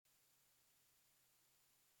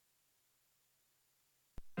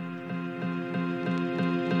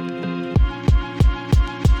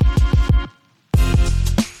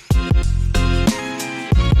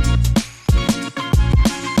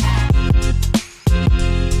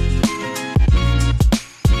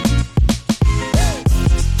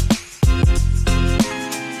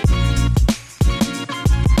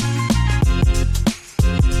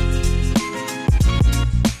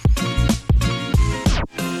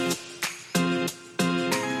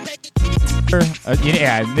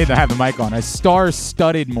Yeah, I need to have the mic on. A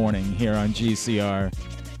star-studded morning here on GCR.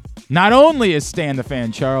 Not only is Stan the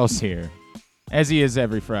Fan Charles here, as he is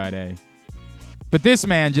every Friday, but this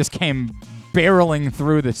man just came barreling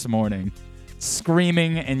through this morning,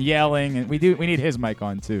 screaming and yelling, and we need his mic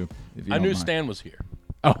on too. I knew Stan was here.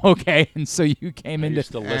 Oh, okay. And so you came in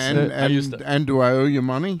to listen. And do I owe you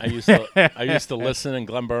money? I used to listen in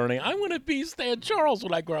Glen Burnie. I want to be Stan Charles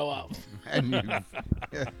when I grow up.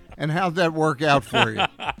 And how'd that work out for you?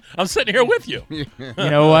 I'm sitting here with you. You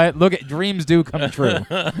know what? Look, dreams do come true.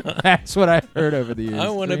 That's what I've heard over the years. I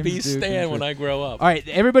want to be Stan when I grow up. All right,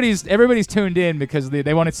 everybody's tuned in because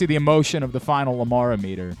they want to see the emotion of the final Lamar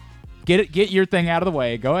meter. Get your thing out of the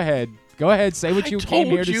way. Go ahead, say what you came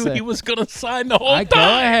here to say. I told you he was going to sign the whole time. Go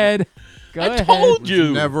ahead. I told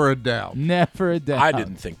you. Never a doubt. Never a doubt. I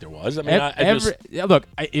didn't think there was. I mean, look,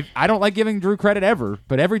 I don't like giving Drew credit ever,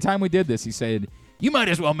 but every time we did this, he said, "You might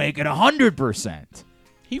as well make it 100%."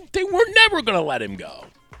 They were never going to let him go.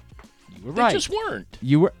 You were right. They just weren't.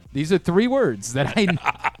 These are 3 words that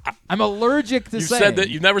I'm allergic to saying. Said that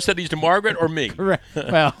you've never said these to Margaret or me. Correct.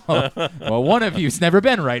 Well, one of you's never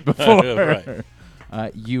been right before. Right.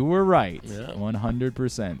 You were right. Yeah.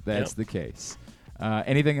 100%. That's the case.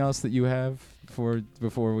 Anything else that you have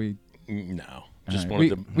before we? No. Just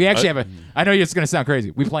we actually have I know it's going to sound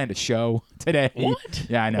crazy. We planned a show today. What?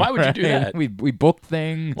 Yeah, I know. Why would you do that? We booked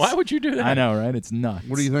things. Why would you do that? I know, right? It's nuts.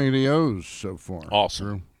 What do you think of the O's so far?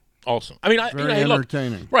 Awesome. I mean, very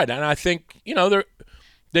entertaining. Right, and I think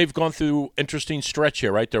they've gone through interesting stretch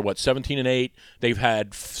here, right? They're 17-8. They've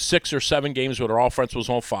had 6 or 7 games where their offense was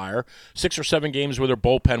on fire. 6 or 7 games where their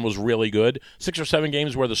bullpen was really good. 6 or 7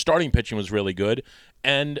 games where the starting pitching was really good.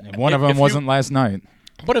 And one of them wasn't last night.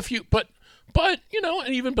 But and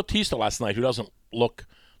even Bautista last night, who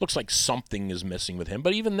looks like something is missing with him.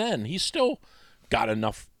 But even then, he's still got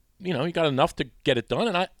enough. He got enough to get it done.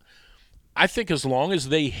 And I think as long as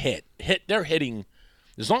they they're hitting.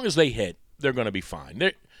 As long as they hit, they're going to be fine.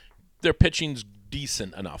 Their pitching's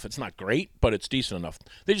decent enough. It's not great, but it's decent enough.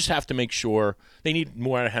 They just have to make sure they need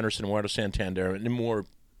more out of Henderson, more out of Santander, and more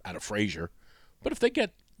out of Frazier. But if they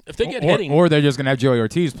get hitting, or they're just going to have Joey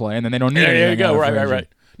Ortiz play, and then they don't need. There you go. Right.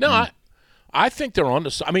 No, I think they're on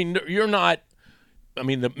to. I mean, you're not. I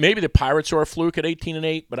mean, maybe the Pirates are a fluke at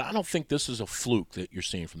 18-8, but I don't think this is a fluke that you're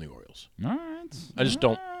seeing from the Orioles. All right. I just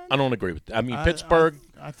don't. I don't agree with that. I mean, Pittsburgh.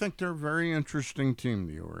 I think they're a very interesting team,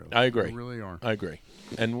 the Orioles. I agree. They really are. I agree.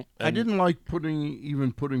 And I didn't like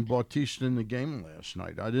putting Bautista in the game last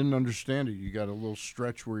night. I didn't understand it. You got a little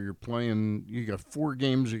stretch where you're playing. You got 4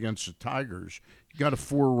 games against the Tigers. You got a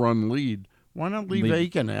 4-run lead. Why not leave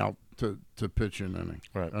Aiken out to pitch an inning?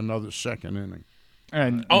 Right. Another second inning.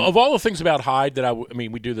 And of all the things about Hyde that I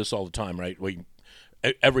mean, we do this all the time, right?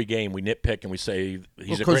 Every game we nitpick and we say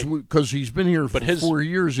because he's been here for 4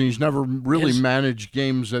 years and he's never really managed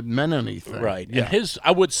games that meant anything. Right. Yeah. And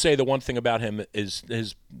I would say the one thing about him is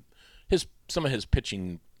some of his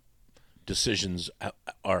pitching decisions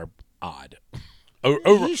are odd.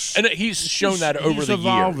 He's shown that over the years. He's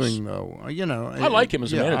evolving, though. I like him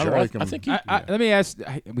as a manager. I like him. I think let me ask.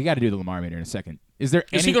 We got to do the Lamar meter in a second. Is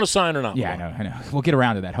he going to sign or not? Yeah, I know. We'll get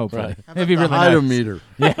around to that, hopefully. Right. It'd be really nice. Meter.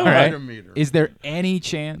 Yeah, right. Is there any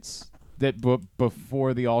chance that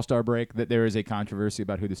before the All-Star break that there is a controversy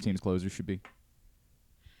about who this team's closer should be?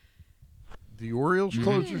 The Orioles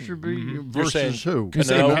closer should be versus who?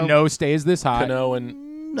 Cano stays this high. Cano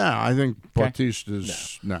and no, I think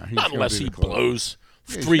Bautista's not unless he blows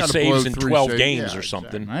 3 saves in 12 games or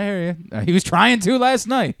something. Exactly. I hear you. He was trying to last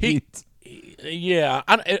night. Yeah,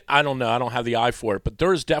 I don't know. I don't have the eye for it, but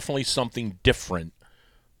there is definitely something different.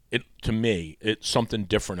 To me, it's something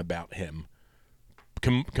different about him,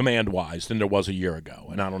 command-wise, than there was a year ago,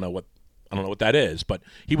 and I don't know what that is, but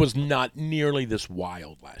he was not nearly this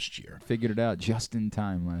wild last year. Figured it out just in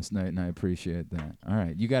time last night, and I appreciate that. All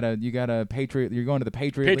right, you got a Patriot. You're going to the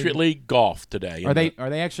Patriot League golf today. Are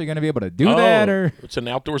they actually going to be able to do that? Or it's an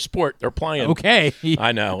outdoor sport. They're playing. Okay,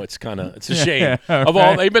 I know it's a shame.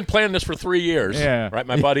 They've been playing this for 3 years. Yeah, right.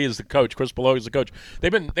 My buddy is the coach. Chris Below is the coach.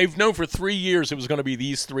 They've known for 3 years it was going to be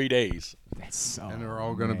these 3 days. And they're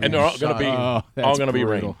all going to be. And they're all going to be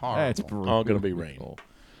rain. That's brutal. All going to be rain.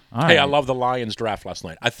 Right. Hey, I love the Lions draft last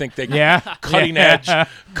night. I think they cutting edge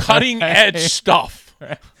stuff.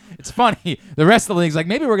 It's funny. The rest of the league's like,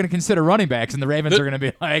 maybe we're going to consider running backs, and the Ravens are going to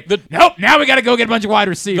be like, nope, now we got to go get a bunch of wide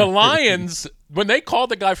receivers. The Lions, when they called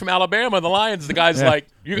the guy from Alabama, the guy's like,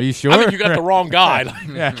 are you sure? I think you got the wrong guy.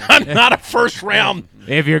 I'm not a first round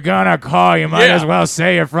If you're gonna call, you might Yeah. as well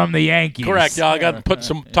say you're from the Yankees. Correct. Yeah, I got to put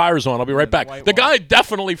some tires on. I'll be right back. white The wall. guy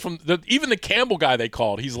definitely even the Campbell guy they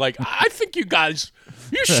called. He's like, I think you guys.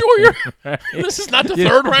 You sure you're? This is not the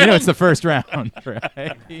third round. You know, it's the first round,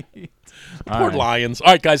 right? Poor Lions.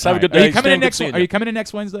 All right, guys, have a good Are day. you coming in Stan, good next? seeing Are you coming in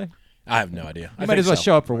next Wednesday? I have no idea. You might as well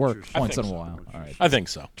show up for work I once think in a so. while. All right. I think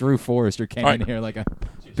so. Drew Forrester came All in right. here like a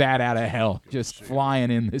bat out of hell, just flying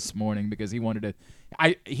in this morning because he wanted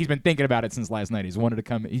to. He's been thinking about it since last night. He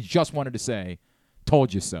just wanted to say,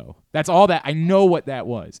 "Told you so." That's all that I know. What that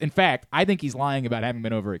was. In fact, I think he's lying about having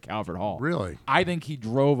been over at Calvert Hall. Really? I think he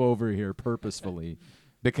drove over here purposefully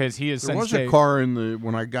because he is. There was a car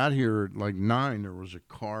when I got here at like 9. There was a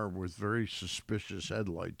car with very suspicious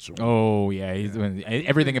headlights on. Oh yeah,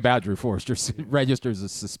 everything about Drew Forrester registers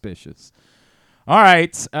as suspicious. All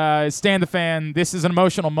right, Stan the Fan. This is an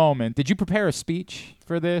emotional moment. Did you prepare a speech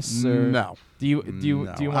for this? Or No. Do you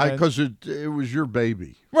want? Because it was your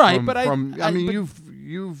baby, Right, From- but I mean, but-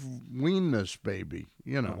 you've weaned this baby,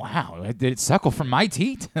 you know. Wow, did it suckle from my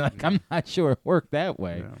teat? Like I'm not sure it worked that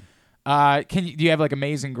way. Yeah. Do you have like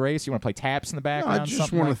Amazing Grace? You want to play taps in the No, background? I just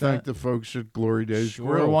something want like to thank that? the folks at Glory Days Sure,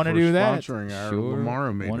 Grill want to for do that. sponsoring our Sure,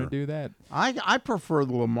 Lamarometer. want to do that. I prefer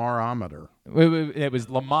the Lamarometer. It was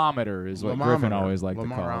Lamometer, is what Griffin always liked to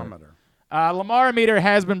call it. Lamarometer. Lamarometer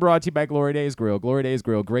has been brought to you by Glory Days Grill. Glory Days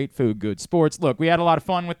Grill, great food, good sports. Look, we had a lot of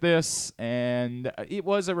fun with this, and it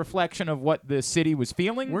was a reflection of what the city was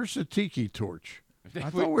feeling. Where's the tiki torch? I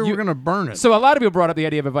thought we were going to burn it. So a lot of people brought up the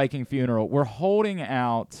idea of a Viking funeral. We're holding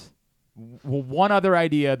out one other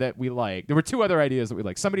idea that we like. There were two other ideas that we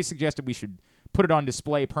like. Somebody suggested we should put it on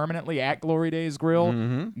display permanently at Glory Days Grill.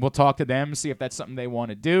 Mm-hmm. We'll talk to them, see if that's something they want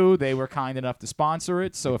to do. They were kind enough to sponsor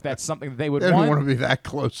it, so if that's something that they would They don't want. want to be that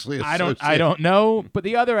closely associated. I don't know. But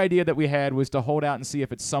the other idea that we had was to hold out and see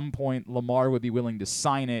if at some point Lamar would be willing to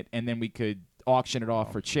sign it, and then we could auction it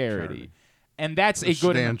off for charity. And that's a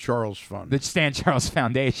good Stan Charles Fund. the Stan Charles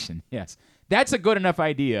Foundation. Yes, that's a good enough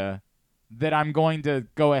idea that I'm going to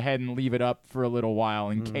go ahead and leave it up for a little while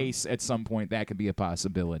in case at some point that could be a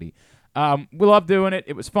possibility. We love doing it.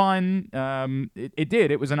 It was fun.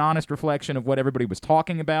 It was an honest reflection of what everybody was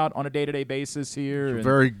talking about on a day-to-day basis here. And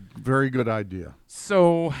Very, very good idea.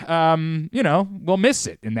 so, we'll miss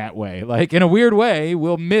it in that way. Like, in a weird way,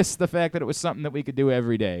 we'll miss the fact that it was something that we could do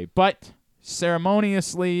every day. But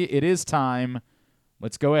ceremoniously, it is time.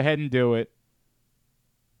 Let's go ahead and do it.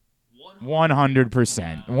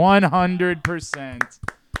 100%. 100%.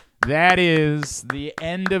 That is the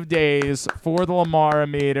end of days for the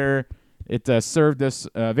Lamarometer. It served us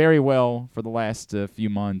very well for the last few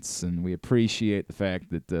months, and we appreciate the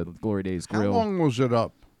fact that Glory Days Grill. How long was it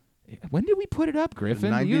up? When did we put it up,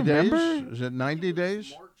 Griffin? 90 Do you days? remember? Is it 90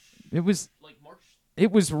 days? It was.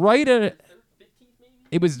 It was right at.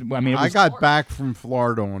 It was. I mean, it I was, got back from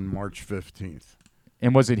Florida on March 15th.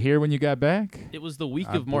 And was it here when you got back? It was the week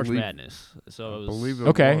I of March believe- Madness, so it was. Believe it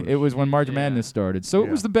Okay, was. it was when March Yeah. Madness started. So it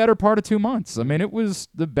Yeah. was the better part of 2 months. I mean, it was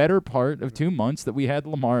the better part of 2 months that we had the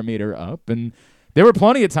Lamarometer up. And there were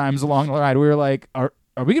plenty of times along the ride we were like, are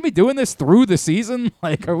we going to be doing this through the season?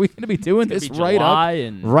 Like, are we going to be doing It's this gonna be right July up,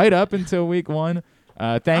 and- right up until week one?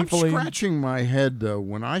 Thankfully. I'm scratching my head, though.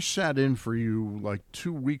 When I sat in for you like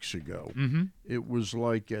 2 weeks ago, it was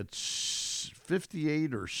like at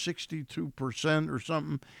 58 or 62% or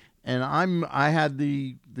something. And I had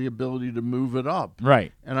the ability to move it up.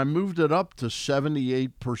 Right. And I moved it up to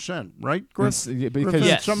 78%, right, Griff? Because, Griffin,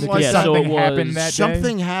 Yes. something Yeah, like so that. something it happened was- that day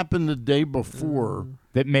Something happened the day before.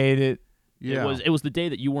 that made it. Yeah. It was the day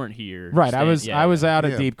that you weren't here. Right. Stan, I was out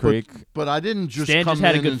at Yeah, Deep but- Creek. But I didn't just Stan come just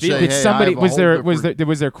had a in good and feeling. say, Did hey, somebody I have a was whole there different-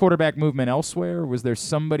 was there quarterback movement elsewhere? Was there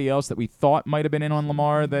somebody else that we thought might have been in on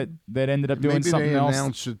Lamar that ended up doing Maybe something they else?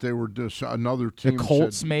 announced that they were just another The team.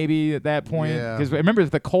 Colts said, maybe at that point, Yeah. because remember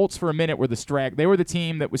the Colts for a minute were they were the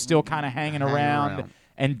team that was still kind of hanging around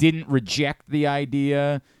and didn't reject the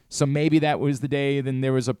idea. So maybe that was the day. Then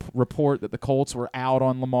there was a report that the Colts were out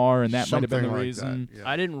on Lamar, and that might have been the something like reason. that, yeah.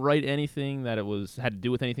 I didn't write anything that had to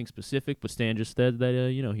do with anything specific, but Stan just said that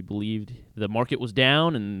he believed the market was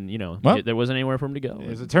down, and Well, there wasn't anywhere for him to go.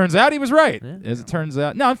 As it turns out, he was right. Yeah. As it turns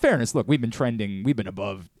out, no. In fairness, look, we've been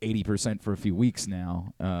above 80% for a few weeks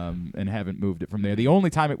now, and haven't moved it from there. The only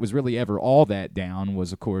time it was really ever all that down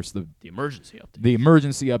was, of course, The emergency update. the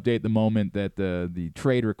emergency update the moment that the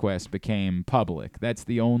trade request became public. That's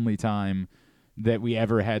the only time that we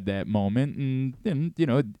ever had that moment. And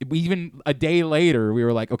we even a day later, we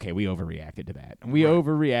were like, okay, we overreacted to that. We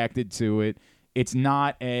overreacted to it. It's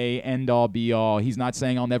not a end-all, be-all. He's not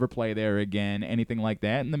saying I'll never play there again, anything like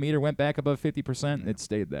that. And the meter went back above 50%, and it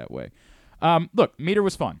stayed that way. Look, meter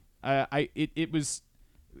was fun.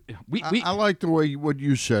 I like the way what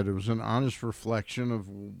you said. It was an honest reflection of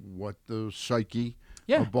what the psyche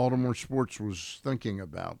of Baltimore sports was thinking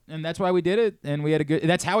about. And that's why we did it, and we had a good –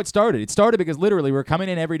 that's how it started. It started because literally we were coming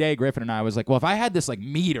in every day, Griffin and I was like, well, if I had this, like,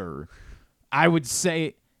 meter, I would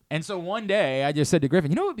say – and so one day I just said to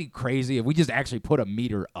Griffin, you know what would be crazy if we just actually put a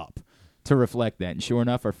meter up to reflect that? And sure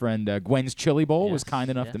enough, our friend Gwen's Chili Bowl was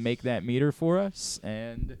kind enough to make that meter for us,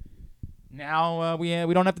 and – now we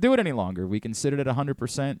don't have to do it any longer. We can sit it at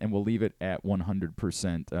 100%, and we'll leave it at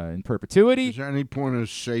 100% in perpetuity. Is there any point of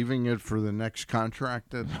saving it for the next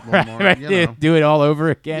contract at Lamar? Do it all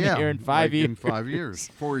over again here in 5 years. In 5 years,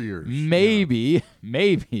 4 years. Maybe.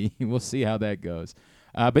 We'll see how that goes.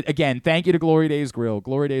 But again, thank you to Glory Days Grill.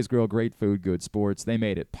 Glory Days Grill, great food, good sports. They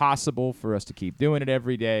made it possible for us to keep doing it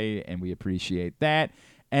every day, and we appreciate that.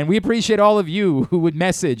 And we appreciate all of you who would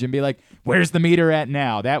message and be like, where's the meter at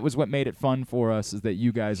now? That was what made it fun for us, is that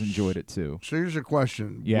you guys enjoyed it too. So here's a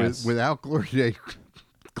question. Yes. Without Glory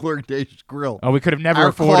Days Grill. Oh, we could have never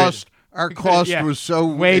afforded. Our cost was so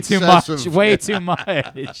way excessive. too much. Way too much.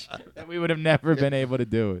 That we would have never been able to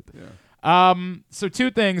do it. Yeah. So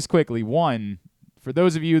two things quickly. One, for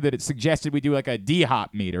those of you that it suggested we do like a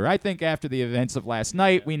D-hop meter, I think after the events of last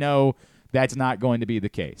night, we know that's not going to be the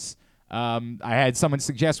case. I had someone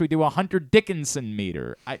suggest we do a Hunter Dickinson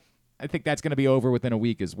meter. I think that's going to be over within a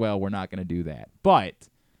week as well. We're not going to do that. But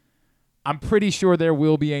I'm pretty sure there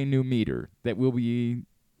will be a new meter that will be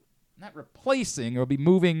not replacing or be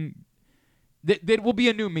moving. That will be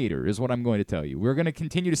a new meter is what I'm going to tell you. We're going to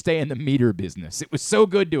continue to stay in the meter business. It was so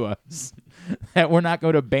good to us that we're not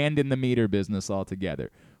going to abandon the meter business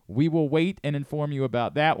altogether. We will wait and inform you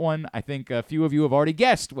about that one. I think a few of you have already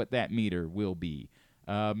guessed what that meter will be.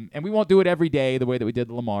 And we won't do it every day the way that we did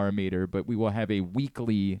the Lamar meter, but we will have a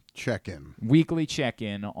weekly check-in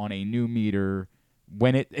on a new meter.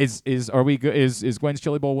 When it is Gwen's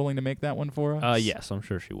Chili Bowl willing to make that one for us? Yes, I'm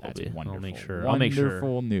sure she will be. Wonderful. I'll make sure.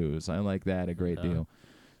 Wonderful news. I like that a great deal.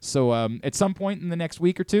 So at some point in the next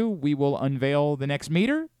week or two, we will unveil the next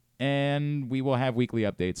meter, and we will have weekly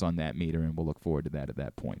updates on that meter, and we'll look forward to that at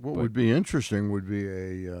that point. What would be interesting would be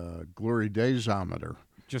a Glory Daysometer.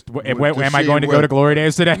 Just am I going to go to Glory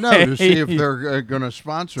Days today? No, to see if they're going to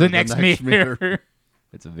sponsor the next meter.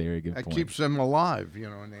 That's a very good point. That keeps them alive,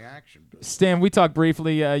 in the action. Stan, we talked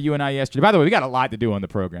briefly, you and I, yesterday. By the way, we got a lot to do on the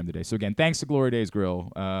program today. So, again, thanks to Glory Days Grill.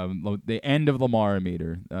 The end of Lamar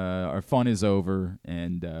meter. Our fun is over,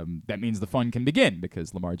 and that means the fun can begin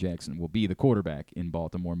because Lamar Jackson will be the quarterback in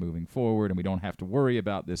Baltimore moving forward, and we don't have to worry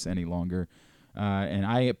about this any longer. And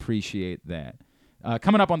I appreciate that.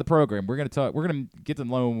 Coming up on the program, we're going to get to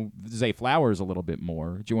know Zay Flowers a little bit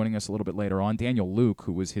more. Joining us a little bit later on, Daniel Luque,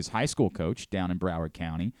 who was his high school coach down in Broward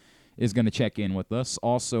County, is going to check in with us.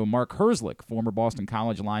 Also, Mark Herzlich, former Boston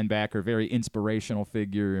College linebacker, very inspirational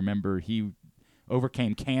figure. Remember, he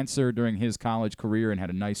overcame cancer during his college career and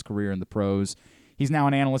had a nice career in the pros. He's now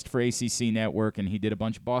an analyst for ACC Network, and he did a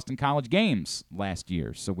bunch of Boston College games last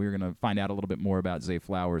year. So we're going to find out a little bit more about Zay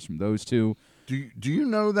Flowers from those two. Do you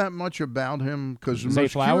know that much about him? Because the Zay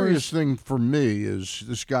most Flowers? curious thing for me is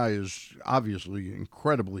this guy is obviously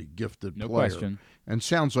incredibly gifted player. No question. And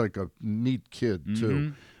sounds like a neat kid,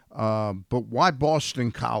 too. But why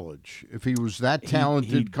Boston College? If he was that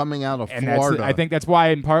talented coming out of Florida. I think that's why,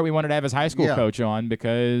 in part, we wanted to have his high school coach on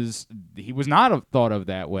because he was not thought of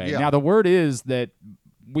that way. Yeah. Now, the word is that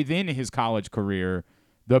within his college career,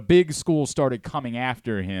 the big schools started coming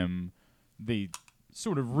after him, the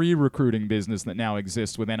sort of re-recruiting business that now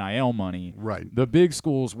exists with NIL money. Right. The big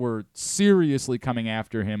schools were seriously coming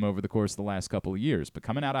after him over the course of the last couple of years. But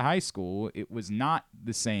coming out of high school, it was not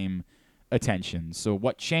the same attention. So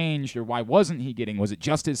what changed, or why wasn't he getting? Was it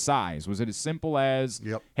just his size? Was it as simple as,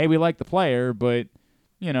 hey, we like the player, but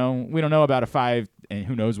we don't know about a 5, and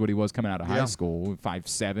who knows what he was coming out of high school,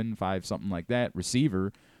 5'7", 5 something like that,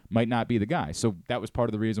 receiver might not be the guy. So that was part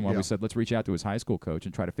of the reason why we said let's reach out to his high school coach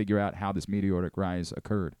and try to figure out how this meteoric rise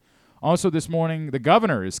occurred. Also this morning, the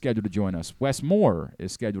governor is scheduled to join us. Wes Moore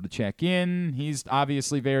is scheduled to check in. He's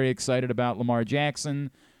obviously very excited about Lamar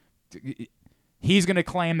Jackson. He's going to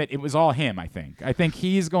claim that it was all him, I think. I think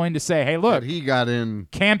he's going to say, hey, look. That he got in.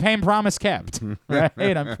 Campaign promise kept.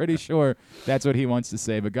 Right? I'm pretty sure that's what he wants to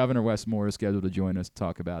say. But Governor Wes Moore is scheduled to join us to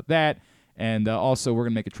talk about that. And also, we're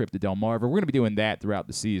going to make a trip to Delmarva. We're going to be doing that throughout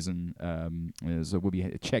the season. So we'll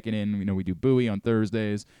be checking in. We do Bowie on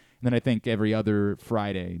Thursdays. And then I think every other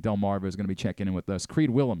Friday, Delmarva is going to be checking in with us. Creed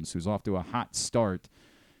Willems, who's off to a hot start.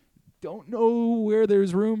 Don't know where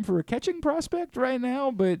there's room for a catching prospect right now,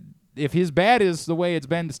 but if his bat is the way it's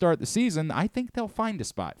been to start the season, I think they'll find a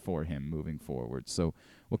spot for him moving forward. So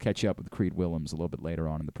we'll catch you up with Creed Willems a little bit later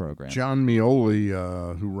on in the program. John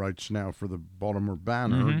Mioli, who writes now for the Baltimore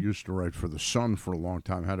Banner, used to write for the Sun for a long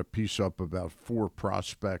time, had a piece up about 4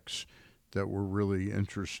 prospects that were really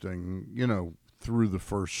interesting, through the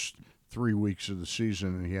first 3 weeks of the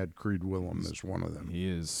season, and he had Creed Willems as one of them. He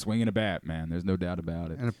is swinging a bat, man. There's no doubt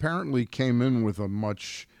about it. And apparently came in with a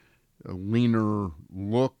much leaner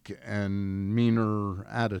look and meaner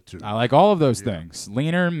attitude. I like all of those things.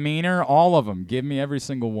 Leaner, meaner, all of them. Give me every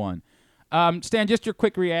single one. Stan, just your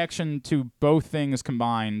quick reaction to both things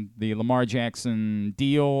combined, the Lamar Jackson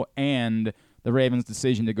deal and the Ravens'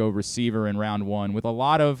 decision to go receiver in round 1 with a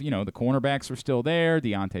lot of, the cornerbacks were still there.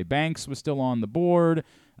 Deonte Banks was still on the board.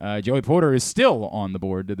 Joey Porter is still on the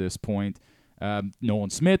board to this point.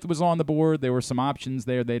 Nolan Smith was on the board. There were some options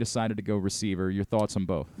there. They decided to go receiver. Your thoughts on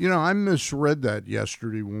both? I misread that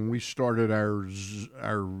yesterday when we started our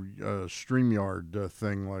StreamYard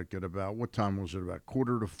thing, like at about, what time was it, about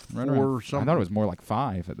 3:45 or something? I thought it was more like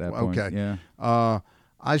 5 at that point. Okay. Yeah.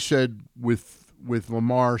 I said with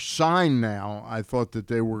Lamar signed now, I thought that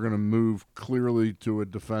they were going to move clearly to a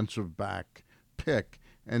defensive back pick.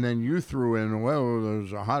 And then you threw in,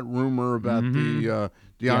 there's a hot rumor about the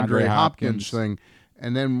DeAndre Hopkins thing.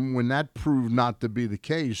 And then when that proved not to be the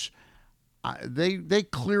case, they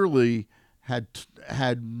clearly had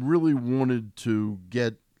really wanted to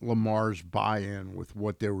get Lamar's buy-in with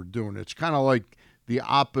what they were doing. It's kind of like the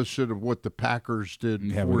opposite of what the Packers did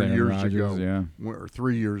 4 years ago, or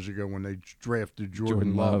 3 years ago when they drafted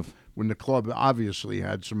Jordan Love, when the club obviously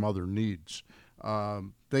had some other needs.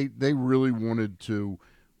 They really wanted to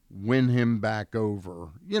win him back over,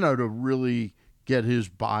 to really get his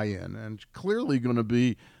buy-in. And it's clearly going to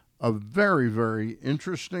be a very, very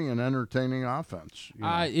interesting and entertaining offense.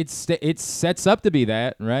 It sets up to be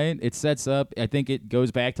that, right? It sets up. I think it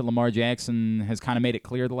goes back to Lamar Jackson has kind of made it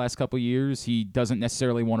clear the last couple of years he doesn't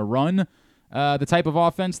necessarily want to run the type of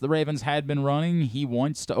offense the Ravens had been running. He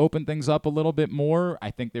wants to open things up a little bit more.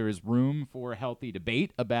 I think there is room for a healthy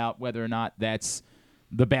debate about whether or not that's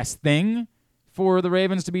the best thing for the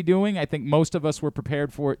Ravens to be doing. I think most of us were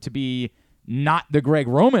prepared for it to be not the Greg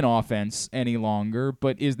Roman offense any longer,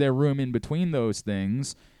 but is there room in between those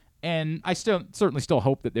things? And I certainly still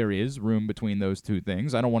hope that there is room between those two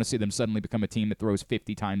things. I don't want to see them suddenly become a team that throws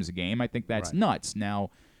 50 times a game. I think that's nuts.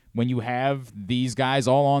 Now, when you have these guys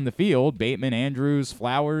all on the field, Bateman, Andrews,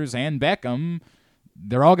 Flowers, and Beckham,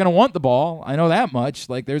 they're all going to want the ball. I know that much.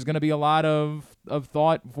 Like, there's going to be a lot of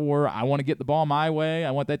thought for, I want to get the ball my way.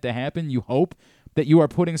 I want that to happen. You hope that you are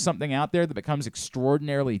putting something out there that becomes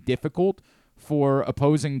extraordinarily difficult for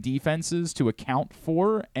opposing defenses to account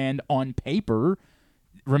for. And on paper,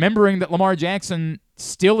 remembering that Lamar Jackson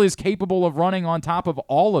still is capable of running on top of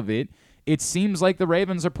all of it, it seems like the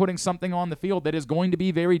Ravens are putting something on the field that is going to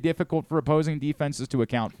be very difficult for opposing defenses to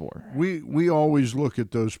account for. We always look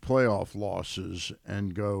at those playoff losses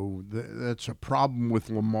and go, that's a problem with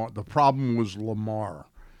Lamar. The problem was Lamar.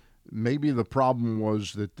 Maybe the problem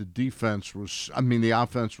was that the offense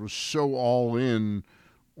was so all in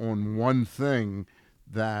on one thing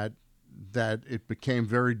that it became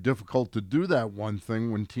very difficult to do that one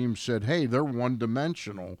thing when teams said, hey, they're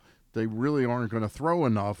one-dimensional. They really aren't going to throw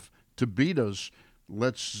enough to beat us.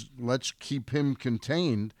 Let's keep him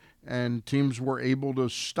contained, and teams were able to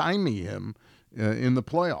stymie him in the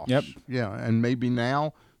playoffs. Yep. Yeah, and maybe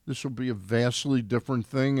now this will be a vastly different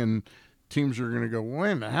thing, and teams are going to go,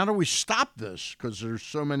 wait a minute, how do we stop this? Because there's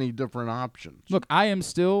so many different options. Look, I am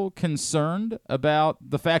still concerned about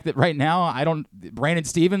the fact that right now Brandon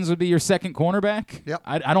Stevens would be your second cornerback. Yep.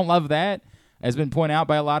 I don't love that. Has been pointed out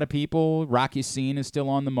by a lot of people, Rock Ya-Sin is still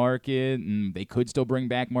on the market, and they could still bring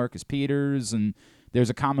back Marcus Peters, and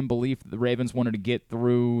there's a common belief that the Ravens wanted to get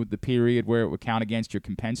through the period where it would count against your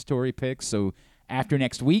compensatory picks, so after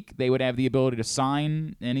next week, they would have the ability to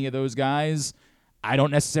sign any of those guys. I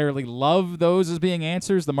don't necessarily love those as being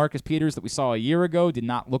answers. The Marcus Peters that we saw a year ago did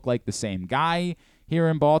not look like the same guy here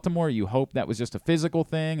in Baltimore. You hope that was just a physical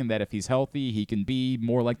thing, and that if he's healthy, he can be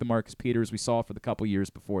more like the Marcus Peters we saw for the couple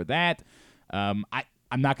years before that. I'm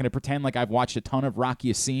not going to pretend like I've watched a ton of Rock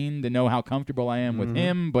Ya-Sin to know how comfortable I am with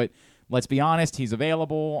him, but let's be honest, he's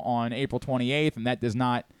available on April 28th, and that does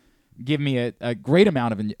not give me a great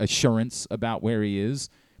amount of assurance about where he is.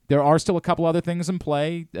 There are still a couple other things in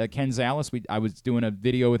play. Ken Zales, I was doing a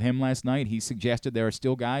video with him last night. He suggested there are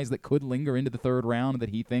still guys that could linger into the third round that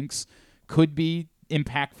he thinks could be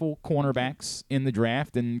impactful cornerbacks in the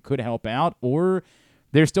draft and could help out, or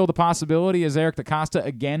there's still the possibility, as Eric DaCosta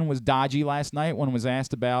again was dodgy last night when was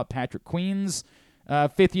asked about Patrick Queen's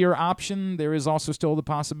fifth-year option. There is also still the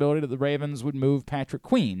possibility that the Ravens would move Patrick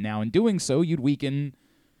Queen. Now, in doing so, you'd weaken,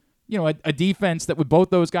 a defense that with both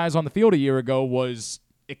those guys on the field a year ago was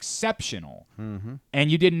exceptional. Mm-hmm. And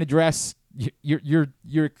you didn't address.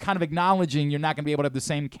 You're kind of acknowledging you're not going to be able to have the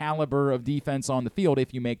same caliber of defense on the field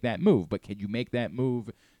if you make that move. But could you make that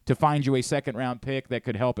move to find you a second-round pick that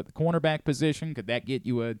could help at the cornerback position? Could that get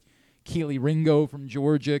you a Keely Ringo from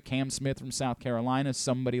Georgia, Cam Smith from South Carolina,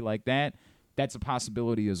 somebody like that? That's a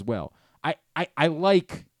possibility as well. I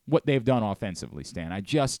like what they've done offensively, Stan. I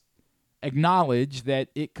just acknowledge that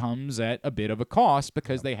it comes at a bit of a cost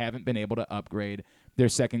because they haven't been able to upgrade their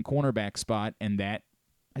second cornerback spot, and that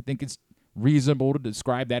I think it's reasonable to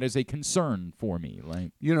describe that as a concern for me.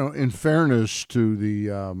 In fairness to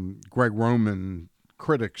the Greg Roman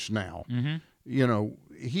critics now,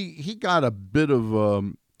 he got a bit of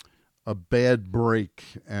a bad break,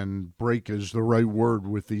 and break is the right word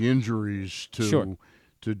with the injuries to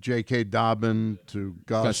J.K. Dobbin, to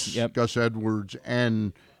Gus Edwards,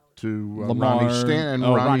 and to Lamar,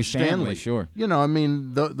 Ronnie Stanley. Sure.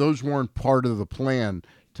 Those weren't part of the plan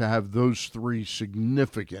to have those three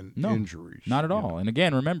significant injuries. Not at all. And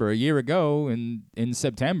again, remember, a year ago in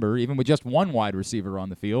September, even with just one wide receiver on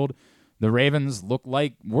the field, the Ravens looked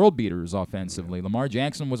like world beaters offensively. Lamar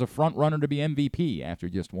Jackson was a front runner to be MVP after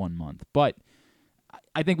just 1 month. But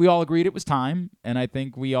I think we all agreed it was time, and I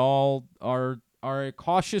think we all are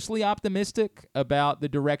cautiously optimistic about the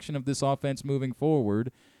direction of this offense moving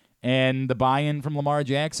forward. And the buy-in from Lamar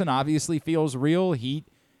Jackson obviously feels real.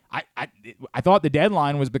 I thought the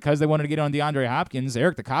deadline was because they wanted to get on DeAndre Hopkins.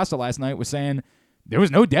 Eric DeCosta last night was saying there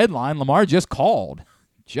was no deadline. Lamar just called.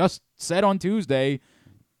 Just said on Tuesday,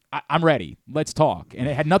 I'm ready. Let's talk. And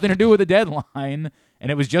it had nothing to do with the deadline,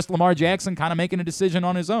 and it was just Lamar Jackson kind of making a decision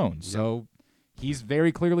on his own. So he's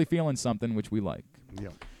very clearly feeling something, which we like.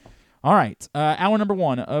 Yep. All right. Hour number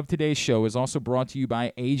 1 of today's show is also brought to you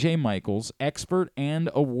by A.J. Michaels, expert and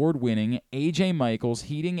award-winning A.J. Michaels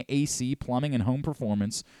Heating, AC, Plumbing, and Home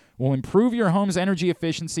Performance will improve your home's energy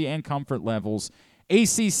efficiency and comfort levels.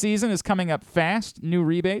 AC season is coming up fast. New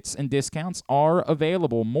rebates and discounts are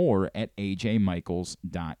available. More at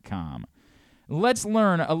ajmichaels.com. Let's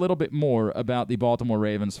learn a little bit more about the Baltimore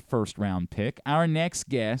Ravens' first-round pick. Our next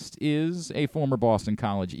guest is a former Boston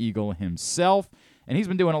College Eagle himself, and he's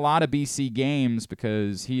been doing a lot of BC games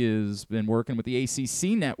because he has been working with the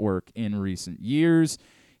ACC Network in recent years.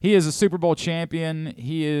 He is a Super Bowl champion.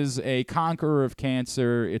 He is a conqueror of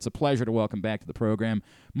cancer. It's a pleasure to welcome back to the program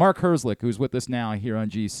Mark Herzlich, who's with us now here on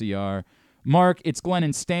GCR. Mark, it's Glenn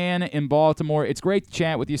and Stan in Baltimore. It's great to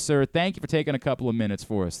chat with you, sir. Thank you for taking a couple of minutes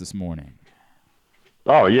for us this morning.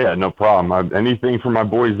 Oh, yeah, no problem. Anything for my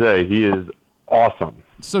boy Zay. He is awesome.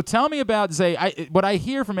 So tell me about Zay. What I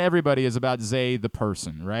hear from everybody is about Zay the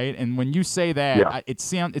person, right? And when you say that, it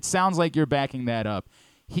sounds like you're backing that up.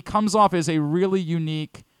 He comes off as a really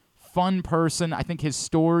unique, fun person. I think his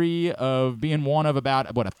story of being one of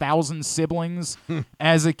about 1,000 siblings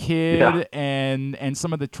as a kid and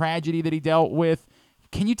some of the tragedy that he dealt with.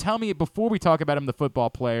 Can you tell me, before we talk about him, the football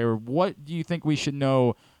player, what do you think we should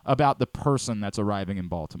know about the person that's arriving in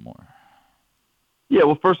Baltimore? Yeah,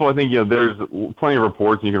 well, first of all, I think there's plenty of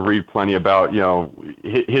reports, and you can read plenty about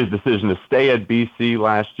his decision to stay at BC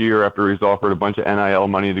last year after he's offered a bunch of NIL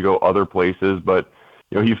money to go other places, but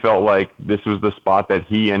he felt like this was the spot that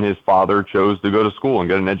he and his father chose to go to school and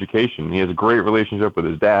get an education. He has a great relationship with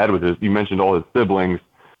his dad. You mentioned all his siblings.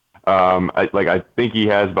 I think he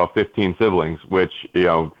has about 15 siblings, which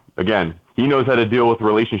again, he knows how to deal with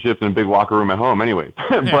relationships in a big locker room at home, anyways.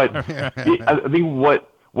 But I think what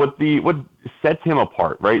sets him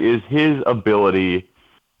apart, right, is his ability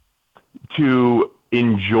to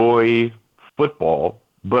enjoy football,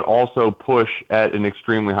 but also push at an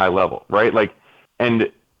extremely high level, right?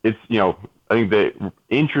 And it's, I think the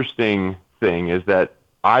interesting thing is that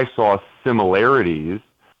I saw similarities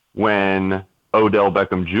when Odell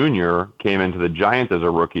Beckham Jr. came into the Giants as a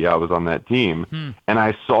rookie. I was on that team. And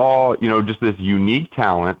I saw, just this unique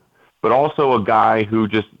talent, but also a guy who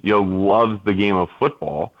just, loves the game of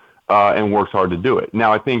football and works hard to do it.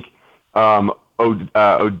 Now, I think Odell is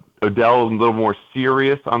a little more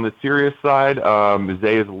serious on the serious side.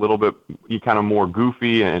 Zay is a little bit kind of more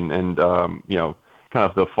goofy and kind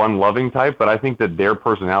of the fun-loving type, but I think that their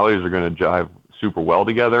personalities are going to jive super well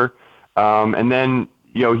together. And then,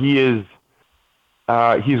 he's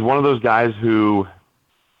one of those guys who,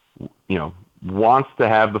 wants to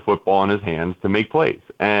have the football in his hands to make plays.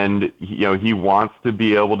 And, he wants to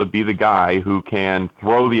be able to be the guy who can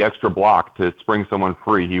throw the extra block to spring someone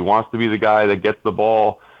free. He wants to be the guy that gets the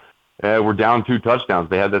ball were down 2 touchdowns.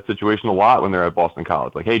 They had that situation a lot when they're at Boston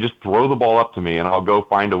College. Like, hey, just throw the ball up to me and I'll go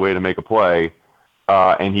find a way to make a play.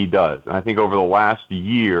 And he does. And I think over the last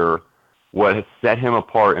year, what has set him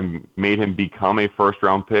apart and made him become a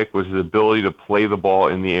first-round pick was his ability to play the ball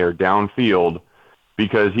in the air downfield,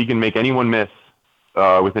 because he can make anyone miss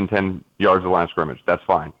within 10 yards of the line of scrimmage. That's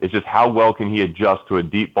fine. It's just how well can he adjust to a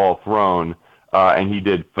deep ball thrown, and he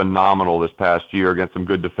did phenomenal this past year against some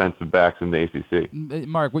good defensive backs in the ACC.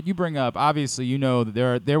 Mark, what you bring up, obviously, you know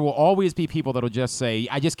that there will always be people that will just say,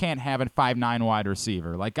 I just can't have a 5'9" wide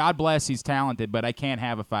receiver. Like, God bless, he's talented, but I can't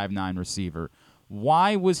have a 5'9" receiver.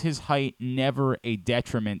 Why was his height never a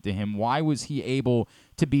detriment to him? Why was he able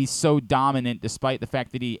to be so dominant despite the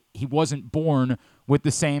fact that he wasn't born with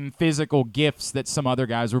the same physical gifts that some other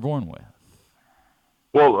guys were born with?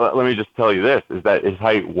 Well, let me just tell you this, is that his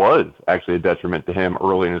height was actually a detriment to him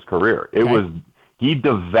early in his career. He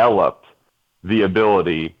developed the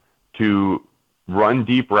ability to run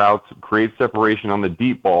deep routes, create separation on the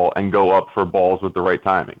deep ball, and go up for balls with the right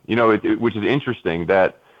timing. You know, which is interesting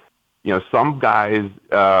that, you know, some guys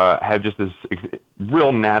have just this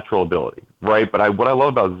real natural ability, right? But what I love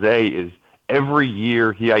about Zay is every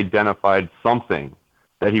year he identified something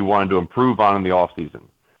that he wanted to improve on in the offseason.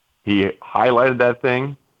 He highlighted that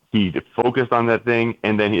thing, he focused on that thing,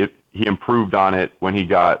 and then he improved on it when he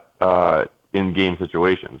got in game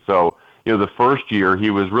situations. So, you know, the first year he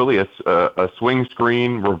was really a swing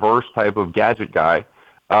screen, reverse type of gadget guy.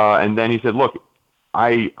 And then he said, look,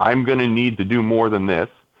 I'm going to need to do more than this.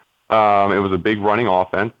 It was a big running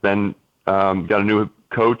offense. Then got a new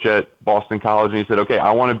coach at Boston College, and he said, okay,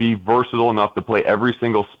 I want to be versatile enough to play every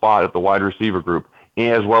single spot at the wide receiver group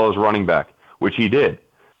as well as running back, which he did.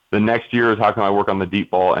 The next year is how can I work on the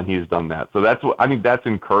deep ball, and he's done that. So I think that's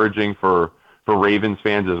encouraging for Ravens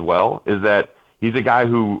fans as well, is that he's a guy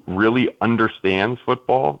who really understands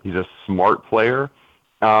football. He's a smart player.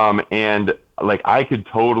 And like, I could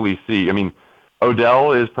totally see, I mean,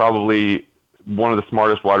 Odell is probably one of the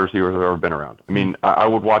smartest wide receivers I've ever been around. I mean, I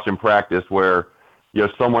would watch him practice where, you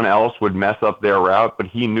know, someone else would mess up their route, but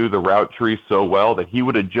he knew the route tree so well that he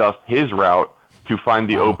would adjust his route to find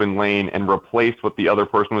the open lane and replace what the other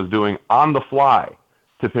person was doing on the fly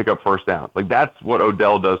to pick up first down. Like, that's what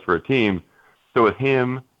Odell does for a team. So with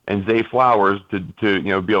him and Zay Flowers to you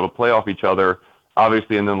know, be able to play off each other,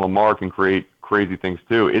 obviously, and then Lamar can create crazy things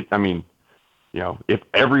too. I mean, you know, if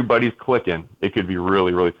everybody's clicking, it could be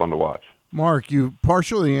really, really fun to watch. Mark, you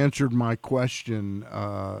partially answered my question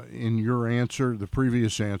in your answer, the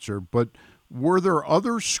previous answer, but were there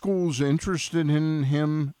other schools interested in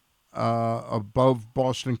him above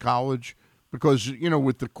Boston College? Because, you know,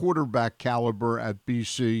 with the quarterback caliber at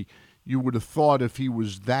BC, you would have thought if he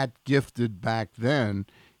was that gifted back then,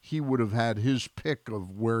 he would have had his pick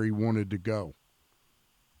of where he wanted to go.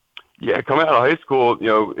 Yeah, coming out of high school, you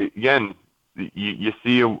know, again, you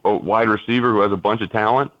see a wide receiver who has a bunch of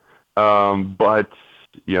talent, but,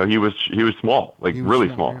 you know, he was small, like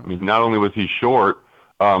really small. Yeah. I mean, not only was he short,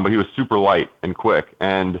 but he was super light and quick.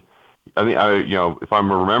 And I think, you know, if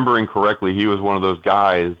I'm remembering correctly, he was one of those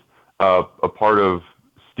guys, a part of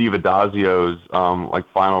Steve Adazio's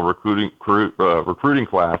like final recruiting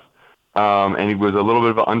class, and he was a little bit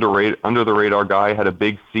of an under the radar guy. Had a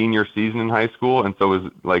big senior season in high school, and so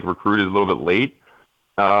was like recruited a little bit late,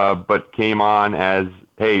 but came on as,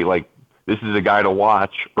 hey, like, this is a guy to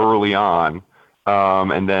watch early on.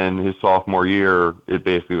 And then his sophomore year, it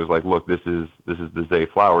basically was like, look, this is the Zay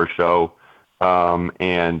Flowers show.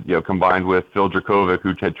 And, you know, combined with Phil Dracovic,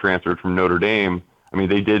 who had transferred from Notre Dame, I mean,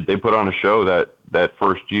 they put on a show that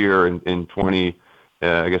first year in 2020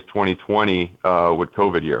 with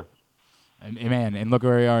COVID year. And look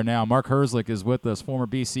where we are now. Mark Herzlich is with us, former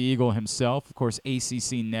BC Eagle himself, of course,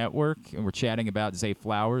 ACC Network, and we're chatting about Zay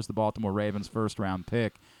Flowers, the Baltimore Ravens first-round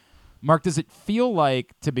pick. Mark, does it feel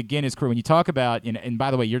like, to begin his career, when you talk about, and by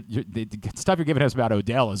the way, the stuff you're giving us about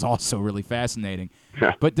Odell is also really fascinating,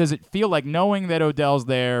 but does it feel like, knowing that Odell's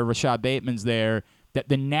there, Rashad Bateman's there, that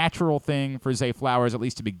the natural thing for Zay Flowers, at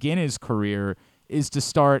least to begin his career, is to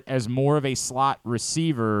start as more of a slot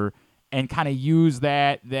receiver and kind of use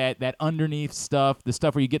that underneath stuff, the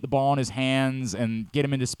stuff where you get the ball in his hands and get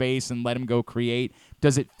him into space and let him go create?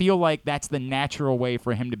 Does it feel like that's the natural way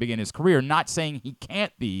for him to begin his career? Not saying he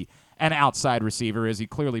can't be an outside receiver, as he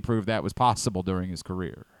clearly proved that was possible during his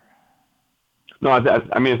career. No,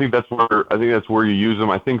 I mean, I think that's where you use him.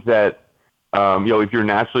 I think that, you know, if you're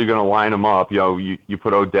naturally going to line them up, you know, you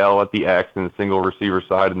put Odell at the X and the single receiver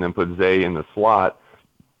side, and then put Zay in the slot,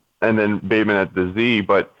 and then Bateman at the Z.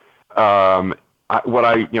 But what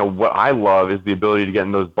I love is the ability to get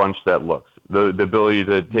in those bunch set looks. the ability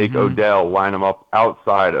to take Odell, line him up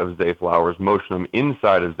outside of Zay Flowers, motion him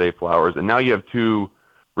inside of Zay Flowers, and now you have two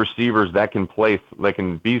receivers that can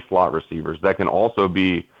be slot receivers, that can also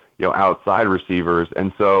be, outside receivers.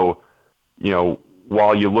 And so,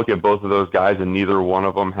 while you look at both of those guys and neither one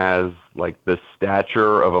of them has like the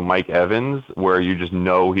stature of a Mike Evans, where you just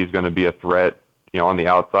know he's going to be a threat, on the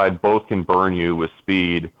outside, both can burn you with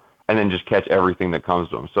speed and then just catch everything that comes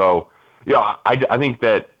to them. So, I think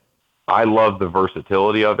that I love the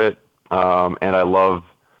versatility of it. And I love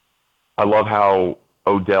how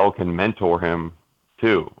Odell can mentor him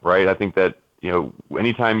too, right? I think that,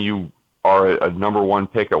 anytime you are a number one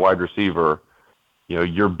pick at wide receiver,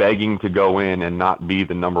 you're begging to go in and not be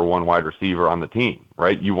the number one wide receiver on the team,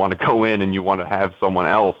 right? You want to go in and you want to have someone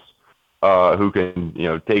else who can,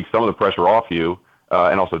 take some of the pressure off you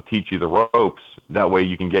and also teach you the ropes. That way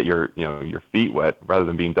you can get your feet wet rather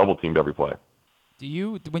than being double teamed every play.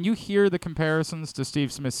 When you hear the comparisons to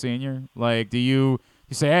Steve Smith Sr., like, do you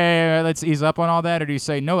say, hey, let's ease up on all that, or do you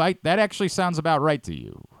say, no, that actually sounds about right to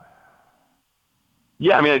you?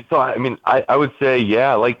 Yeah, I would say,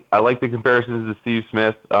 yeah, I like the comparisons to Steve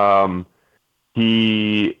Smith.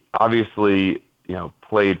 He obviously,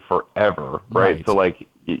 played forever, right? So like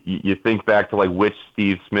you think back to like which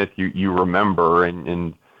Steve Smith you remember,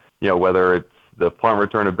 and whether it's the punt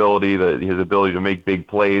return ability, his ability to make big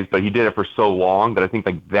plays, but he did it for so long that I think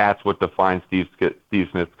like that's what defines Steve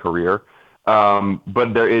Smith's career.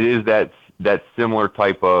 But it is that similar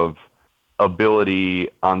type of ability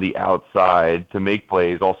on the outside to make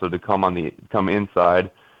plays, also to come inside.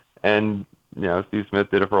 And Steve Smith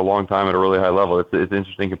did it for a long time at a really high level. It's an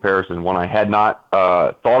interesting comparison, one I had not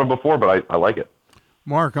thought of before, but I like it.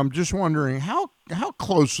 Mark, I'm just wondering how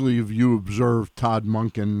closely have you observed Todd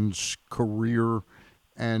Monken's career,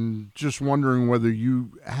 and just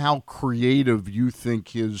wondering how creative you think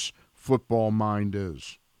his football mind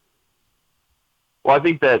is. Well, I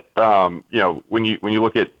think that when you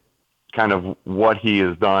look at kind of what he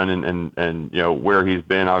has done and where he's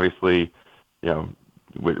been, obviously,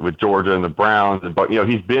 with Georgia and the Browns, but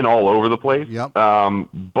he's been all over the place. Yep.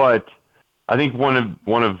 But I think one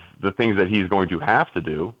of the things that he's going to have to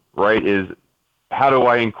do, right, is how do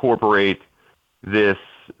I incorporate this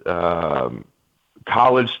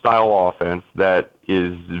college style offense that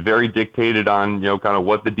is very dictated on kind of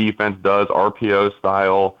what the defense does, RPO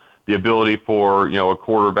style, the ability for a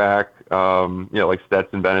quarterback like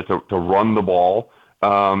Stetson Bennett to run the ball.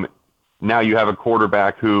 Now you have a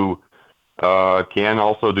quarterback who can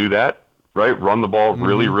also do that, right? Run the ball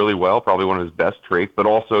really, really well, probably one of his best traits, but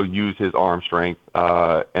also use his arm strength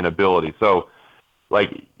and ability. So,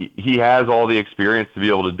 like, he has all the experience to be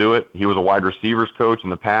able to do it. He was a wide receivers coach in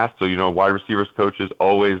the past, so wide receivers coaches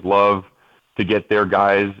always love to get their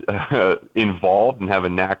guys involved and have a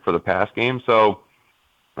knack for the pass game. So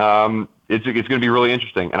it's going to be really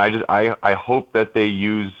interesting, and I hope that they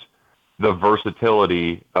use the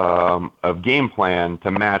versatility of game plan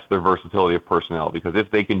to match their versatility of personnel, because if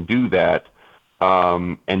they can do that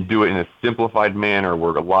and do it in a simplified manner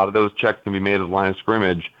where a lot of those checks can be made at the line of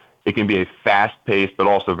scrimmage, it can be a fast-paced but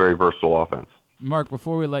also very versatile offense. Mark,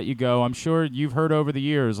 before we let you go, I'm sure you've heard over the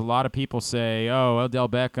years a lot of people say, "Oh, Odell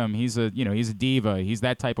Beckham, he's a diva. He's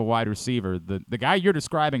that type of wide receiver." The guy you're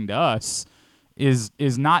describing to us is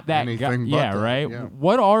not that guy. Yeah, right. Yeah.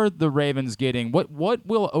 What are the Ravens getting? What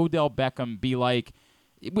will Odell Beckham be like?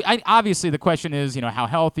 Obviously, the question is, how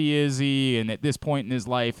healthy is he, and at this point in his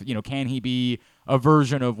life, can he be a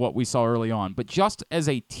version of what we saw early on? But just as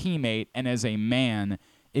a teammate and as a man,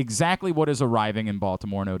 exactly what is arriving in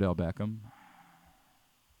Baltimore and Odell Beckham?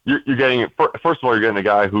 You're getting, first of all, you're getting a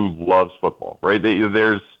guy who loves football, right?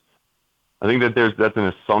 I think that that's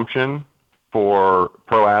an assumption for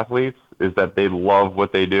pro athletes, is that they love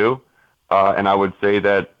what they do, and I would say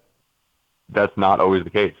that that's not always the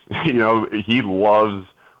case. He loves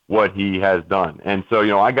what he has done, and so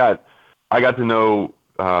I got to know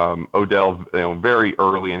Odell very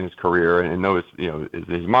early in his career, and know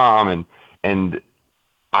his mom, and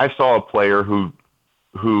I saw a player who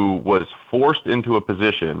was forced into a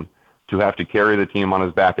position to have to carry the team on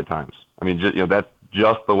his back at times. I mean, that's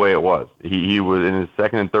just the way it was. He was in his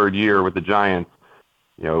second and third year with the Giants.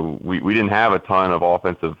 We didn't have a ton of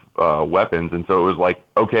offensive weapons, and so it was like,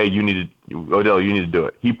 okay, Odell, you need to do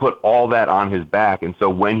it. He put all that on his back, and so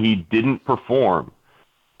when he didn't perform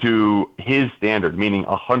to his standard, meaning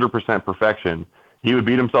 100% perfection, he would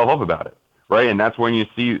beat himself up about it, right? And that's when you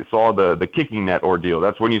saw the kicking net ordeal.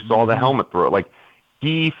 That's when you saw the helmet throw. Like,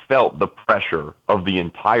 he felt the pressure of the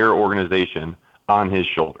entire organization on his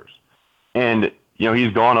shoulders. And,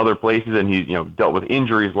 he's gone other places, and he's, dealt with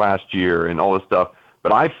injuries last year and all this stuff.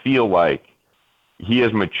 But I feel like he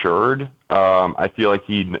has matured. I feel like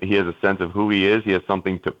he has a sense of who he is. He has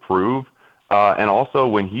something to prove. And also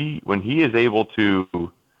when he is able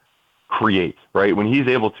to create, right? When he's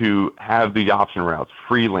able to have the option routes,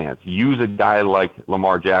 freelance, use a guy like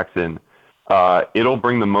Lamar Jackson, it'll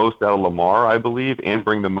bring the most out of Lamar, I believe, and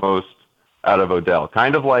bring the most out of Odell.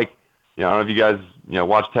 Kind of like, I don't know if you guys,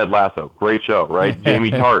 watch Ted Lasso. Great show, right?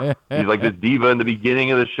 Jamie Tart. He's like this diva in the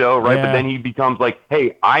beginning of the show, right? Yeah. But then he becomes like,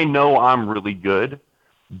 hey, I know I'm really good,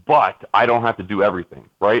 but I don't have to do everything,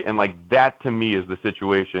 right? And like that to me is the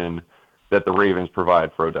situation that the Ravens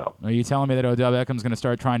provide for Odell. Are you telling me that Odell Beckham's going to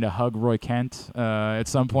start trying to hug Roy Kent at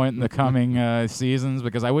some point in the coming seasons?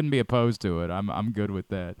 Because I wouldn't be opposed to it. I'm good with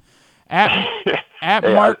that. At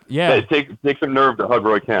Hey, Mark, take some nerve to hug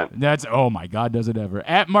Roy Kent. That's, oh my God, does it ever.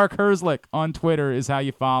 At Mark Herzlich on Twitter is how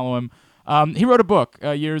you follow him. He wrote a book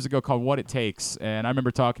years ago called What It Takes, and I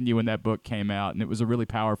remember talking to you when that book came out, and it was a really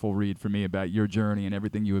powerful read for me about your journey and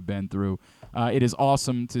everything you have been through. It is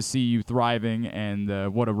awesome to see you thriving,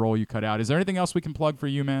 and what a role you cut out. Is there anything else we can plug for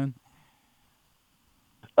you, man?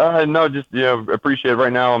 No, just appreciate it.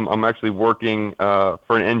 Right now, I'm actually working for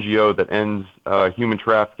an NGO that ends human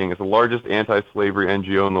trafficking. It's the largest anti-slavery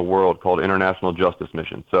NGO in the world called International Justice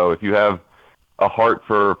Mission. So if you have a heart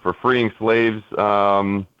for freeing slaves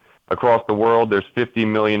across the world, there's 50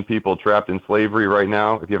 million people trapped in slavery right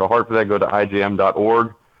now. If you have a heart for that, go to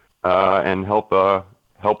ijm.org and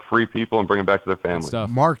help free people and bring them back to their families.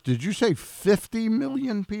 Mark, did you say 50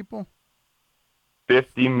 million people?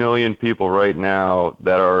 50 million people right now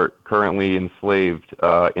that are currently enslaved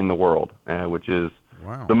in the world, which is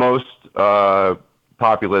the most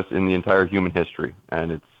populous in the entire human history.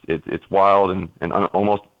 And it's wild and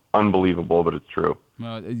almost unbelievable, but it's true.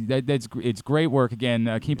 Well, it's great work. Again,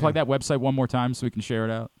 can you plug that website one more time so we can share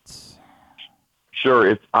it out? Sure,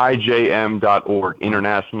 it's ijm.org,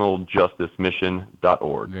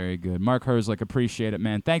 internationaljusticemission.org. Very good. Mark Herzlich, appreciate it,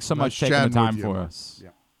 man. Thanks so much for taking the time for us.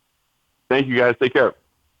 Yeah. Thank you, guys. Take care.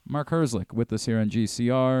 Mark Herzlich with us here on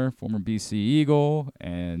GCR, former BC Eagle,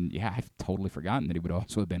 and I've totally forgotten that he would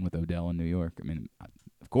also have been with Odell in New York. I mean,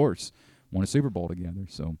 of course, won a Super Bowl together.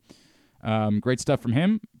 So great stuff from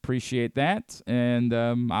him. Appreciate that. And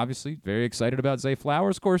obviously very excited about Zay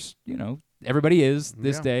Flowers. Of course, everybody is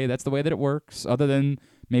this day. That's the way that it works, other than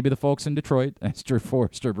maybe the folks in Detroit, as Drew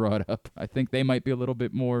Forrester brought up. I think they might be a little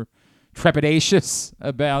bit more trepidatious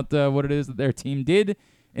about what it is that their team did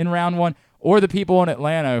in round one, or the people in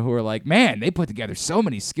Atlanta who are like, man, they put together so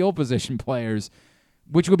many skill position players,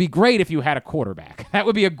 which would be great if you had a quarterback. That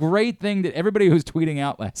would be a great thing that everybody who was tweeting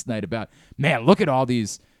out last night about, man, look at all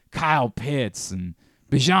these Kyle Pitts and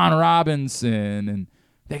Bijan Robinson, and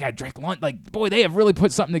they got Drake London. Like, boy, they have really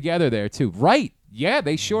put something together there, too. Right. Yeah,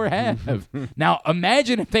 they sure have. Now,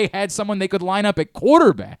 imagine if they had someone they could line up at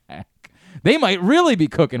quarterback. They might really be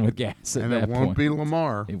cooking with gas at that point. And it won't be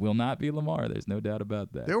Lamar. It will not be Lamar. There's no doubt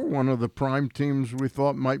about that. They were one of the prime teams we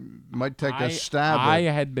thought might take a stab at. I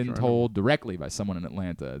had been told directly by someone in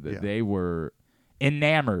Atlanta that they were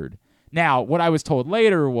enamored. Now, what I was told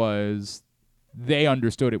later was they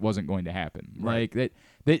understood it wasn't going to happen. Right. Like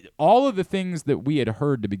that all of the things that we had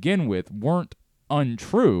heard to begin with weren't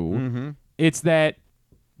untrue. Mm-hmm. It's that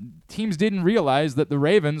teams didn't realize that the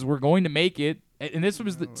Ravens were going to make it. And this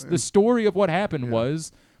was the story of what happened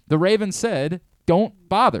was the Ravens said, don't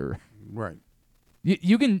bother. Right.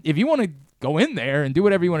 You can, if you want to go in there and do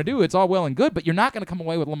whatever you want to do, it's all well and good, but you're not going to come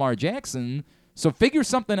away with Lamar Jackson, so figure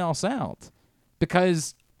something else out.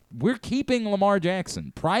 Because we're keeping Lamar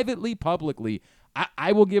Jackson privately, publicly.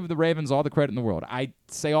 I will give the Ravens all the credit in the world. I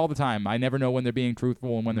say all the time, I never know when they're being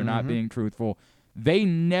truthful and when they're not being truthful. They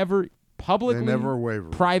never publicly, they never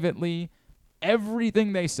wavered. Privately,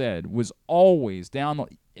 everything they said was always down.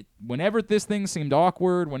 Whenever this thing seemed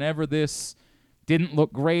awkward, whenever this didn't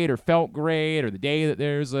look great or felt great, or the day that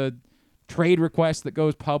there's a trade request that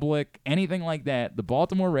goes public, anything like that, the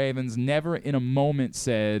Baltimore Ravens never in a moment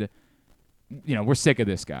said, we're sick of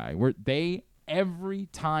this guy. Every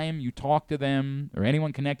time you talk to them or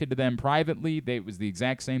anyone connected to them privately, it was the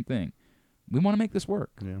exact same thing. We want to make this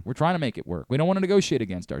work. Yeah. We're trying to make it work. We don't want to negotiate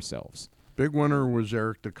against ourselves. Big winner was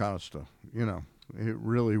Eric DaCosta. It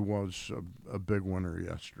really was a big winner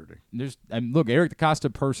yesterday. Look, Eric DaCosta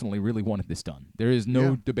personally really wanted this done. There is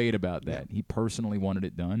no debate about that. He personally wanted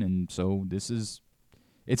it done, and so it's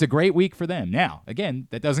a great week for them. Now, again,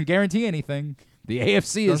 that doesn't guarantee anything. The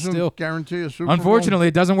AFC is still guarantee a Super Bowl. Unfortunately,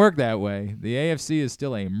 it doesn't work that way. The AFC is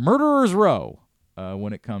still a murderer's row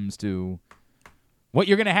when it comes to what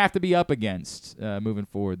you're going to have to be up against moving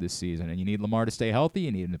forward this season. And you need Lamar to stay healthy.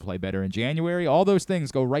 You need him to play better in January. All those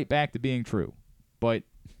things go right back to being true. But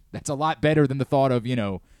that's a lot better than the thought of,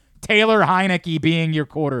 Taylor Heineke being your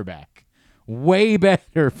quarterback. Way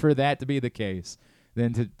better for that to be the case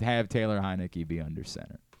than to have Taylor Heineke be under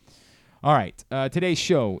center. All right. Today's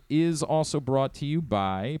show is also brought to you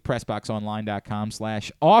by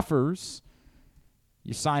PressBoxOnline.com/offers.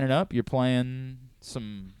 You're signing up. You're playing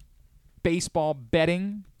some baseball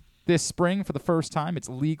betting this spring for the first time. It's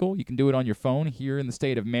legal. You can do it on your phone here in the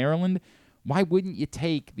state of Maryland. Why wouldn't you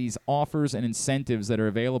take these offers and incentives that are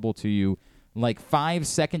available to you, like 5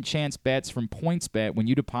 second chance bets from PointsBet when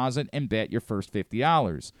you deposit and bet your first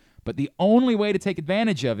 $50? But the only way to take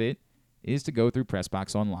advantage of it is to go through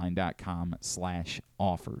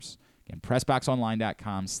PressBoxOnline.com/offers. Again,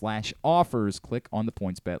 PressBoxOnline.com/offers. Click on the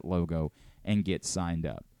PointsBet logo and get signed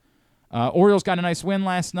up. Orioles got a nice win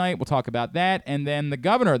last night. We'll talk about that. And then the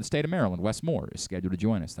governor of the state of Maryland, Wes Moore, is scheduled to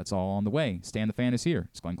join us. That's all on the way. Stan the Fan is here.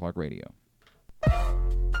 It's Glenn Clark Radio.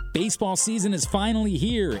 Baseball season is finally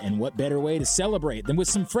here, and what better way to celebrate than with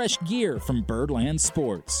some fresh gear from Birdland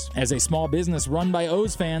Sports? As a small business run by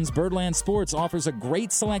O's fans, Birdland Sports offers a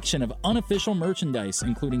great selection of unofficial merchandise,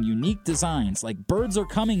 including unique designs like Birds Are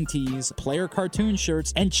Coming tees, player cartoon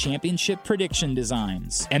shirts, and championship prediction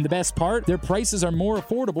designs. And the best part, their prices are more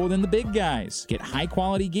affordable than the big guys. Get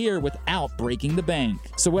high-quality gear without breaking the bank.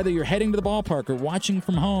 So whether you're heading to the ballpark or watching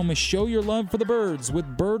from home, show your love for the birds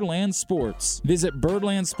with Birdland Sports. Visit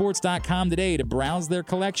birdlandsports.com today to browse their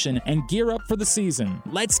collection and gear up for the season.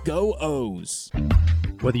 Let's go O's!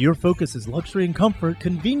 Whether your focus is luxury and comfort,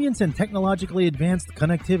 convenience and technologically advanced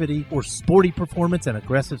connectivity, or sporty performance and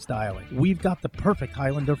aggressive styling, we've got the perfect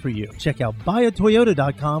Highlander for you. Check out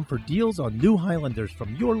buyatoyota.com for deals on new Highlanders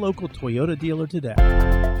from your local Toyota dealer today.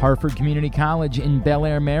 Harford Community College in Bel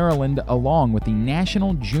Air, Maryland, along with the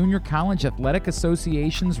National Junior College Athletic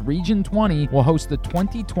Association's Region 20, will host the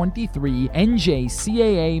 2023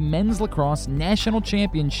 NJCAA Men's Lacrosse National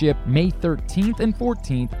Championship May 13th and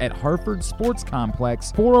 14th at Harford Sports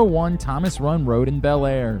Complex, 401 Thomas Run Road in Bel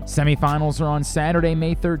Air. Semifinals are on Saturday,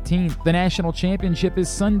 May 13th. The national championship is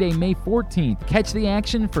Sunday, May 14th. Catch the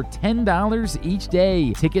action for $10 each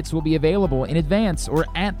day. Tickets will be available in advance or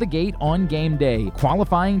at the gate on game day.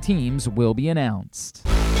 Qualifying teams will be announced.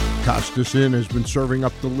 Costas Inn has been serving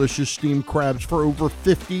up delicious steamed crabs for over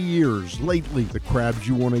 50 years. Lately, the crabs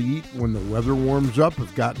you want to eat when the weather warms up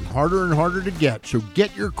have gotten harder and harder to get. So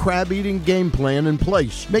get your crab-eating game plan in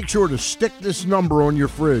place. Make sure to stick this number on your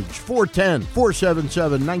fridge,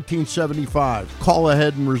 410-477-1975. Call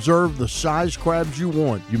ahead and reserve the size crabs you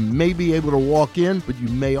want. You may be able to walk in, but you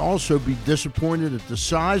may also be disappointed at the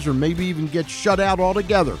size or maybe even get shut out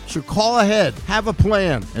altogether. So call ahead, have a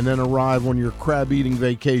plan, and then arrive on your crab-eating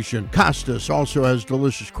vacation. Costas also has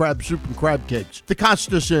delicious crab soup and crab cakes. The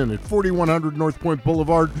Costas Inn at 4100 North Point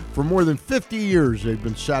Boulevard. For more than 50 years, they've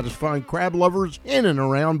been satisfying crab lovers in and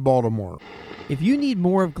around Baltimore. If you need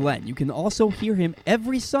more of Glenn, you can also hear him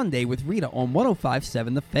every Sunday with Rita on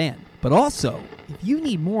 105.7 The Fan. But also, if you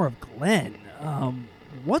need more of Glenn,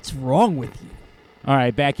 what's wrong with you? All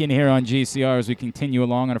right, back in here on GCR as we continue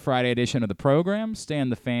along on a Friday edition of the program.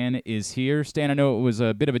 Stan the Fan is here. Stan, I know it was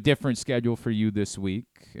a bit of a different schedule for you this week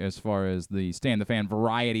as far as the Stan the Fan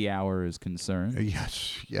Variety Hour is concerned.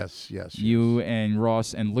 Yes. You and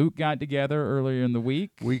Ross and Luke got together earlier in the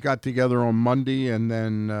week. We got together on Monday, and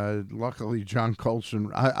then luckily John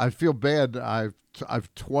Colson. I feel bad. I've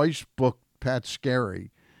twice booked Pat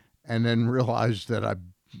Scarry, and then realized that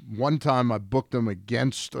one time I booked him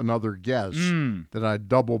against another guest that I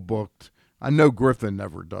double booked. I know Griffin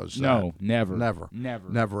never does that. No, never. Ever.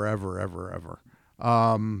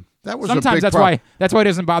 That was sometimes a big that's problem. why he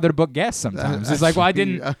doesn't bother to book guests. Sometimes it's like, well, I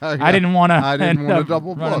didn't want to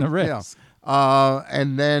double book. The risk. Yeah.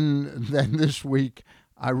 And then this week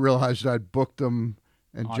I realized I'd booked him,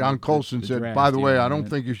 and John Colson said, draft, "By the way, I don't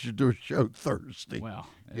think you should do a show Thursday." Well,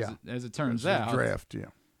 as it turns out, draft. Yeah.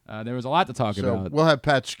 There was a lot to talk about. We'll have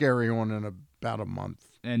Pat Scarry on in about a month.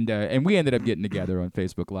 And we ended up getting together on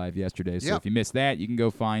Facebook Live yesterday. So if you missed that, you can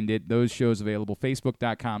go find it. Those shows available,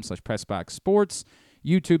 Facebook.com/PressBoxSports,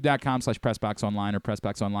 YouTube.com/PressBoxOnline, or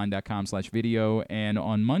PressBoxOnline.com/video. And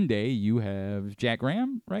on Monday, you have Jack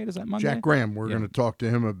Graham, right? Is that Monday? Jack Graham. We're going to talk to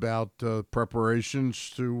him about preparations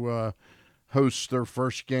to host their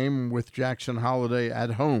first game with Jackson Holiday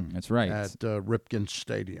at home. That's right. At Ripken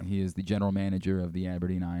Stadium. He is the general manager of the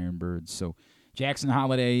Aberdeen Ironbirds. So Jackson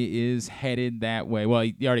Holiday is headed that way. Well,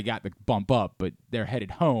 he already got the bump up, but they're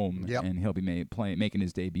headed home, and he'll be making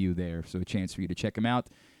his debut there. So a chance for you to check him out.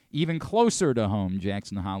 Even closer to home,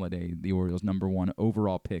 Jackson Holiday, the Orioles' #1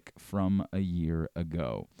 overall pick from a year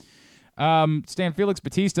ago. Stan, Felix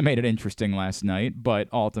Bautista made it interesting last night, but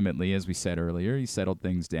ultimately, as we said earlier, he settled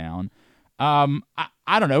things down.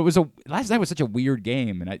 I don't know. Last night was such a weird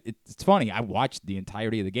game, and it's funny. I watched the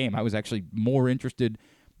entirety of the game. I was actually more interested.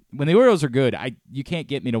 When the Orioles are good, you can't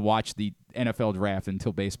get me to watch the NFL draft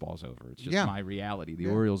until baseball's over. It's just my reality. The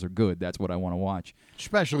Orioles are good. That's what I want to watch.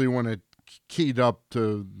 Especially when it keyed up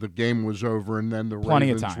to the game was over, and then the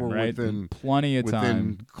Ravens were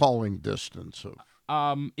within calling distance of.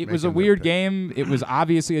 It was a weird game. It was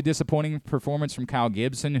obviously a disappointing performance from Kyle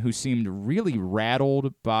Gibson, who seemed really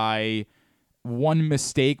rattled by one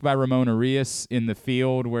mistake by Ramon Arias in the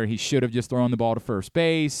field where he should have just thrown the ball to first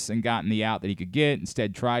base and gotten the out that he could get.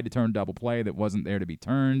 Instead, tried to turn double play that wasn't there to be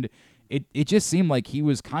turned. It just seemed like he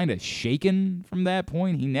was kind of shaken from that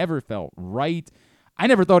point. He never felt right. I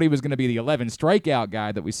never thought he was going to be the 11 strikeout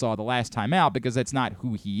guy that we saw the last time out because that's not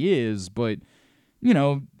who he is, but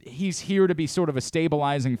he's here to be sort of a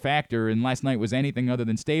stabilizing factor, and last night was anything other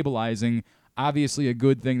than stabilizing. Obviously a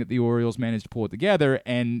good thing that the Orioles managed to pull it together,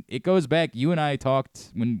 and it goes back. You and I talked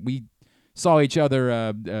when we saw each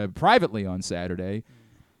other privately on Saturday.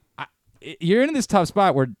 You're in this tough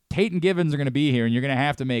spot where Tate and Givens are going to be here, and you're going to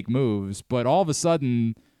have to make moves, but all of a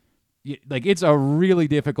sudden, it's a really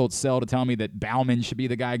difficult sell to tell me that Baumann should be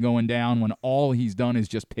the guy going down when all he's done is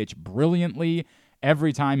just pitch brilliantly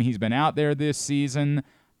every time he's been out there this season.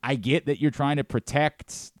 I get that you're trying to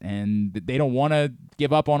protect, and they don't want to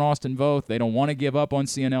give up on Austin Voth. They don't want to give up on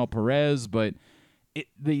CNL Perez, but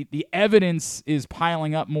the evidence is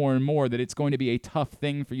piling up more and more that it's going to be a tough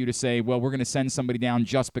thing for you to say, well, we're going to send somebody down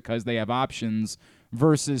just because they have options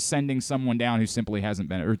versus sending someone down who simply hasn't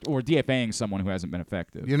been, or DFAing someone who hasn't been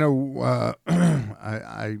effective.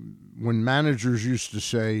 When managers used to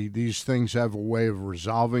say these things have a way of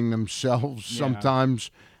resolving themselves sometimes,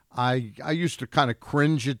 I used to kind of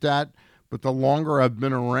cringe at that, but the longer I've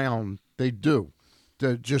been around, they do.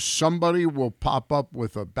 Just somebody will pop up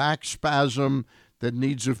with a back spasm that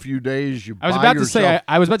needs a few days. I was about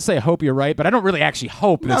to say, I hope you're right, but I don't really actually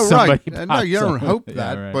hope that somebody pops No, you don't up. hope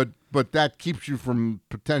that, but that keeps you from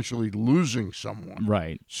potentially losing someone.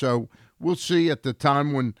 Right. So we'll see at the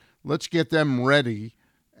time when let's get them ready,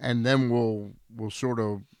 and then we'll sort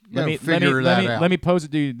of figure that out. Let me pose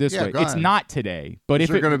it to you this way. It's not today, but is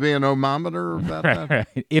there going to be an ohmmeter about that?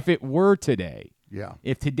 Right. If it were today, yeah.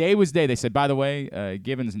 If today was day, they said, by the way,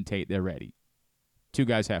 Givens and Tate, they're ready. 2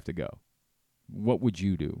 guys have to go. What would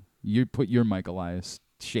you do? You put your Mike Elias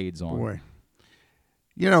shades on. Boy,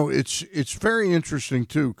 it's very interesting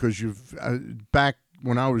too because back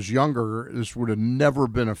when I was younger, this would have never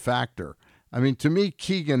been a factor. I mean, to me,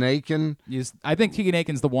 Keegan Aiken. I think Keegan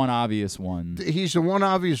Aiken's the one obvious one. He's the one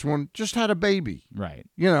obvious one. Just had a baby, right?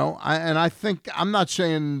 I think I'm not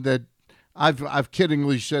saying that. I've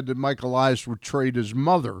kiddingly said that Mike Elias would trade his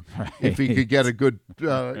mother if he could get a good,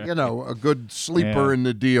 a good sleeper in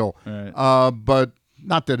the deal. Right. But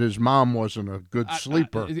not that his mom wasn't a good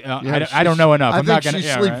sleeper. I don't know enough. I think she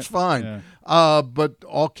sleeps fine. Yeah. But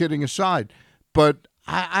all kidding aside, but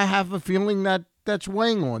I have a feeling that that's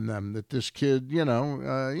weighing on them. That this kid,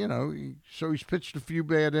 so he's pitched a few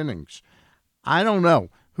bad innings. I don't know.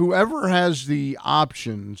 Whoever has the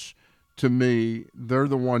options. To me, they're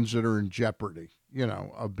the ones that are in jeopardy,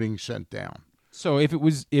 of being sent down. So if it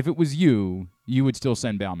was you would still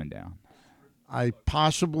send Baumann down. I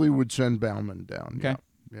possibly would send Baumann down. Okay.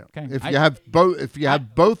 Yeah. Okay. If you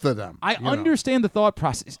have both of them. I understand the thought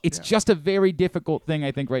process. It's just a very difficult thing,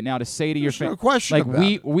 I think, right now to say to your fans. No question about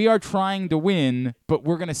it. We are trying to win, but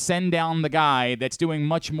we're going to send down the guy that's doing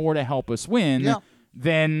much more to help us win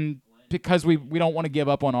than because we don't want to give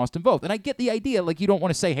up on Austin Voth. And I get the idea. Like, you don't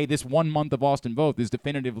want to say, hey, this 1 month of Austin Voth is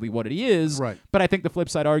definitively what it is. Right. But I think the flip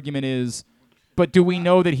side argument is, but do we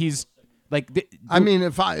know that he's like? I mean,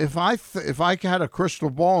 if I had a crystal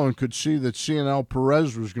ball and could see that CNL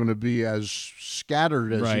Perez was going to be as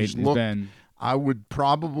scattered as he's looked, I would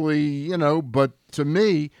probably, but to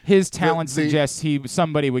me, his talent suggests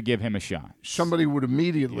somebody would give him a shot. Somebody would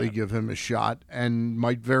immediately give him a shot and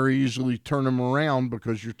might very easily turn him around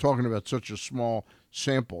because you're talking about such a small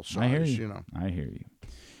sample size. I hear you.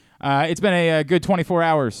 It's been a good 24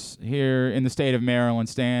 hours here in the state of Maryland,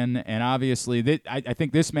 Stan, and obviously I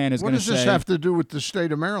think this man is going to say... What does this have to do with the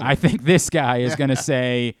state of Maryland? I think this guy is going to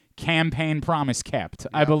say, campaign promise kept,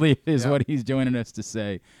 I believe is what he's joining us to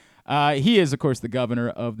say. He is, of course, the governor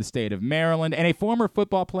of the state of Maryland and a former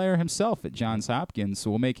football player himself at Johns Hopkins,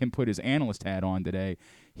 so we'll make him put his analyst hat on today.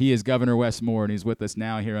 He is Governor Wes Moore, and he's with us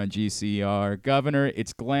now here on GCR. Governor,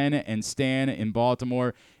 it's Glenn and Stan in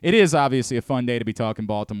Baltimore. It is obviously a fun day to be talking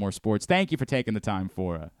Baltimore sports. Thank you for taking the time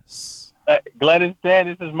for us. Glenn and Stan,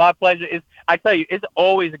 this is my pleasure. I tell you, it's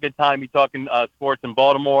always a good time to be talking sports in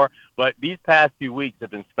Baltimore, but these past few weeks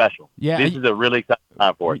have been special. Yeah, this is a really exciting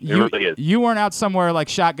time for it. It really is. You weren't out somewhere like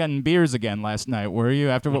shotgunning beers again last night, were you,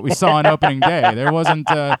 after what we saw on opening day? There wasn't,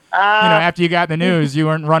 after you got the news, you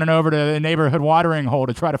weren't running over to the neighborhood watering hole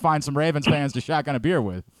to try to find some Ravens fans to shotgun a beer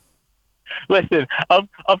with. Listen,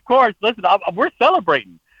 of course, we're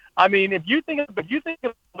celebrating. I mean, if you think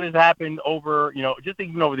of what has happened over, just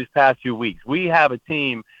even over these past few weeks, we have a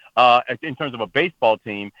team in terms of a baseball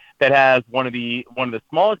team that has one of the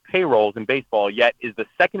smallest payrolls in baseball, yet is the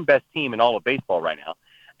second best team in all of baseball right now.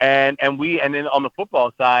 And then on the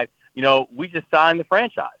football side, we just signed the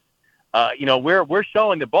franchise. We're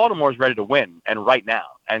showing that Baltimore is ready to win, and right now.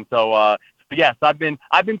 And so yes, I've been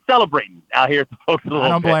celebrating out here at the folks. I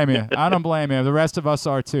don't blame you. I don't blame you. The rest of us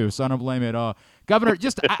are too, so I don't blame you at all. Governor,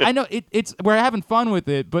 I know it's we're having fun with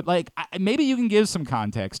it, but maybe you can give some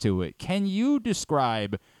context to it. Can you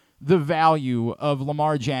describe the value of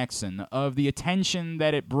Lamar Jackson, of the attention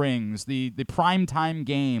that it brings, the primetime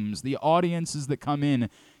games, the audiences that come in?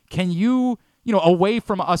 Can you, away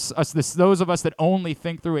from those of us that only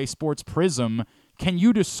think through a sports prism, can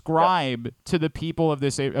you describe to the people of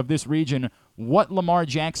this region what Lamar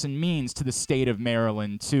Jackson means to the state of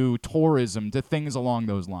Maryland, to tourism, to things along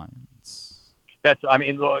those lines?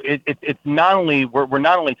 It's not only we're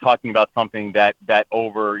not only talking about something that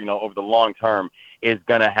over the long term is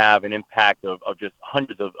going to have an impact of just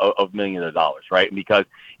hundreds of millions of dollars, right? Because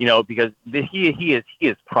he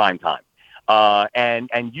is prime time,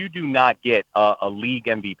 and you do not get a league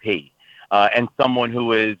MVP and someone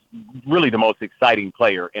who is really the most exciting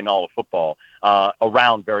player in all of football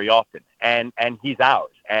around very often, and he's ours,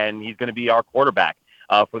 and he's going to be our quarterback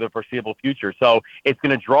for the foreseeable future. So it's going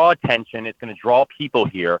to draw attention. It's going to draw people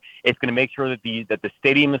here. It's going to make sure that the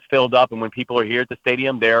stadium is filled up. And when people are here at the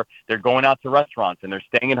stadium, they're going out to restaurants and they're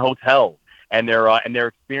staying in hotels and they're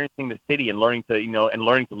experiencing the city and learning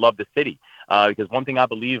to love the city. Because one thing I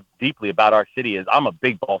believe deeply about our city is I'm a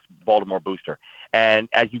big Baltimore booster. And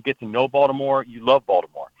as you get to know Baltimore, you love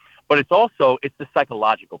Baltimore. But it's the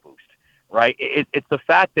psychological boost, right? It's the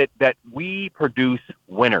fact that we produce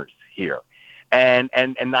winners here. And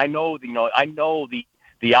I know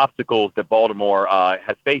the obstacles that Baltimore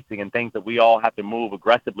has facing and things that we all have to move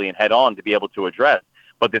aggressively and head on to be able to address.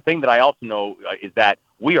 But the thing that I also know is that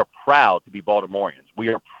we are proud to be Baltimoreans.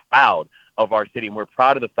 We are proud of our city, and we're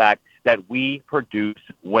proud of the fact that we produce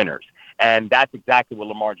winners. And that's exactly what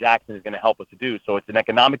Lamar Jackson is going to help us to do. So it's an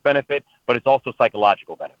economic benefit, but it's also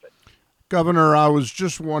psychological benefit. Governor, I was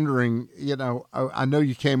just wondering, I know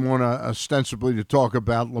you came on ostensibly to talk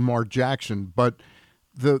about Lamar Jackson, but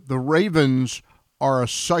the Ravens are a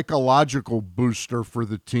psychological booster for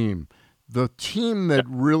the team. The team that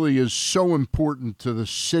really is so important to the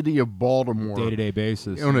city of Baltimore day-to-day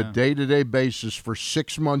basis. On a day-to-day basis for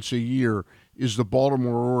 6 months a year is the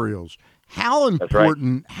Baltimore Orioles. How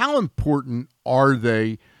important are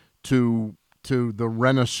they to the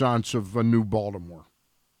renaissance of a new Baltimore?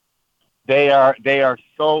 They are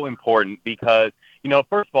so important because,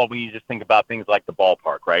 first of all, when you just think about things like the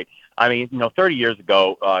ballpark, right? I mean, 30 years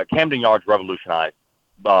ago, Camden Yards revolutionized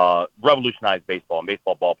baseball and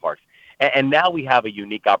baseball ballparks. And now we have a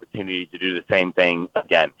unique opportunity to do the same thing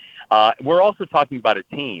again. We're also talking about a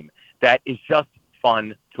team that is just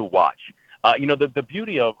fun to watch. The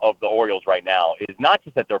beauty of the Orioles right now is not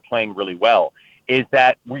just that they're playing really well, is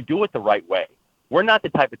that we do it the right way. We're not the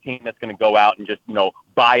type of team that's going to go out and just,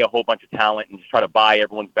 buy a whole bunch of talent and just try to buy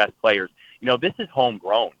everyone's best players. This is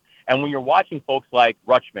homegrown. And when you're watching folks like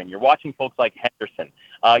Rutschman, you're watching folks like Henderson,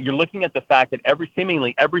 you're looking at the fact that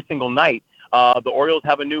seemingly every single night, the Orioles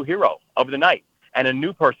have a new hero of the night and a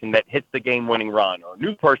new person that hits the game-winning run or a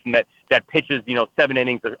new person that pitches, 7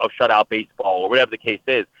 innings of shutout baseball or whatever the case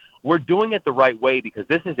is. We're doing it the right way because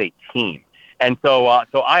this is a team. And so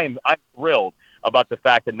I'm thrilled about the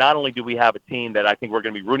fact that not only do we have a team that I think we're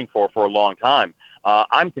going to be rooting for a long time,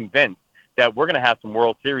 I'm convinced that we're going to have some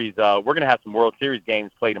World Series. We're going to have some World Series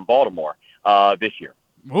games played in Baltimore this year.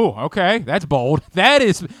 Ooh, okay, that's bold. That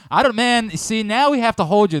is, see, now we have to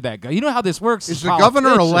hold you that guy. You know how this works. Is the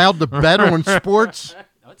governor allowed to bet on sports?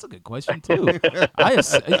 That's a good question, too.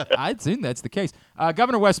 I assume that's the case.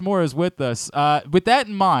 Governor Wes Moore is with us. With that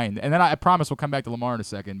in mind, and then I promise we'll come back to Lamar in a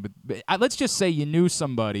second, but let's just say you knew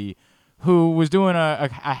somebody who was doing a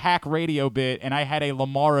hack radio bit, and I had a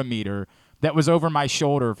Lamar-meter that was over my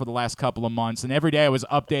shoulder for the last couple of months, and every day I was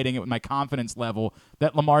updating it with my confidence level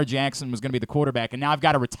that Lamar Jackson was going to be the quarterback, and now I've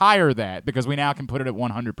got to retire that because we now can put it at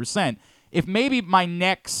 100%. If maybe my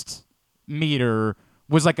next meter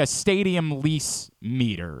was like a stadium lease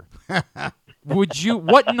meter,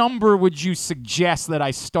 what number would you suggest that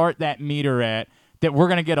I start that meter at, that we're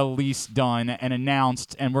going to get a lease done and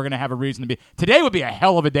announced, and we're going to have a reason to be? Today would be a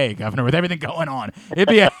hell of a day, Governor, with everything going on. It'd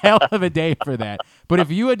be a hell of a day for that. But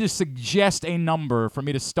if you had to suggest a number for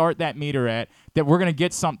me to start that meter at, that we're going to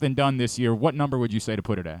get something done this year, what number would you say to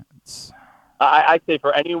put it at? I'd say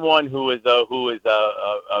for anyone who is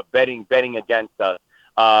betting against us,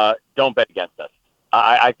 don't bet against us.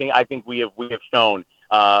 I think we have shown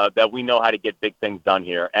that we know how to get big things done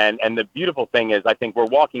here. And the beautiful thing is, I think we're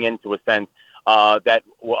walking into a sense that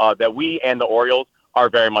we and the Orioles are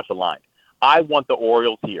very much aligned. I want the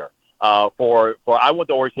Orioles here for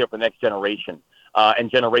the next generation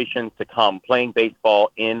and generations to come, playing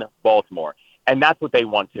baseball in Baltimore, and that's what they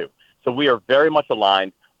want to. So we are very much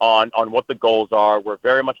aligned on what the goals are. We're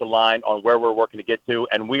very much aligned on where we're working to get to,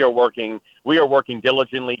 and we are working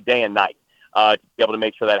diligently day and night to be able to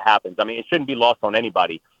make sure that happens. I mean, it shouldn't be lost on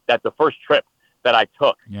anybody that the first trip that I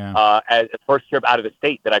took, as first trip out of the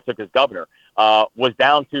state that I took as governor, was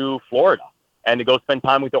down to Florida and to go spend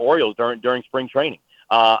time with the Orioles during spring training.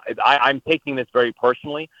 I'm taking this very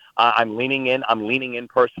personally. I'm leaning in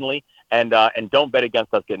personally, and don't bet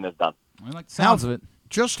against us getting this done. I like the sounds of it.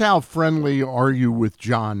 Just how friendly are you with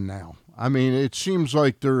John now? I mean, it seems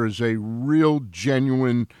like there is a real,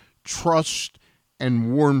 genuine trust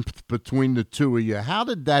and warmth between the two of you. How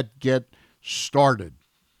did that get started,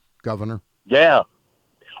 Governor? Yeah.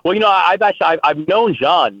 Well, I've known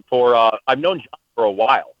John for a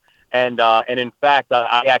while, and in fact,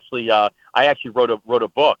 I actually wrote a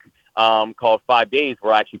book called 5 Days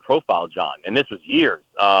where I actually profiled John, and this was years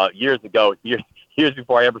ago, years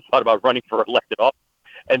before I ever thought about running for elected office.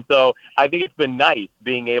 And so I think it's been nice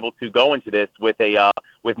being able to go into this with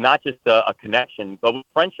not just a connection, but with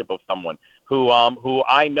friendship of someone who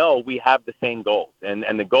I know we have the same goals.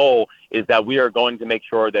 And the goal is that we are going to make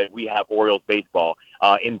sure that we have Orioles baseball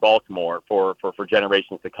in Baltimore for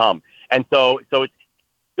generations to come. And so it's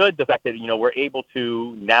good, the fact that, we're able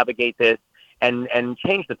to navigate this and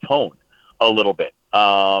change the tone a little bit.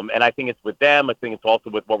 And I think it's with them. I think it's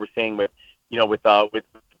also with what we're seeing with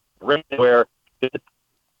Griffin, where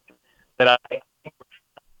that I think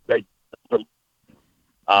we're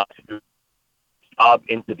to job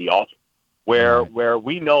into the altar, where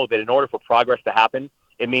we know that in order for progress to happen,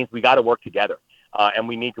 it means we got to work together, and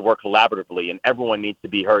we need to work collaboratively, and everyone needs to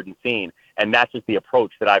be heard and seen. And that's just the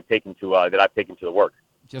approach that I've taken to the work.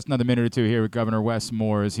 Just another minute or two here with Governor Wes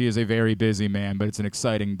Moore, as he is a very busy man, but it's an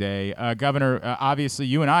exciting day. Governor, obviously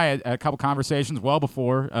you and I had a couple conversations well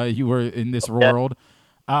before you were in this world.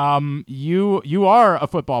 You are a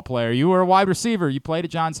football player. You were a wide receiver. You played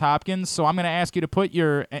at Johns Hopkins, so I'm going to ask you to put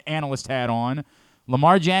your analyst hat on.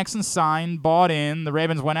 Lamar Jackson signed, bought in. The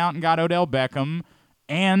Ravens went out and got Odell Beckham,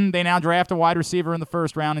 and they now draft a wide receiver in the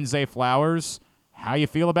first round in Zay Flowers. How you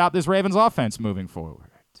feel about this Ravens offense moving forward?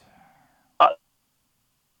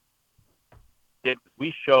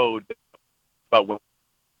 We showed, but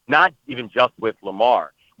not even just with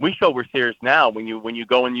Lamar. We show we're serious now when you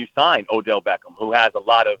go and you sign Odell Beckham, who has a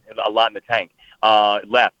lot in the tank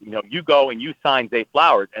left. You go and you sign Zay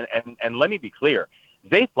Flowers, and let me be clear,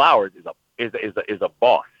 Zay Flowers is a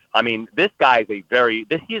boss. I mean, this guy is he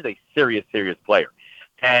is a serious player,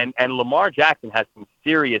 and Lamar Jackson has some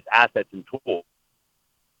serious assets and tools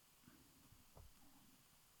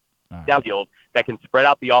downfield that can spread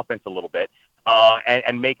out the offense a little bit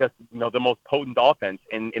and make us the most potent offense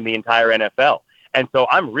in the entire NFL. And so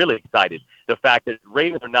I'm really excited. The fact that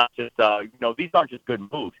Ravens are not just, these aren't just good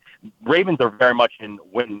moves. Ravens are very much in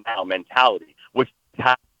win now mentality, which is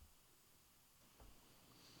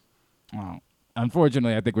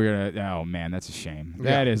unfortunately, I think we're going to – oh, man, that's a shame.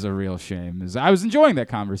 Yeah. That is a real shame. I was enjoying that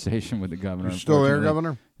conversation with the governor. You're still there,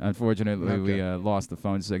 Governor? Unfortunately, we lost the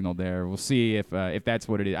phone signal there. We'll see if that's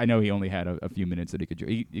what it is. I know he only had a few minutes that he could –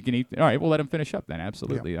 you can eat. All right, we'll let him finish up then.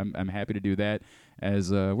 Absolutely. Yeah. I'm happy to do that.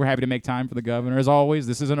 As we're happy to make time for the governor. As always,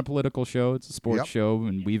 this isn't a political show. It's a sports show,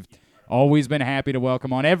 and we've always been happy to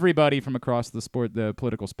welcome on everybody from across the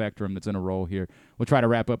political spectrum that's in a role here. We'll try to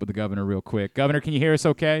wrap up with the governor real quick. Governor, can you hear us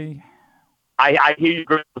okay? I hear you.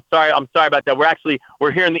 I'm sorry about that.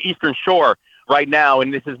 We're here in the Eastern Shore right now,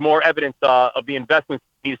 and this is more evidence of the investments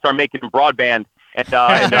we need to start making in broadband and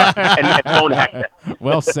phone access.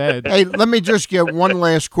 Well said. Hey, let me just get one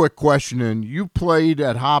last quick question in. You played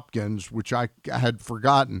at Hopkins, which I had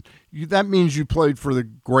forgotten. That means you played for the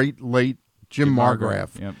great late Jim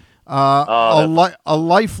Margraf. Yep. A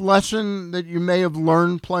life lesson that you may have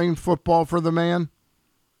learned playing football for the man?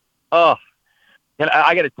 And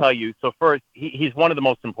I got to tell you, so first, he's one of the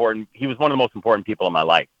most important. He was one of the most important people in my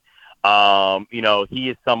life. He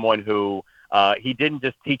is someone who He didn't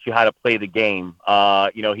just teach you how to play the game.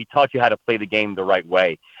 He taught you how to play the game the right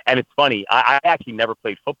way. And it's funny, I actually never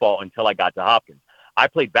played football until I got to Hopkins. I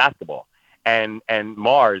played basketball. And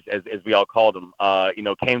Mars, as we all called him,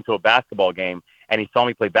 came to a basketball game, and he saw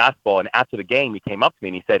me play basketball. And after the game, he came up to me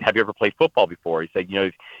and he said, "Have you ever played football before?" He said,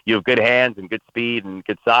 "You have good hands and good speed and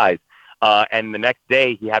good size." And the next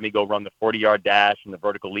day, he had me go run the 40-yard dash and the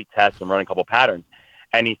vertical leap test and run a couple patterns.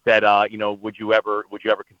 And he said, "Would you ever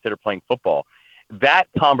consider playing football?" That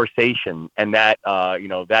conversation and that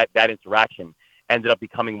interaction ended up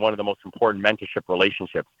becoming one of the most important mentorship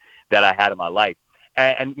relationships that I had in my life.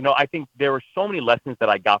 And I think there were so many lessons that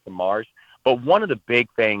I got from Mars, but one of the big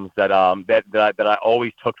things that I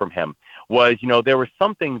always took from him was, there was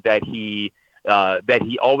something that he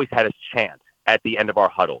always had us chant at the end of our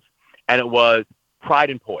huddles, and it was pride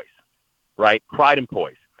and poise, right? Pride and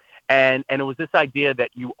poise, and it was this idea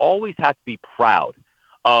that you always have to be proud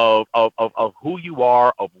of who you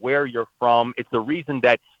are, of where you're from. It's the reason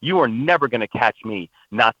that you are never going to catch me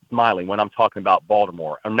not smiling when I'm talking about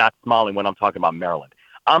Baltimore. I'm not smiling when I'm talking about Maryland.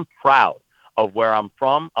 I'm proud of where I'm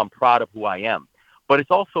from. I'm proud of who I am. But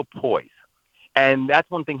it's also poise. And that's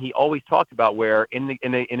one thing he always talked about, where in the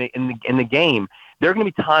game, there are going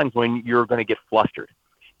to be times when you're going to get flustered.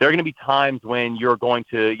 There are going to be times when you're going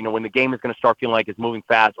to, when the game is going to start feeling like it's moving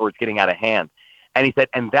fast or it's getting out of hand. And he said,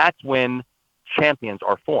 and that's when champions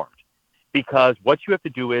are formed, because what you have to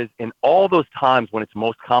do is, in all those times when it's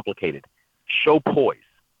most complicated, show poise.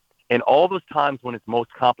 In all those times when it's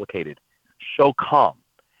most complicated, show calm,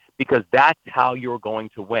 because that's how you're going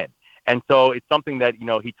to win. And so it's something that,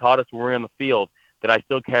 he taught us when we were in the field that I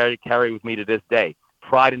still carry with me to this day.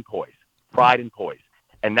 Pride and poise,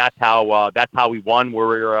 and that's how we won.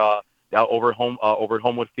 We're over at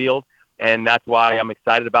Homewood Field. And that's why I'm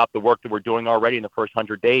excited about the work that we're doing already in the first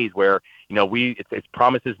 100 days, where, it's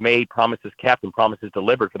promises made, promises kept, and promises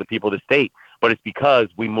delivered for the people of the state. But it's because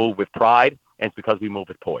we move with pride, and it's because we move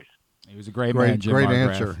with poise. He was a great man, Jim Great Margraff.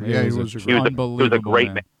 answer. He was unbelievable. He was a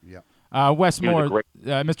great man. Yeah. Wes Moore,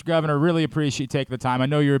 Mr. Governor, really appreciate you taking the time. I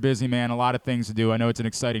know you're a busy man, a lot of things to do. I know it's an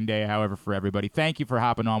exciting day, however, for everybody. Thank you for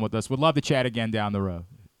hopping on with us. Would love to chat again down the road.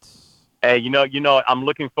 Hey, I'm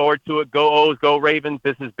looking forward to it. Go O's, go Ravens.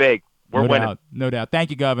 This is big. We're winning. No doubt. Thank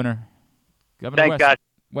you, Governor. Thanks, guys.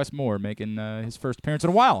 Wes Moore making his first appearance in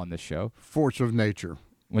a while on this show. Force of nature.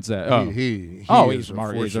 What's that?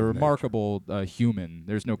 He's a remarkable human.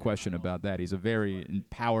 There's no question about that. He's a very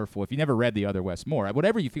powerful. If you never read the other Wes Moore,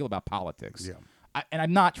 whatever you feel about politics, and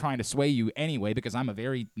I'm not trying to sway you anyway, because I'm a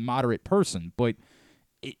very moderate person, but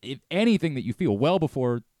if anything that you feel, well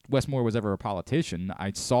before Wes Moore was ever a politician,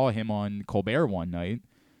 I saw him on Colbert one night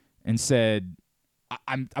and said,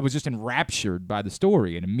 I was just enraptured by the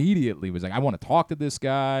story, and immediately was like, I want to talk to this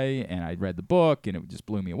guy, and I read the book, and it just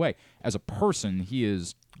blew me away. As a person, he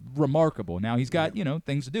is remarkable. Now, he's got,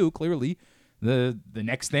 things to do. Clearly, the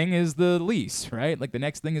next thing is the lease, right? Like, the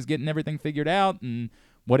next thing is getting everything figured out and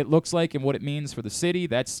what it looks like and what it means for the city.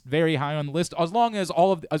 That's very high on the list, as well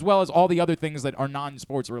as all the other things that are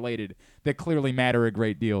non-sports related that clearly matter a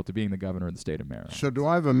great deal to being the governor of the state of Maryland. So do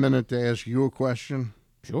I have a minute to ask you a question?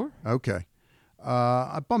 Sure. Okay.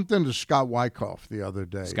 I bumped into Scott Wyckoff the other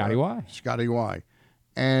day. Scotty Y.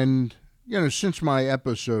 And, since my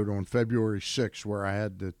episode on February 6th where I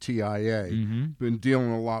had the TIA, been dealing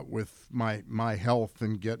a lot with my health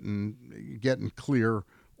and getting clear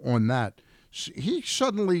on that. He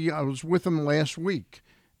suddenly, I was with him last week,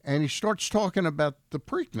 and he starts talking about the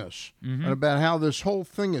Preakness and about how this whole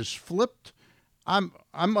thing is flipped.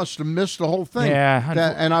 I must have missed the whole thing.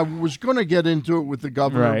 Yeah, and I was going to get into it with the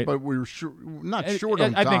governor, right. but we were not short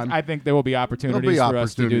on time. I think there will be opportunities for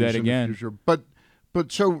us to do that again.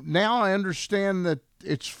 But so now I understand that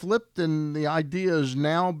it's flipped, and the idea is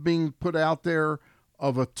now being put out there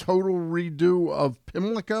of a total redo of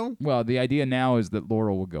Pimlico. Well, the idea now is that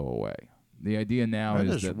Laurel will go away. The idea now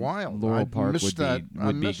is that wild. Laurel Park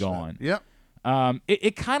would be gone. Yep.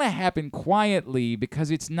 It kind of happened quietly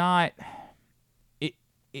because it's not.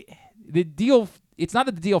 The deal. It's not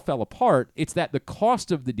that the deal fell apart. It's that the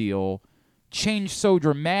cost of the deal changed so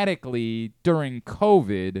dramatically during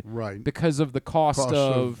COVID, right? Because of the cost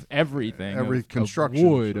of everything, every construction,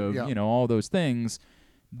 of wood, all those things,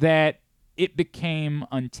 that it became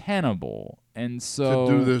untenable. And so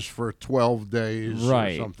to do this for 12 days,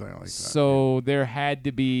 right, or something like that. So there had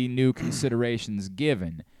to be new considerations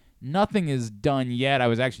given. Nothing is done yet. I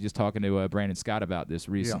was actually just talking to Brandon Scott about this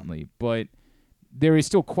recently, but there is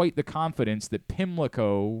still quite the confidence that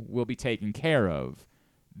Pimlico will be taken care of.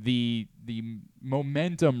 The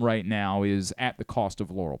momentum right now is at the cost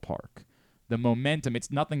of Laurel Park. The momentum,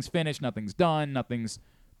 nothing's finished, nothing's done, nothing's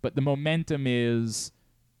But the momentum is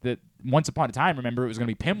that once upon a time, remember, it was going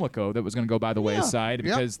to be Pimlico that was going to go by the wayside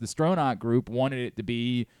because the Stronach group wanted it to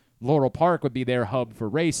be Laurel Park would be their hub for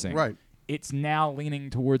racing. Right. It's now leaning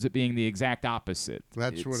towards it being the exact opposite.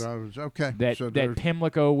 That's what I was okay. That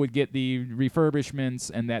Pimlico would get the refurbishments,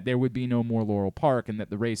 and that there would be no more Laurel Park, and that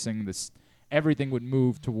the racing, everything would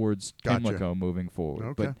move towards Pimlico moving forward.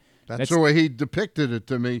 Okay, but that's the way he depicted it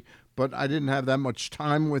to me. But I didn't have that much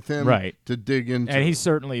time with him to dig into. And he's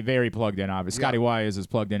certainly very plugged in, obviously. Scotty Y is as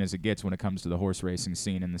plugged in as it gets when it comes to the horse racing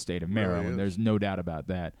scene in the state of Maryland. Really there's no doubt about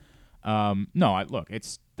that.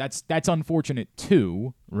 That's unfortunate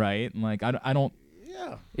too, right? Like I don't.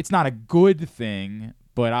 Yeah. It's not a good thing,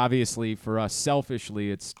 but obviously for us selfishly,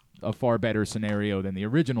 it's a far better scenario than the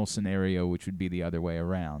original scenario, which would be the other way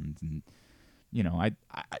around. And I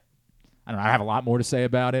don't know. I have a lot more to say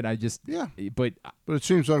about it. But it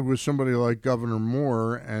seems like with somebody like Governor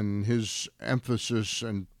Moore and his emphasis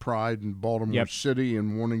and pride in Baltimore City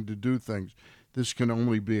and wanting to do things, this can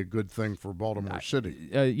only be a good thing for Baltimore City.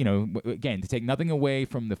 Again, to take nothing away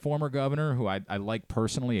from the former governor, who I like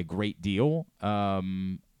personally a great deal,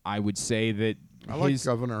 I would say that I like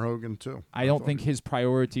Governor Hogan, too. I don't think his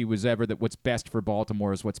priority was ever that what's best for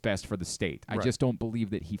Baltimore is what's best for the state. I just don't believe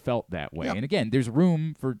that he felt that way. Yep. And again, there's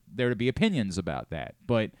room for there to be opinions about that.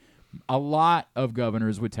 But a lot of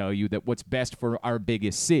governors would tell you that what's best for our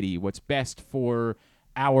biggest city, what's best for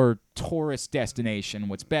our tourist destination,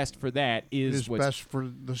 what's best for that is what's best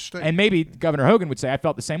for the state. And maybe Governor Hogan would say, I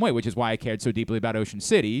felt the same way, which is why I cared so deeply about Ocean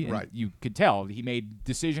City. And you could tell he made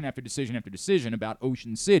decision after decision after decision about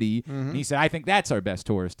Ocean City. Mm-hmm. And he said, I think that's our best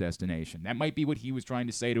tourist destination. That might be what he was trying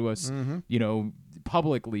to say to us,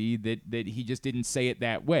 publicly, that he just didn't say it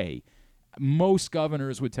that way. Most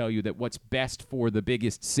governors would tell you that what's best for the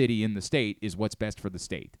biggest city in the state is what's best for the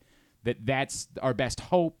state. That's our best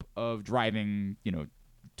hope of driving,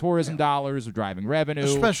 tourism dollars or driving revenue.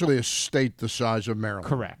 Especially a state the size of Maryland.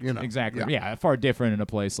 Correct. Exactly. Yeah, far different in a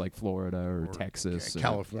place like Florida or Texas.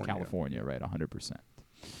 California, right, 100%.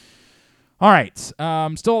 All right.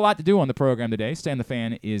 Still a lot to do on the program today. Stan the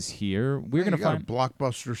Fan is here. We're going to find a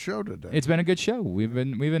blockbuster show today. It's been a good show. We've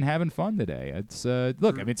been having fun today. It's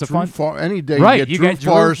it's a Drew fun any day right, you get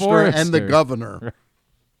Drew Forrester and the governor.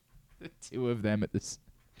 The two of them at this.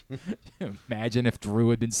 Imagine if Drew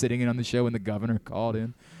had been sitting in on the show and the governor called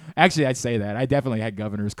in. Actually, I'd say that. I definitely had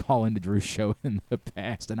governors call into Drew's show in the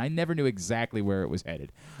past, and I never knew exactly where it was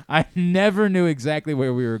headed. I never knew exactly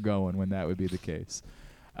where we were going when that would be the case.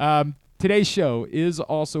 Today's show is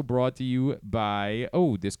also brought to you by,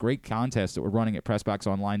 this great contest that we're running at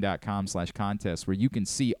PressBoxOnline.com/contest, where you can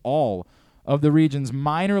see all of the region's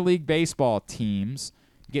minor league baseball teams.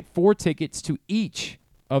 Get 4 tickets to each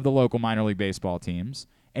of the local minor league baseball teams.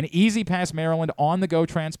 An Easy Pass Maryland on-the-go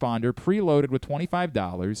transponder preloaded with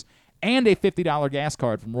 $25 and a $50 gas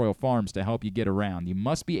card from Royal Farms to help you get around. You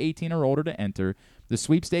must be 18 or older to enter. The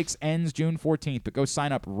sweepstakes ends June 14th, but go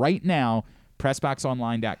sign up right now,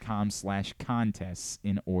 PressBoxOnline.com/contests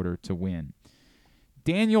in order to win.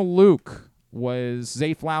 Daniel Luque was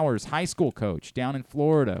Zay Flowers' high school coach down in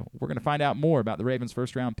Florida. We're going to find out more about the Ravens'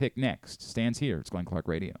 first-round pick next. Stan's here. It's Glenn Clark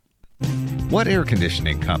Radio. What air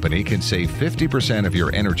conditioning company can save 50% of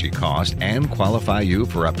your energy cost and qualify you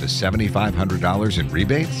for up to $7,500 in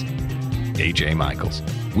rebates? A.J. Michaels.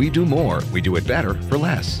 We do more, we do it better for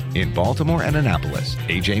less. In Baltimore and Annapolis,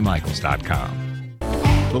 ajmichaels.com.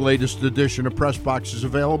 The latest edition of Press Box is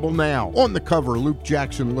available now. On the cover, Luke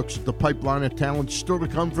Jackson looks at the pipeline of talent still to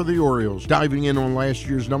come for the Orioles, diving in on last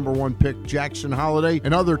year's #1 pick, Jackson Holiday,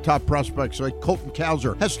 and other top prospects like Colton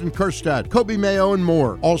Cowser, Heston Kjerstad, Kobe Mayo, and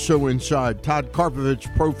more. Also inside, Todd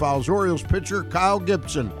Karpovich profiles Orioles pitcher Kyle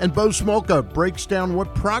Gibson, and Bo Smolka breaks down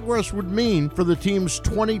what progress would mean for the team's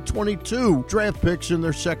 2022 draft picks in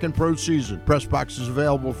their second pro season. Press Box is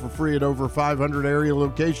available for free at over 500 area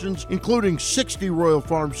locations, including 60 Royal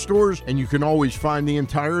Farm stores, and you can always find the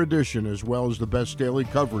entire edition as well as the best daily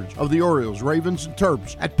coverage of the Orioles, Ravens, and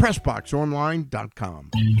Terps at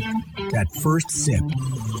PressBoxOnline.com. That first sip,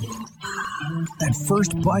 that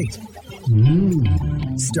first bite.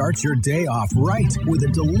 Start your day off right with a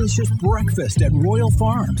delicious breakfast at Royal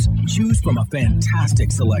Farms. Choose from a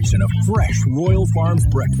fantastic selection of fresh Royal Farms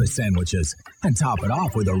breakfast sandwiches and top it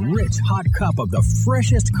off with a rich hot cup of the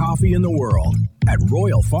freshest coffee in the world. At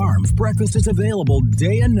Royal Farms, breakfast is available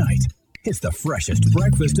day and night. It's the freshest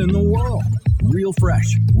breakfast in the world. Real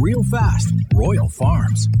fresh, real fast. Royal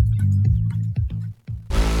Farms.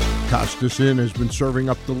 Costas Inn has been serving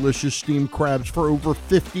up delicious steamed crabs for over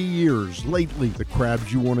 50 years. Lately, the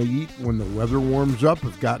crabs you want to eat when the weather warms up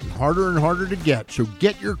have gotten harder and harder to get. So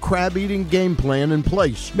get your crab eating game plan in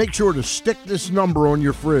place. Make sure to stick this number on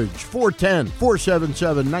your fridge,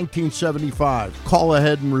 410-477-1975. Call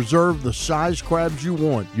ahead and reserve the size crabs you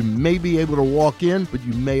want. You may be able to walk in, but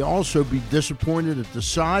you may also be disappointed at the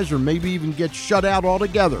size or maybe even get shut out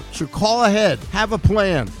altogether. So call ahead, have a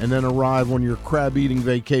plan, and then arrive on your crab eating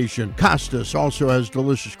vacation. Costas also has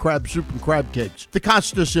delicious crab soup and crab cakes. The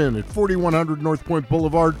Costas Inn at 4100 North Point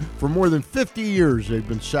Boulevard. For more than 50 years, they've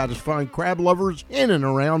been satisfying crab lovers in and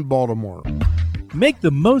around Baltimore. Make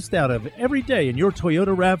the most out of every day in your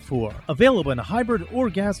Toyota RAV4. Available in hybrid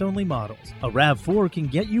or gas-only models. A RAV4 can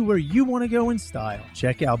get you where you want to go in style.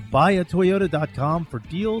 Check out buyatoyota.com for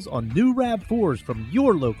deals on new RAV4s from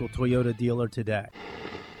your local Toyota dealer today.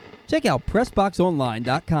 Check out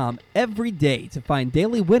PressBoxOnline.com every day to find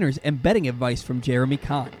daily winners and betting advice from Jeremy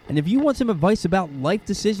Kahn. And if you want some advice about life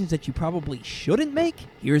decisions that you probably shouldn't make,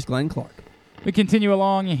 here's Glenn Clark. We continue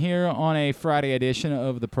along here on a Friday edition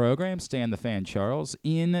of the program. Stan the Fan Charles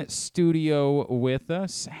in studio with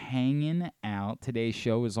us, hanging out. Today's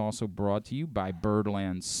show is also brought to you by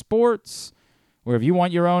Birdland Sports, where if you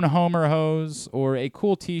want your own Homer hose or a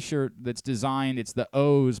cool T-shirt that's designed, it's the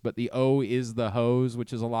O's, but the O is the hose,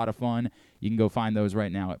 which is a lot of fun. You can go find those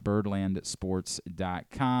right now at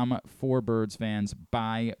birdlandsports.com. For Birds fans,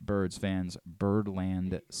 by Birds fans,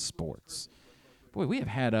 Birdland Sports. Boy, we have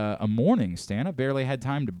had a morning, Stan. I barely had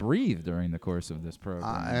time to breathe during the course of this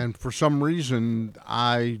program. And for some reason,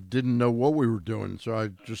 I didn't know what we were doing, so I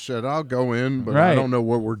just said, I'll go in, but I don't know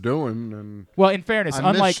what we're doing. And well, in fairness,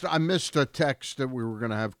 I missed a text that we were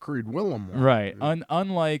going to have Creed Willems on. Right.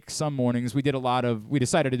 Unlike some mornings, we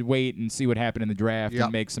decided to wait and see what happened in the draft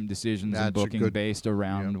and make some decisions and booking based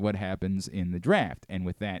around what happens in the draft. And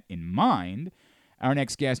with that in mind, our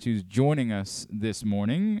next guest who's joining us this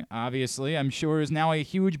morning, obviously, I'm sure is now a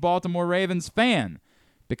huge Baltimore Ravens fan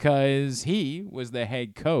because he was the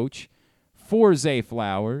head coach for Zay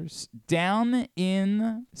Flowers down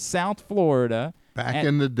in South Florida. Back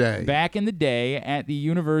in the day at the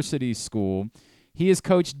university school. He has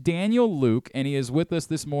coached Daniel Luque, and he is with us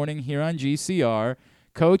this morning here on GCR.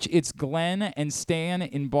 Coach, it's Glenn and Stan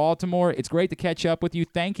in Baltimore. It's great to catch up with you.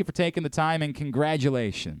 Thank you for taking the time, and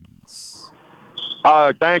congratulations.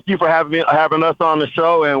 Thank you for having us on the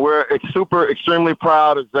show, and we're extremely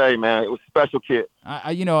proud of Zay, man. It was a special kid.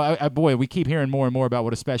 Boy, we keep hearing more and more about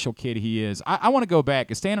what a special kid he is. I want to go back,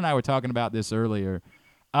 because Stan and I were talking about this earlier.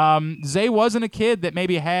 Zay wasn't a kid that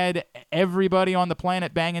maybe had everybody on the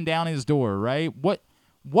planet banging down his door, right? What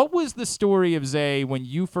was the story of Zay when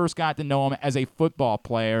you first got to know him as a football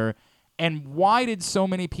player, and why did so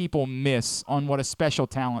many people miss on what a special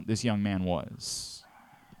talent this young man was?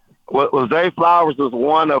 Well, Zay Flowers was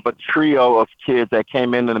one of a trio of kids that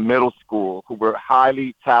came into the middle school who were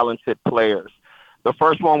highly talented players. The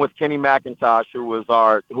first one was Kenny McIntosh, who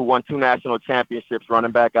won 2 national championships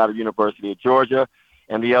running back out of University of Georgia.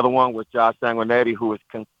 And the other one was Josh Sanguinetti, who was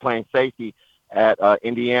playing safety at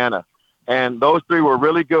Indiana. And those three were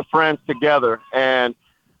really good friends together. And,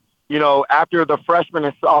 after the freshman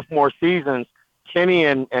and sophomore seasons, Kenny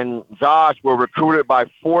and Josh were recruited by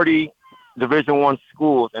 40 Division I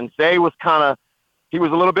schools. And Zay was he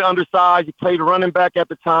was a little bit undersized. He played running back at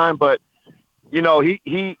the time, but,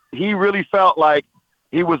 he really felt like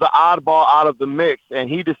he was an oddball out of the mix. And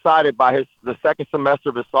he decided by the second semester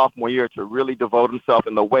of his sophomore year to really devote himself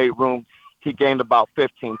in the weight room. He gained about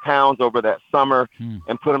 15 pounds over that summer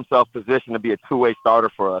and put himself positioned to be a two-way starter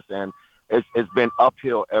for us. And it's been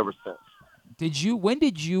uphill ever since. When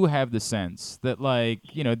did you have the sense that,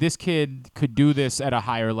 this kid could do this at a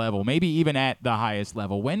higher level, maybe even at the highest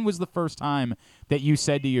level? When was the first time that you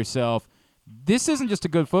said to yourself, this isn't just a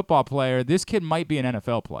good football player, this kid might be an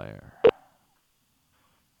NFL player?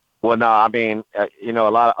 Well, no, I mean, a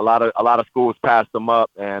lot of schools passed him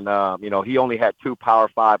up, and he only had 2 Power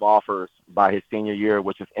 5 offers by his senior year,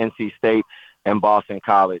 which is NC State and Boston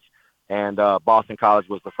College. And Boston College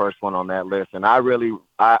was the first one on that list. And I knew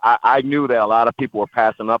that a lot of people were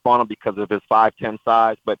passing up on him because of his 5'10"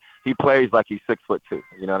 size, but he plays like he's 6'2".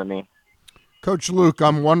 You know what I mean? Coach Luque,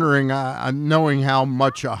 I'm wondering, knowing how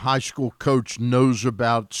much a high school coach knows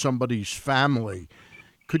about somebody's family,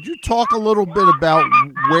 could you talk a little bit about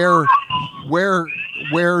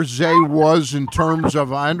where Zay was in terms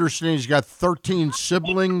of, I understand he's got 13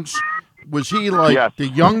 siblings. Was he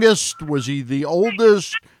the youngest? Was he the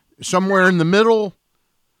oldest? Somewhere in the middle?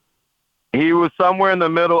 He was somewhere in the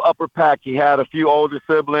middle, upper pack. He had a few older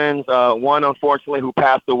siblings, one, unfortunately, who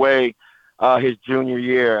passed away his junior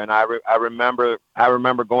year, and I remember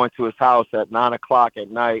going to his house at 9:00 at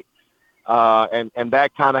night, and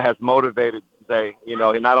that kind of has motivated Zay. You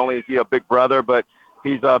know, not only is he a big brother, but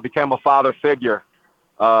he's become a father figure.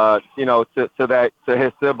 You know, to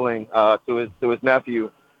his sibling, to his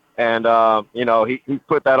nephew, and you know, he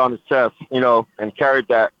put that on his chest, you know, and carried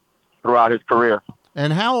that throughout his career.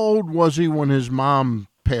 And how old was he when his mom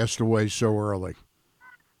passed away so early?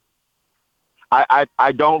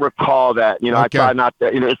 I don't recall that. You know, Okay. I try not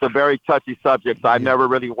to. You know, it's a very touchy subject, so I never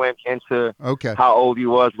really went into how old he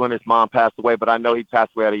was when his mom passed away. But I know he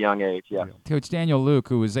passed away at a young age. Yeah. Coach Daniel Luque,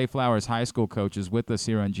 who was Zay Flowers' high school coach, is with us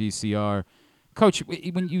here on GCR. Coach,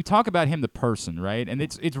 when you talk about him, the person, right, and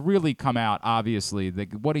it's really come out, obviously,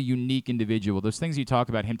 what a unique individual. Those things you talk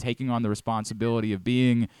about, him taking on the responsibility of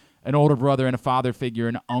being an older brother and a father figure,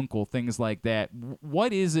 an uncle, things like that.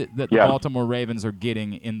 What is it that the Baltimore Ravens are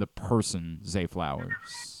getting in the person, Zay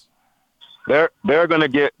Flowers? They're gonna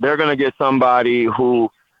get somebody who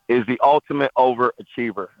is the ultimate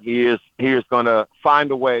overachiever. He is gonna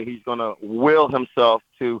find a way. He's gonna will himself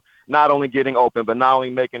to not only getting open, but not only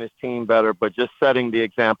making his team better, but just setting the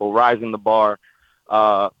example, rising the bar.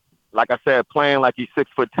 Like I said, playing like he's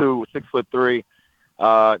 6'2", 6'3",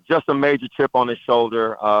 just a major chip on his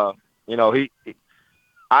shoulder. You know,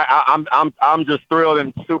 I'm just thrilled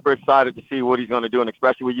and super excited to see what he's going to do, and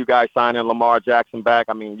especially with you guys signing Lamar Jackson back.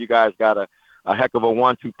 I mean, you guys got a heck of a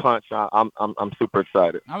 1-2 punch. I'm super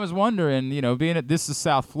excited. I was wondering, you know, this is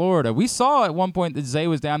South Florida, we saw at one point that Zay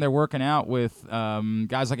was down there working out with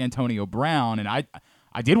guys like Antonio Brown, and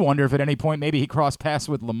I did wonder if at any point maybe he crossed paths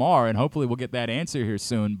with Lamar, and hopefully we'll get that answer here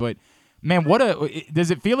soon. But man,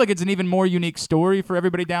 does it feel like it's an even more unique story for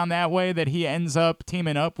everybody down that way that he ends up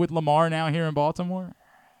teaming up with Lamar now here in Baltimore?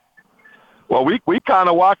 Well, we kind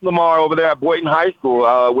of watched Lamar over there at Boynton High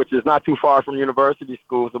School, which is not too far from University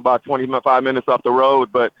School. It's about 25 minutes up the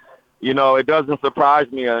road. But, you know, it doesn't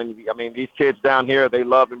surprise me. I mean, these kids down here, they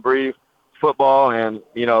love and breathe football, and,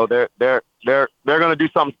 you know, they're going to do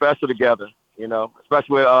something special together, you know,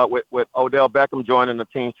 especially with Odell Beckham joining the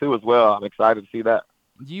team too as well. I'm excited to see that.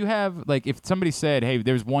 Do you have, like, if somebody said, hey,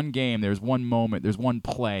 there's one game, there's one moment, there's one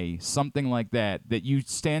play, something like that you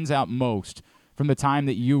stands out most from the time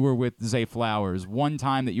that you were with Zay Flowers, one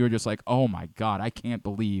time that you were just like, oh, my God, I can't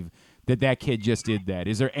believe that kid just did that.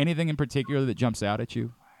 Is there anything in particular that jumps out at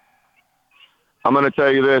you? I'm going to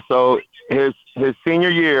tell you this. So his senior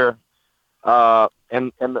year,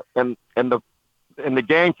 in the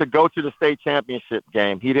game to go to the state championship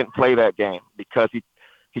game, he didn't play that game because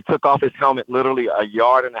he took off his helmet literally a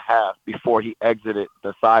yard and a half before he exited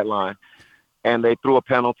the sideline, and they threw a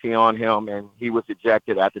penalty on him, and he was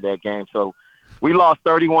ejected after that game. So we lost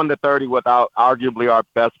 31-30 without arguably our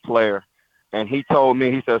best player. And he told me,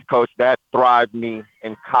 he says, Coach, that thrived me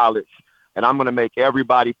in college, and I'm going to make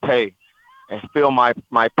everybody pay and feel my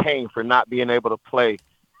pain for not being able to play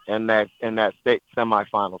in that state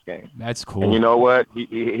semifinals game. That's cool. And you know what?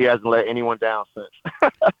 He hasn't let anyone down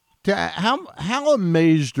since. How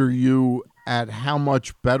amazed are you at how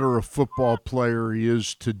much better a football player he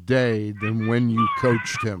is today than when you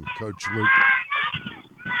coached him, Coach Luque?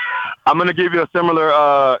 I'm going to give you a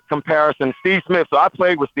similar comparison. Steve Smith. So I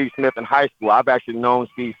played with Steve Smith in high school. I've actually known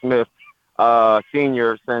Steve Smith,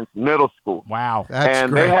 senior, since middle school. Wow. That's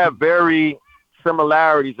great. They have very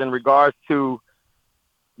similarities in regards to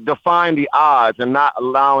define the odds and not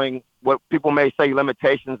allowing what people may say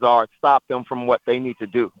limitations are, stop them from what they need to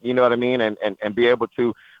do. You know what I mean? And be able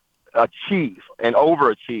to achieve and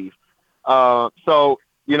overachieve. So,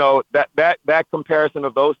 you know, that comparison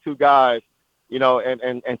of those two guys, you know,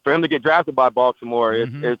 and for him to get drafted by Baltimore,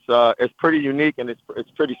 it's pretty unique, and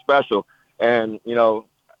it's pretty special. And, you know,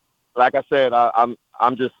 like I said, I'm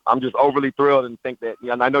just overly thrilled and think that,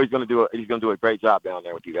 and I know he's going to do a great job down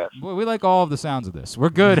there with you guys. Boy, we like all of the sounds of this. We're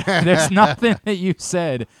good. There's nothing that you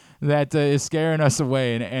said that is scaring us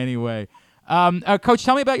away in any way. Coach,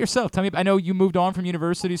 tell me about yourself. I know you moved on from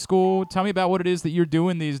university school. Tell me about what it is that you're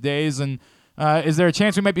doing these days, and is there a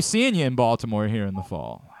chance we might be seeing you in Baltimore here in the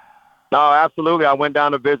fall? No, absolutely. I went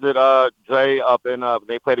down to visit Zay up in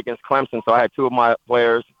they played against Clemson, so I had two of my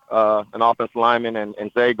players, an offensive lineman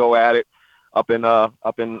and Zay, go at it up in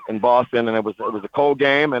Boston, and it was a cold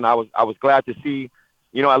game, and I was glad to see,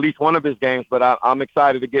 you know, at least one of his games. But I'm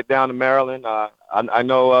excited to get down to Maryland. I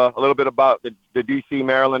know a little bit about the D.C.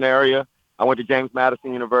 Maryland area. I went to James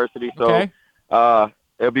Madison University, so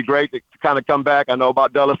it'll be great to kind of come back. I know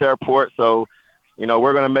about Dulles Airport, so, you know,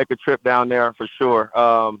 we're going to make a trip down there for sure.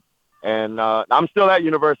 And I'm still at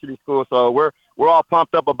University School, so we're all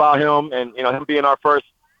pumped up about him, and, you know, him being our first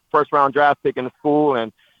round draft pick in the school,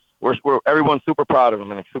 and everyone's super proud of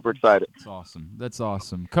him and super excited. That's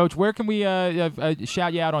awesome. Coach, where can we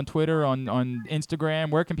shout you out on Twitter, on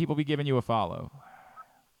Instagram? Where can people be giving you a follow?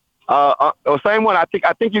 Same one. I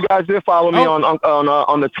think you guys did follow me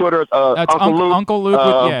on the Twitter. That's Uncle Luke. Uncle Luke.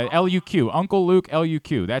 LUQ. Uncle Luke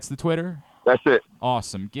LUQ. That's the Twitter. That's it.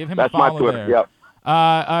 Awesome. Give him That's a follow my Twitter. there.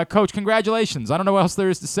 Yep. Coach, congratulations. I don't know what else there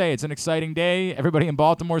is to say. It's an exciting day. Everybody in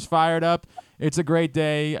Baltimore's fired up. It's a great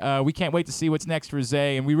day. We can't wait to see what's next for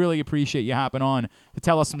Zay, and we really appreciate you hopping on to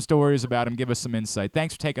tell us some stories about him, give us some insight.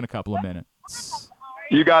 Thanks for taking a couple of minutes.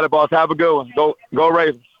 You got it, boss. Have a good one. Go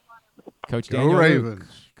Ravens. Coach Go Daniel Ravens. Luque.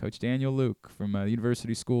 Coach Daniel Luque from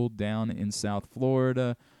University School down in South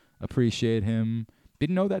Florida. Appreciate him.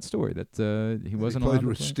 Didn't know that story, that he wasn't allowed to played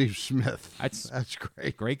with play. Steve Smith. That's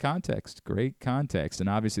great. Great context. And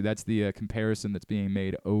obviously that's the comparison that's being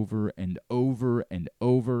made over and over and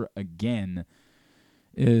over again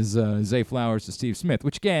is Zay Flowers to Steve Smith,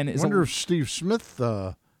 which again is. I wonder if Steve Smith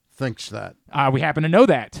thinks that. We happen to know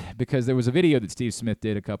that because there was a video that Steve Smith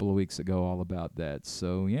did a couple of weeks ago all about that.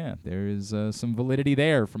 So, yeah, there is some validity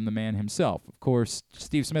there from the man himself. Of course,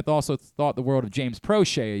 Steve Smith also thought the world of James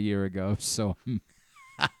Prochet a year ago, so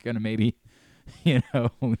I'm going to maybe,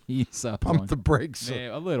 ease up Pump on the brakes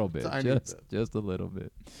a little bit, just a little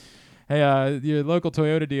bit. Hey, your local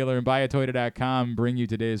Toyota dealer and buyatoyota.com bring you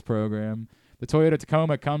today's program. The Toyota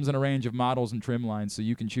Tacoma comes in a range of models and trim lines, so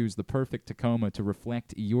you can choose the perfect Tacoma to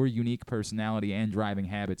reflect your unique personality and driving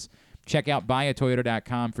habits. Check out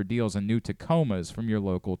buyatoyota.com for deals on new Tacomas from your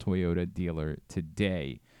local Toyota dealer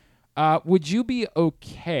today. Would you be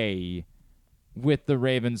okay with the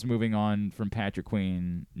Ravens moving on from Patrick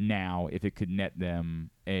Queen now if it could net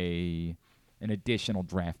them an additional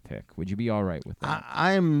draft pick? Would you be all right with that?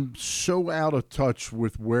 I am so out of touch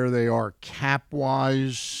with where they are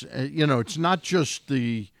cap-wise. It's not just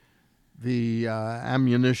the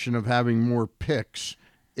ammunition of having more picks.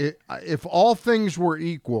 If all things were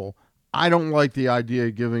equal, I don't like the idea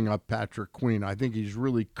of giving up Patrick Queen. I think he's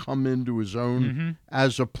really come into his own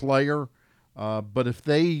as a player. But if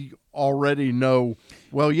they already know,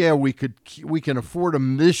 well, yeah, we can afford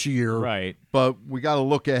him this year, right? But we got to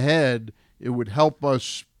look ahead. It would help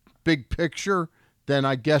us big picture. Then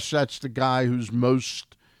I guess that's the guy who's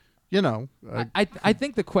most, I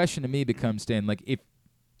think the question to me becomes, Stan, like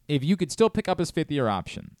if you could still pick up his fifth-year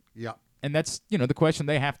option, yeah, and that's the question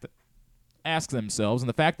they have to ask themselves, and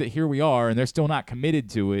the fact that here we are and they're still not committed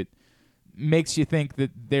to it makes you think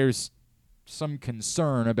that there's some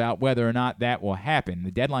concern about whether or not that will happen.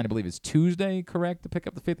 The deadline, I believe, is Tuesday, correct, to pick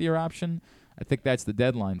up the fifth-year option? I think that's the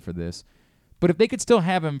deadline for this. But if they could still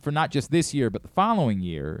have him for not just this year but the following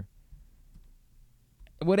year,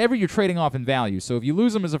 whatever you're trading off in value, so if you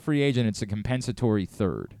lose him as a free agent, it's a compensatory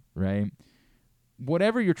third, right?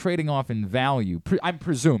 Whatever you're trading off in value, I'm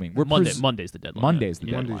presuming. Monday's the deadline. Monday's the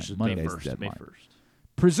deadline. Monday's the deadline. May 1st.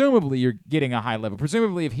 Presumably, you're getting a high level.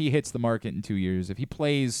 Presumably, if he hits the market in 2 years, if he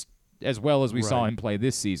plays as well as we saw him play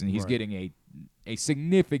this season, he's getting a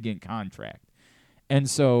significant contract. And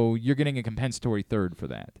so you're getting a compensatory third for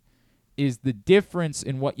that. Is the difference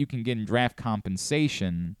in what you can get in draft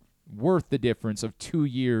compensation worth the difference of 2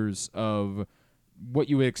 years of what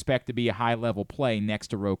you would expect to be a high-level play next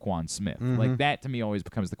to Roquan Smith? Like, that, to me, always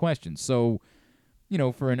becomes the question. So,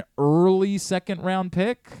 for an early second-round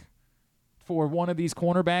pick for one of these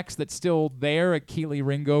cornerbacks that's still there, a Keely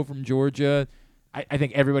Ringo from Georgia, I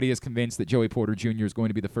think everybody is convinced that Joey Porter Jr. is going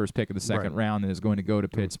to be the first pick of the second round and is going to go to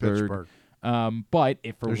Pittsburgh. But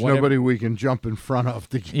if for there's whatever, nobody we can jump in front of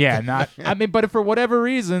to get but if for whatever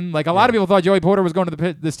reason, like a lot of people thought Joey Porter was going to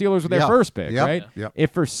the Steelers with their first pick, right? Yep.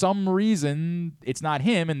 If for some reason it's not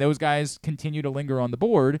him and those guys continue to linger on the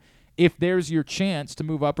board, if there's your chance to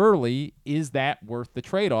move up early, is that worth the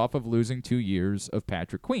trade-off of losing 2 years of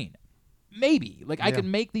Patrick Queen? Maybe. I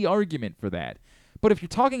can make the argument for that. But if you're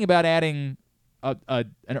talking about adding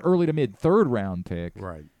an early to mid third round pick,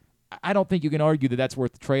 right? I don't think you can argue that that's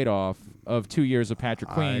worth the trade-off of 2 years of Patrick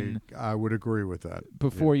Queen. I would agree with that.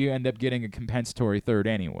 Before you end up getting a compensatory third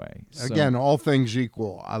anyway. So. Again, all things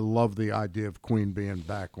equal, I love the idea of Queen being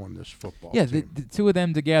back on this football team. The two of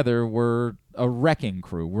them together were a wrecking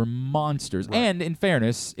crew, were monsters. Right. And in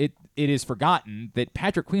fairness, it is forgotten that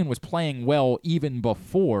Patrick Queen was playing well even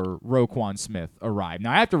before Roquan Smith arrived.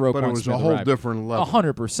 Now, after Roquan Smith arrived, but it was a whole different level.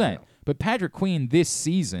 100%. Yeah. But Patrick Queen this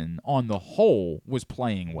season, on the whole, was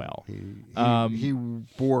playing well. He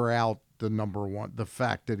bore out the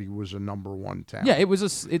fact that he was a number one talent. Yeah,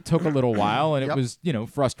 it took a little while, and it was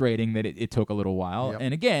frustrating that it took a little while. Yep.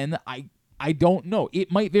 And again, I don't know.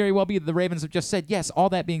 It might very well be that the Ravens have just said, yes, all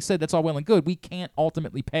that being said, that's all well and good. We can't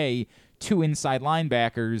ultimately pay 2 inside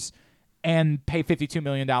linebackers and pay $52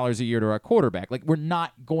 million a year to our quarterback. Like, we're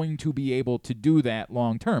not going to be able to do that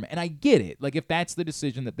long term. And I get it, like, if that's the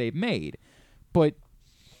decision that they've made. But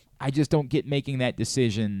I just don't get making that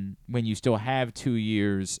decision when you still have 2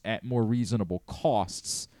 years at more reasonable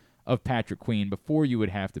costs of Patrick Queen before you would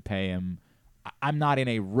have to pay him. I'm not in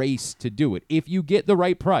a race to do it. If you get the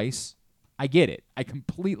right price, I get it. I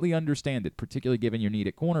completely understand it, particularly given your need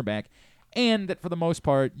at cornerback. And that for the most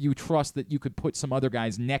part, you trust that you could put some other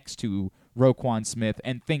guys next to Roquan Smith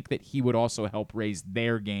and think that he would also help raise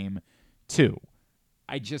their game too.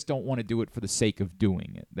 I just don't want to do it for the sake of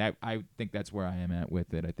doing it. I think that's where I am at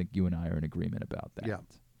with it. I think you and I are in agreement about that. Yeah.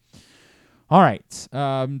 All right.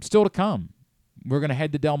 Still to come. We're going to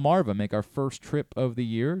head to Delmarva, make our first trip of the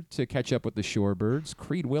year to catch up with the Shorebirds.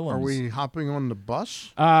 Creed Willems. Are we hopping on the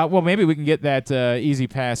bus? Well, maybe we can get that Easy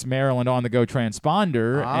Pass Maryland on-the-go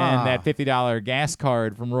transponder and that $50 gas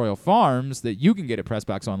card from Royal Farms that you can get at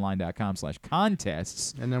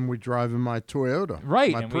PressBoxOnline.com/contests. And then we drive in my Toyota.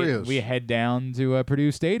 Right. My And Prius. we head down to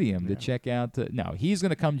Purdue Stadium to check out. No, he's going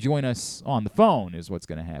to come join us on the phone is what's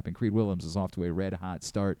going to happen. Creed Willems is off to a red-hot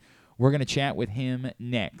start. We're going to chat with him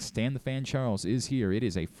next. Stan the Fan Charles is here. It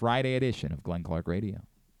is a Friday edition of Glenn Clark Radio.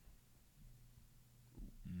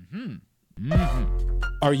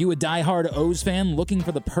 Are you a diehard O's fan looking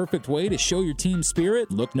for the perfect way to show your team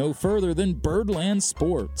spirit? Look no further than Birdland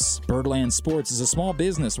Sports. Birdland Sports is a small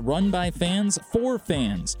business run by fans for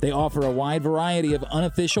fans. They offer a wide variety of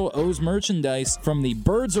unofficial O's merchandise, from the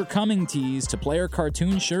Birds Are Coming tees to player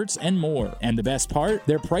cartoon shirts and more. And the best part?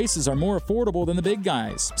 Their prices are more affordable than the big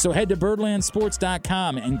guys. So head to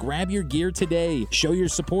birdlandsports.com and grab your gear today. Show your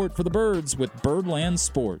support for the Birds with Birdland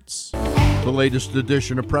Sports. The latest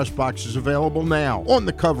edition of Press Box is available now. On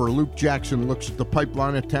the cover, Luke Jackson looks at the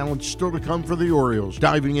pipeline of talent still to come for the Orioles,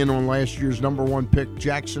 diving in on last year's #1 pick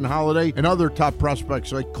Jackson Holiday and other top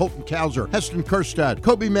prospects like Colton Cowser, Heston Kjerstad,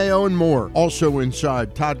 Kobe Mayo, and more. Also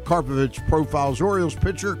inside, Todd Karpovich profiles Orioles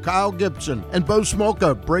pitcher Kyle Gibson, and Bo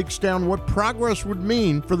Smolka breaks down what progress would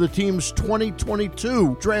mean for the team's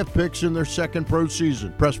 2022 draft picks in their second pro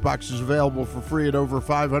season. Press Box is available for free at over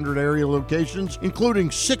 500 area locations, including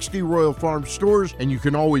 60 Royal Farm stores, and you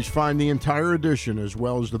can always find the entire edition as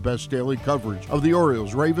well as the best daily coverage of the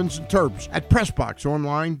Orioles, Ravens, and Terps at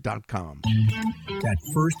PressBoxOnline.com. That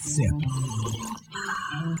first sip.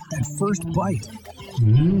 That first bite.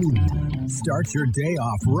 Start your day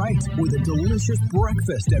off right with a delicious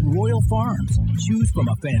breakfast at Royal Farms. Choose from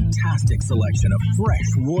a fantastic selection of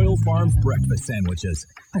fresh Royal Farms breakfast sandwiches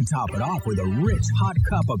and top it off with a rich hot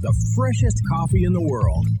cup of the freshest coffee in the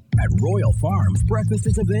world. At Royal Farms, breakfast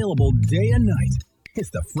is available day and night.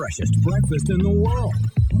 It's the freshest breakfast in the world.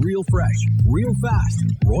 Real fresh, real fast.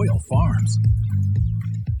 Royal Farms.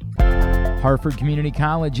 Hartford Community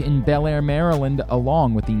College in Bel Air, Maryland,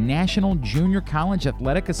 along with the National Junior College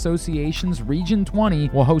Athletic Association's Region 20,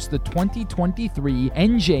 will host the 2023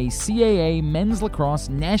 NJCAA Men's Lacrosse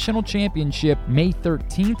National Championship May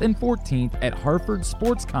 13th and 14th at Hartford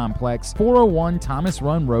Sports Complex, 401 Thomas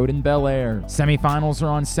Run Road in Bel Air. Semifinals are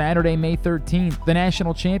on Saturday, May 13th. The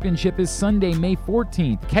National Championship is Sunday, May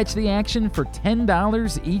 14th. Catch the action for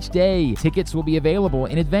 $10 each day. Tickets will be available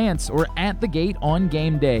in advance or at the gate on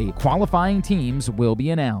game day. Qualifying teams will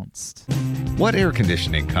be announced. What air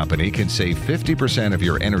conditioning company can save 50% of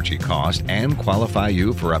your energy cost and qualify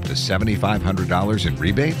you for up to $7,500 in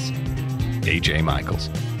rebates? AJ Michaels.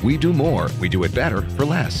 We do more, we do it better for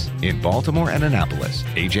less. In Baltimore and Annapolis,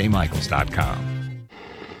 ajmichaels.com.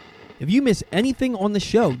 If you miss anything on the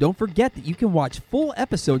show, don't forget that you can watch full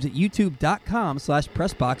episodes at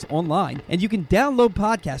youtube.com/pressboxonline, and you can download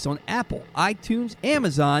podcasts on Apple, iTunes,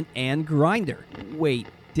 Amazon, and Grindr. Wait,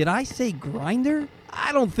 did I say Grindr?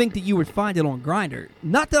 I don't think that you would find it on Grindr.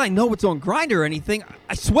 Not that I know it's on Grindr or anything,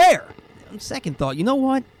 I swear. On second thought, you know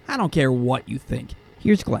what? I don't care what you think.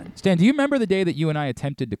 Here's Glenn. Stan, do you remember the day that you and I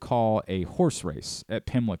attempted to call a horse race at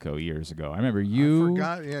Pimlico years ago? I remember you. I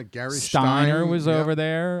forgot, yeah. Gary Steiner was yep. over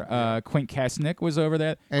there. Quint Kesnick was over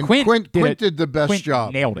there. And Quint did the best Quint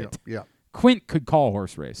job. Nailed it. Yeah. Quint could call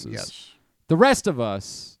horse races. Yes. The rest of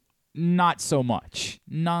us, not so much.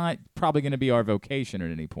 Not probably going to be our vocation at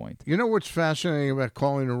any point. You know what's fascinating about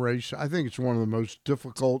calling a race? I think it's one of the most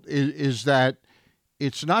difficult is that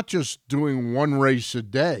it's not just doing one race a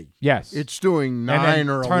day. Yes. It's doing 9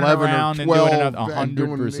 or 11 around or 12. And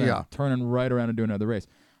doing another 100%. Yeah. Turning right around and doing another race.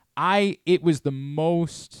 It was the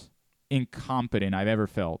most incompetent I've ever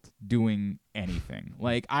felt doing anything.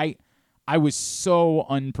 Like, I was so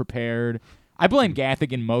unprepared. I blame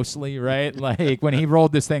Gaffigan mostly, right? Like, when he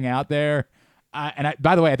rolled this thing out there,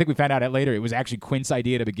 by the way, I think we found out later it was actually Quint's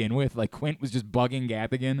idea to begin with. Like, Quint was just bugging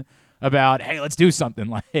Gaffigan about, hey, let's do something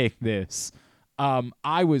like this.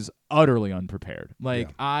 I was utterly unprepared. Like,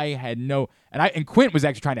 I had no – and Quint was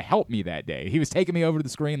actually trying to help me that day. He was taking me over to the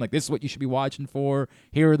screen like, this is what you should be watching for.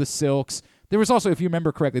 Here are the silks. There was also, if you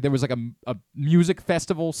remember correctly, there was like a music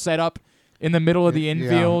festival set up in the middle of the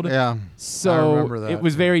infield. Yeah. So I remember that. it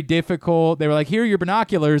was very difficult. They were like, here are your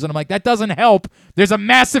binoculars. And I'm like, that doesn't help. There's a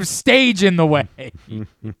massive stage in the way. It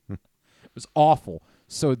was awful.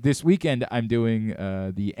 So this weekend I'm doing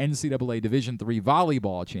the NCAA Division III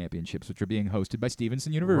Volleyball Championships, which are being hosted by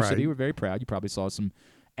Stevenson University. Right. We're very proud. You probably saw some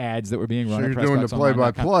ads that were being run. So at you're doing the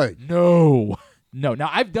play-by-play. No. Now,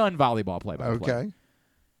 I've done volleyball play-by-play. Okay.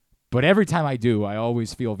 But every time I do, I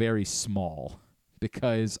always feel very small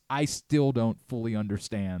because I still don't fully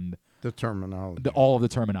understand the terminology. All of the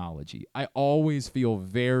terminology. I always feel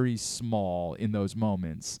very small in those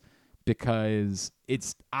moments because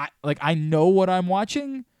I know what I'm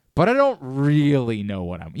watching, but I don't really know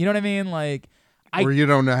what I'm. You know what I mean? Like, or you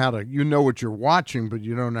don't know how to. You know what you're watching, but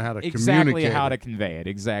you don't know how to exactly communicate how it. to convey it.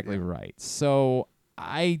 Exactly right. So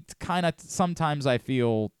I kind of sometimes I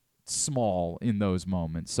feel small in those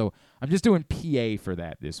moments. So I'm just doing PA for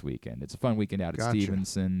that this weekend. It's a fun weekend out at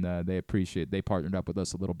Stevenson. They partnered up with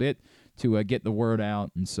us a little bit to get the word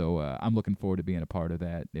out, and so I'm looking forward to being a part of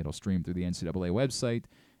that. It'll stream through the NCAA website,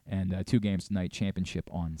 and 2 games tonight, championship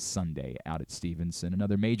on Sunday out at Stevenson.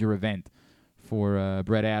 Another major event for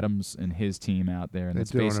Brett Adams and his team out there. And they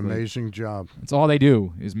do an amazing job. That's all they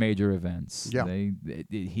do is major events. Yeah.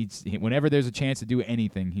 Whenever there's a chance to do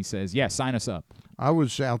anything, he says, yeah, sign us up. I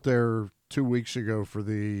was out there 2 weeks ago for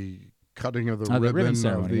the cutting of the ribbon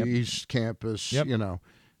ceremony, of the East Campus. Yep. You know,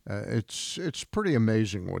 it's pretty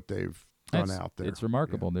amazing what they've done out there. It's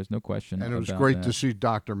remarkable. Yeah. There's no question. And it was about great that. to see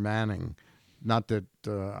Dr. Manning. Not that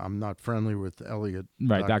I'm not friendly with Elliot.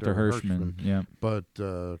 Right, Dr. Hirschman. Yeah. But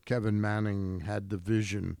Kevin Manning had the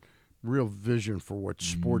vision, real vision for what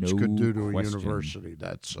sports could do to a university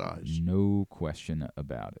that size. No question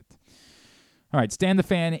about it. All right, Stan the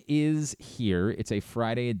Fan is here. It's a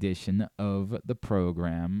Friday edition of the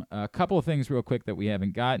program. A couple of things real quick that we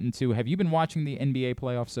haven't gotten to. Have you been watching the NBA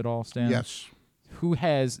playoffs at all, Stan? Yes. Who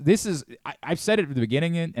has – this is – I've said it at the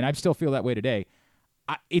beginning, and I still feel that way today.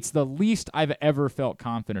 It's the least I've ever felt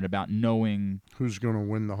confident about knowing who's going to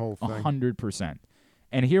win the whole thing. 100%.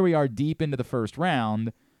 And here we are deep into the first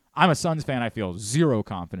round. I'm a Suns fan. I feel zero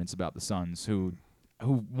confidence about the Suns, who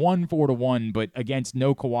won 4-1, but against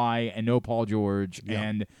no Kawhi and no Paul George,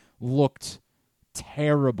 and looked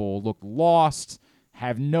terrible, looked lost,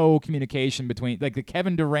 have no communication between like the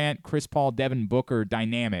Kevin Durant, Chris Paul, Devin Booker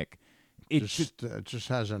dynamic. It just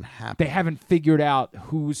hasn't happened. They haven't figured out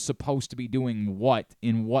who's supposed to be doing what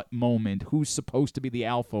in what moment, who's supposed to be the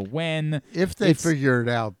alpha when. If they figure it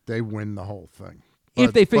out, they win the whole thing.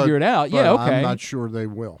 If they figure it out, yeah, okay. I'm not sure they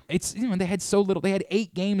will. It's they had so little. They had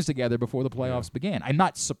 8 games together before the playoffs began. I'm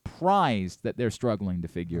not surprised that they're struggling to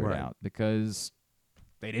figure it out because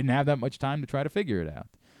they didn't have that much time to try to figure it out.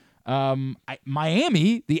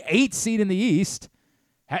 Miami, the 8th seed in the East,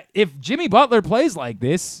 if Jimmy Butler plays like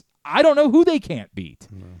this, I don't know who they can't beat.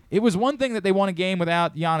 No. It was one thing that they won a game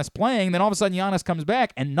without Giannis playing, then all of a sudden Giannis comes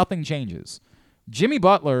back and nothing changes. Jimmy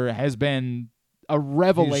Butler has been a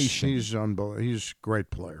revelation. He's unbelievable. He's a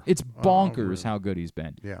great player. It's bonkers how good he's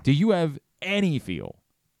been. Yeah. Do you have any feel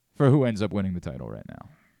for who ends up winning the title right now?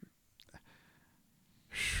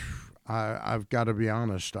 I've got to be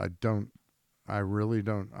honest. I don't. I really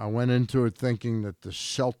don't. I went into it thinking that the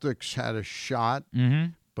Celtics had a shot.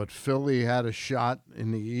 Mm-hmm. But Philly had a shot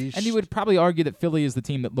in the East. And you would probably argue that Philly is the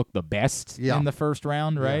team that looked the best in the first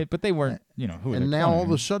round, right? Yeah. But they weren't, who and now all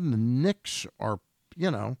of a sudden the Knicks are,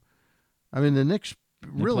 the Knicks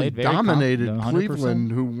really dominated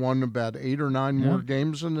Cleveland, who won about 8 or 9 more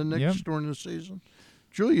games than the Knicks during the season.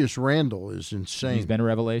 Julius Randle is insane. He's been a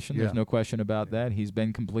revelation. There's no question about that. He's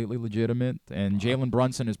been completely legitimate. And Jalen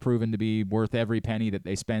Brunson has proven to be worth every penny that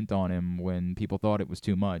they spent on him when people thought it was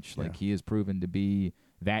too much. Like, he has proven to be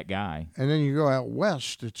that guy. And then you go out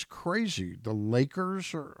west, it's crazy. The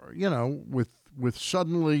Lakers are, with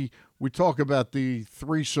suddenly we talk about the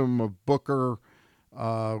threesome of Booker,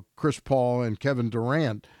 Chris Paul, and Kevin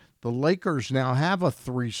Durant. The Lakers now have a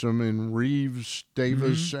threesome in Reeves,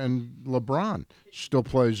 Davis, and LeBron. Still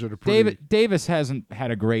plays at a pretty... Davis hasn't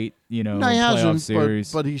had a great, no, he hasn't,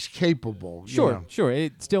 series. But he's capable. Sure.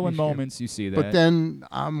 It's still in moments you see that. But then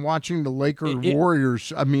I'm watching the Warriors,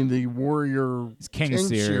 the Warrior-King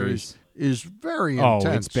series is very intense.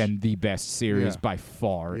 Oh, it's been the best series by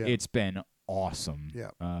far. Yeah. It's been awesome.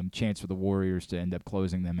 Yeah. Chance for the Warriors to end up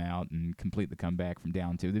closing them out and complete the comeback from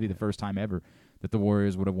down 2. It'd be the first time ever that the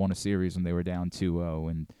Warriors would have won a series when they were down 2-0,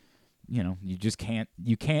 and you just can't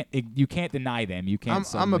deny them. You can't.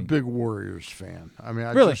 I'm a big Warriors fan. I mean,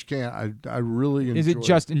 I Really? just can't. I really enjoy. Is it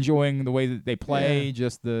just enjoying the way that they play? Yeah.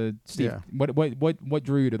 Just the Steve? Yeah. What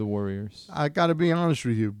drew you to the Warriors? I got to be honest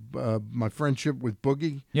with you. My friendship with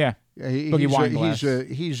Boogie. Yeah.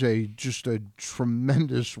 He's just a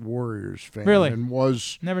tremendous Warriors fan. Really? And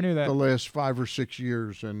was Never knew that. the last 5 or 6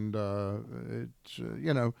 years, and it's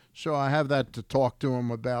so I have that to talk to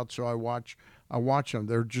him about. So I watch them.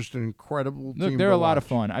 They're just an incredible team. Look, they're to a lot of watch.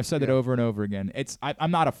 fun. I've said that over and over again.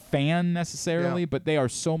 I'm not a fan necessarily, but they are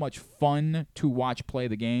so much fun to watch play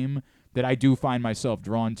the game that I do find myself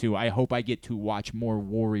drawn to. I hope I get to watch more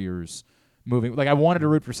Warriors moving. Like, I wanted to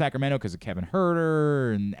root for Sacramento because of Kevin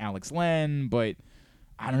Huerter and Alex Len, but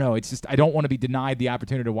I don't know. It's just I don't want to be denied the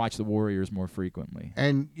opportunity to watch the Warriors more frequently.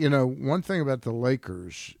 And one thing about the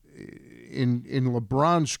Lakers, in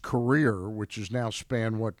LeBron's career, which has now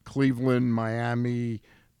spanned Cleveland, Miami,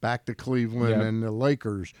 back to Cleveland, and the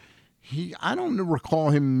Lakers, I don't recall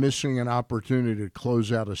him missing an opportunity to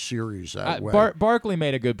close out a series that way. Barkley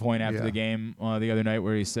made a good point after the game the other night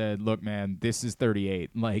where he said, "Look, man, this is 38.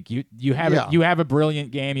 Like you have a brilliant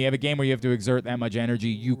game. You have a game where you have to exert that much energy.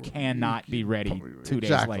 You cannot be ready 2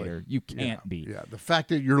 days later. You can't be. Yeah, the fact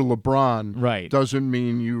that you're LeBron doesn't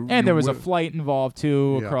mean you. And there was a will. flight involved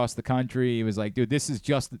too across the country. He was like, dude, this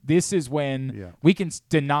is when we can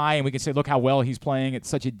deny and we can say, look how well he's playing at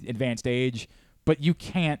such an advanced age, but you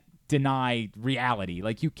can't deny reality.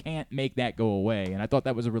 Like, you can't make that go away. And I thought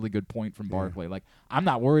that was a really good point from Barkley. Like, I'm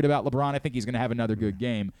not worried about LeBron. I think he's going to have another good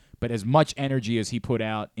game. But as much energy as he put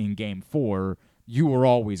out in Game 4, you were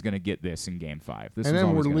always going to get this in Game 5. And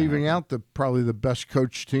then we're leaving out probably the best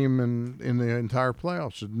coached team in the entire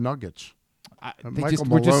playoffs, the Nuggets.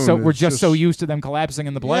 We're just so used to them collapsing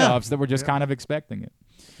in the playoffs that we're just kind of expecting it.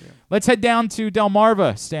 Yeah. Let's head down to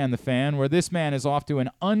Delmarva, Stan the Fan, where this man is off to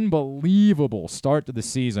an unbelievable start to the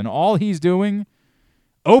season. All he's doing,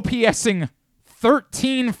 OPSing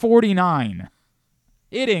 1349,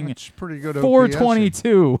 hitting That's pretty good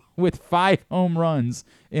 422 with 5 home runs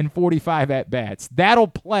in 45 at-bats. That'll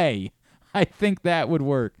play. I think that would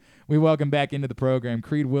work. We welcome back into the program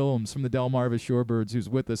Creed Willems from the Delmarva Shorebirds, who's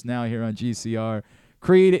with us now here on GCR.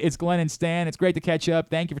 Creed, it's Glenn and Stan. It's great to catch up.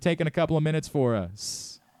 Thank you for taking a couple of minutes for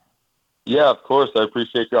us. Yeah, of course. I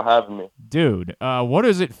appreciate y'all having me. Dude, what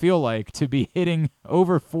does it feel like to be hitting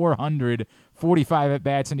over 445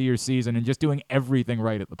 at-bats into your season and just doing everything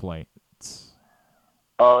right at the plate?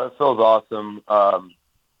 Oh, it feels awesome.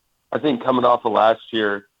 I think coming off of last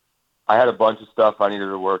year, I had a bunch of stuff I needed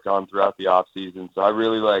to work on throughout the off season. So I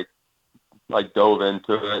really like dove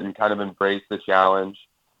into it and kind of embraced the challenge.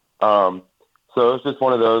 So it was just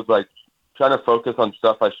one of those, like, trying to focus on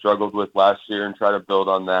stuff I struggled with last year and try to build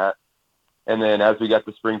on that. And then as we got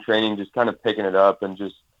to spring training, just kind of picking it up and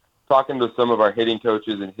just talking to some of our hitting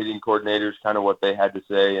coaches and hitting coordinators, kind of what they had to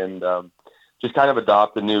say, and just kind of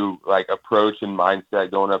adopt a new approach and mindset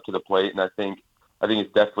going up to the plate. And I think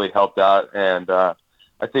it's definitely helped out. And I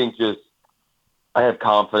think I have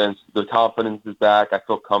confidence. The confidence is back. I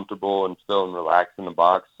feel comfortable and feeling relaxed in the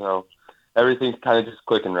box. So everything's kind of just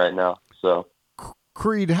clicking right now. So.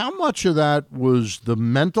 Creed, how much of that was the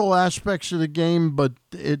mental aspects of the game? But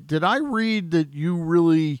did I read that you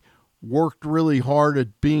really worked really hard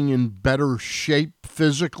at being in better shape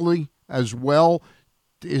physically as well?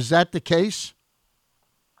 Is that the case?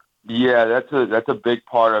 Yeah, that's a big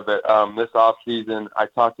part of it. This off season, I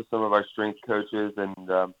talked to some of our strength coaches and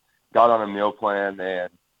got on a meal plan,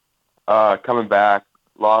 and coming back,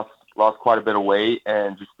 lost quite a bit of weight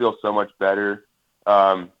and just feel so much better.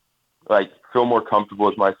 Feel more comfortable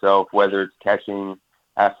with myself, whether it's catching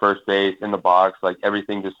at first base, in the box,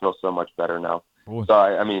 everything just feels so much better now. Boy. So,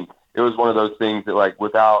 I mean, it was one of those things that,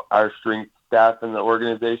 without our strength staff in the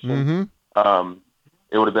organization,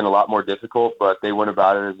 it would have been a lot more difficult, but they went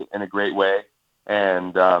about it in a great way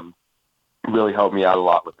and really helped me out a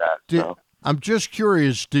lot with that. I'm just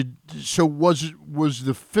curious, was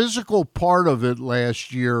the physical part of it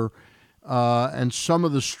last year and some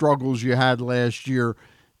of the struggles you had last year,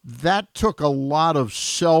 that took a lot of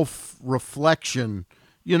self-reflection,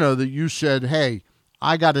 that you said, hey,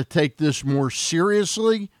 I got to take this more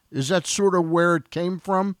seriously? Is that sort of where it came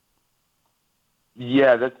from?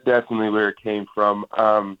 Yeah, that's definitely where it came from.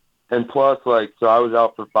 And plus, so I was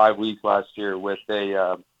out for 5 weeks last year with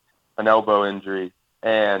an elbow injury.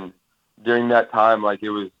 And during that time, it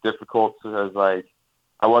was difficult because,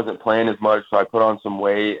 I wasn't playing as much, so I put on some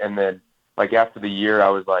weight. And then, after the year, I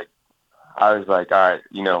was like, all right,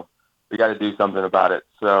 we got to do something about it.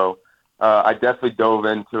 So I definitely dove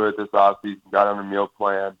into it this offseason, got on a meal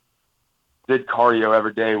plan, did cardio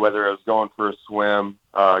every day, whether it was going for a swim,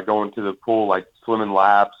 going to the pool, like swimming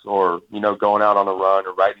laps, or, going out on a run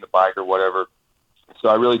or riding the bike or whatever. So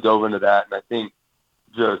I really dove into that. And I think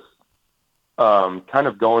just kind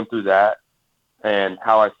of going through that and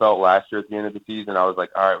how I felt last year at the end of the season, I was like,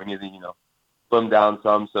 all right, we need to, slim down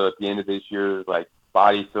some. So at the end of this year, like,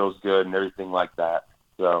 body feels good and everything like that.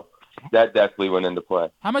 So that definitely went into play.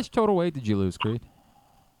 How much total weight did you lose, Creed?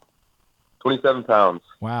 27 pounds.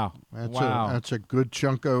 Wow. That's a good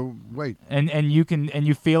chunk of weight. And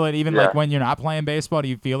you feel it even like when you're not playing baseball. Do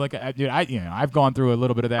you feel like, dude? I've gone through a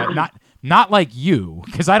little bit of that. Not like you,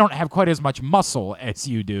 because I don't have quite as much muscle as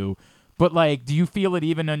you do. But like, do you feel it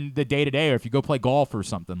even in the day to day, or if you go play golf or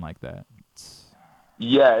something like that?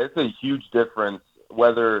 Yeah, it's a huge difference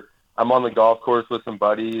whether I'm on the golf course with some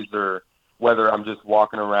buddies or whether I'm just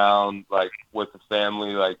walking around like with the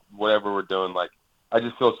family, like whatever we're doing. Like, I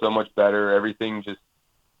just feel so much better. Everything just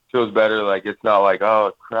feels better. Like, it's not like,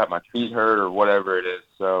 oh crap, my feet hurt or whatever it is.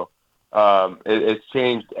 So it's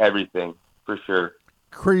changed everything for sure.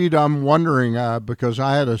 Creed, I'm wondering, because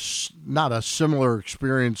I had not a similar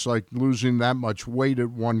experience like losing that much weight at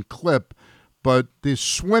one clip, but the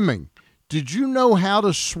swimming. Did you know how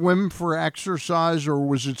to swim for exercise, or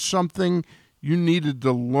was it something you needed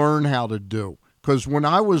to learn how to do? Because when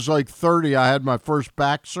I was like 30, I had my first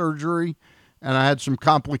back surgery, and I had some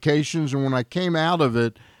complications, and when I came out of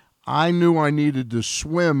it, I knew I needed to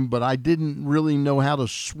swim, but I didn't really know how to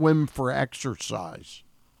swim for exercise.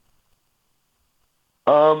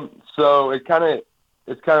 So it's kind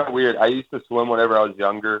of weird. I used to swim whenever I was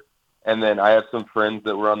younger, and then I have some friends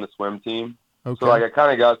that were on the swim team. Okay. So like I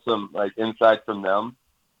kind of got some like insight from them,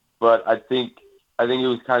 but I think it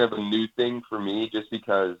was kind of a new thing for me just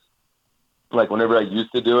because like whenever I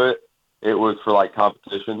used to do it, it was for like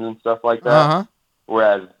competitions and stuff like that. Uh-huh.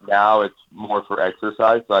 Whereas now it's more for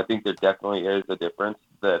exercise. So I think there definitely is a difference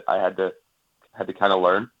that I had to kind of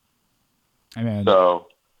learn. I mean, so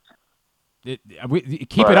keep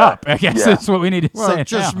it up. I guess that's what we need to say.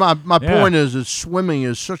 Just now. my point is that swimming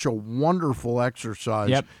is such a wonderful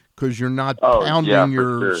exercise because you're not pounding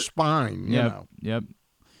your spine. You know. Yep.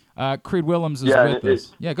 Creed Willems is with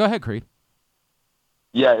us. Yeah, go ahead, Creed.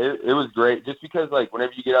 Yeah, it was great. Just because, like,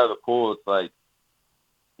 whenever you get out of the pool, it's like,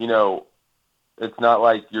 it's not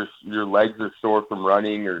like your legs are sore from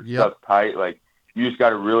running or stuff's tight. Like, you just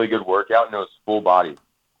got a really good workout and it was full body.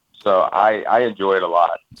 So I enjoy it a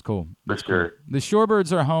lot. It's cool. For sure. The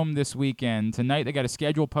Shorebirds are home this weekend. Tonight they got a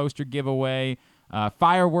scheduled poster giveaway,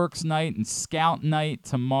 fireworks night and scout night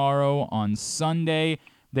tomorrow on Sunday.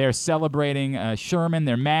 They're celebrating Sherman,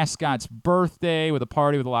 their mascot's birthday, with a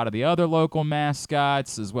party with a lot of the other local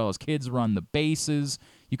mascots, as well as Kids Run the Bases.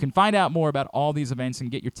 You can find out more about all these events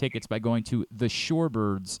and get your tickets by going to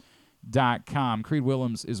theshorebirds.com. Creed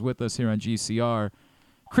Willems is with us here on GCR.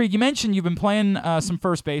 Creed, you mentioned you've been playing some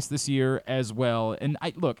first base this year as well. And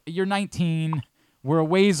look, you're 19. We're a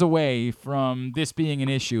ways away from this being an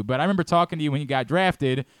issue. But I remember talking to you when you got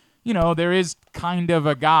drafted. There is kind of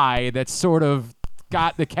a guy that's sort of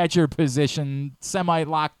got the catcher position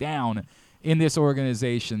semi-locked down in this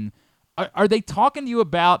organization. Are they talking to you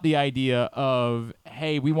about the idea of,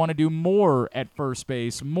 hey, we want to do more at first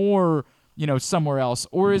base, more, somewhere else?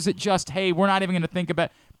 Or is it just, hey, we're not even going to think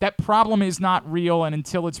about that problem is not real, and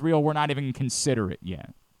until it's real, we're not even going to consider it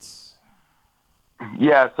yet?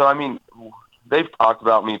 Yeah, so, I mean, they've talked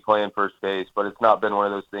about me playing first base, but it's not been one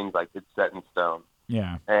of those things like it's set in stone.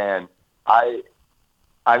 Yeah. And I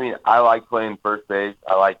like playing first base.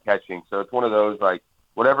 I like catching. So it's one of those, like,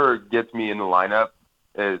 whatever gets me in the lineup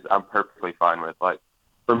is I'm perfectly fine with. Like,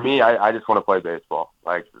 for me, I just want to play baseball.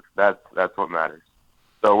 Like, that's what matters.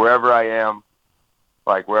 So wherever I am,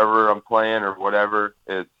 like, wherever I'm playing or whatever,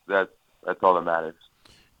 that's all that matters.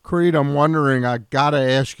 Creed, I'm wondering, I got to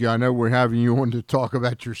ask you, I know we're having you on to talk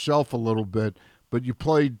about yourself a little bit, but you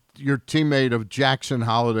played your teammate of Jackson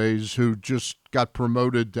Holiday's who just got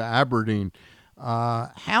promoted to Aberdeen.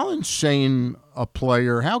 How insane a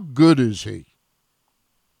player, how good is he?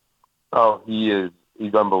 Oh, he's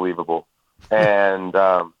unbelievable. And,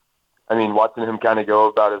 watching him kind of go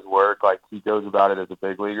about his work, like he goes about it as a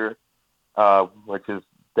big leaguer, which is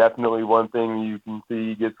definitely one thing you can see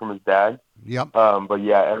he gets from his dad. Yep. But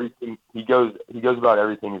yeah, everything he goes about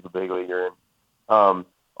everything as a big leaguer. And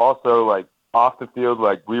also, like, off the field,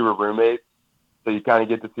 like, we were roommates, so you kind of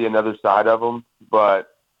get to see another side of him.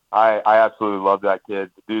 But I absolutely love that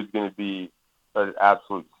kid. The dude's going to be an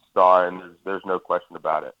absolute star, and there's no question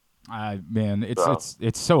about it. Man,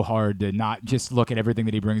 it's so hard to not just look at everything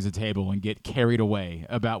that he brings to the table and get carried away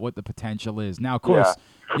about what the potential is. Now, of course,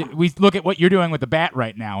 we look at what you're doing with the bat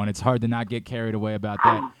right now, and it's hard to not get carried away about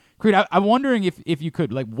that. Creed, I'm wondering if you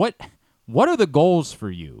could, like, what are the goals for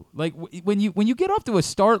you? Like, when you get off to a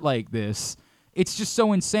start like this, it's just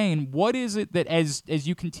so insane. What is it that as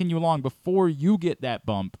you continue along before you get that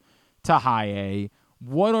bump to high A,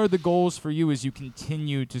 what are the goals for you as you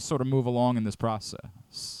continue to sort of move along in this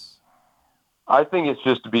process? I think it's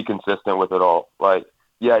just to be consistent with it all. Like,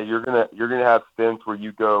 yeah, you're gonna have stints where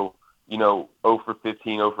you go, 0 for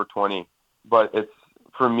 15, 0 for 20. But it's,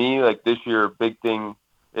 for me, like this year, a big thing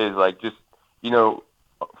is like just,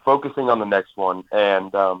 focusing on the next one.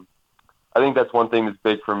 And I think that's one thing that's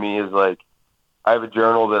big for me is like, I have a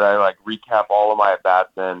journal that I like recap all of my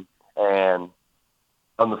at-bats in, and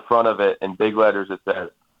on the front of it in big letters it says,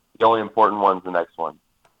 the only important one's the next one.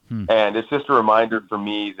 And it's just a reminder for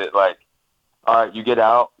me that like, all right, you get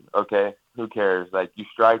out, okay, who cares? Like, you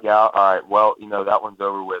strike out, all right, well, that one's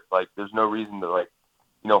over with. Like, there's no reason to like,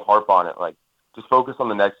 harp on it. Like, just focus on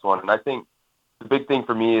the next one. And I think the big thing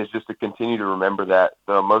for me is just to continue to remember that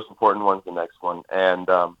the most important one's the next one. And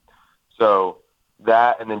so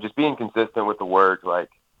that, and then just being consistent with the work,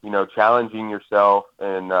 like, challenging yourself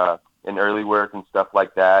and in early work and stuff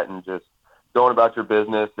like that, and just going about your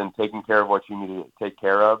business and taking care of what you need to take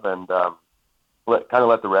care of, and let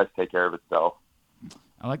the rest take care of itself.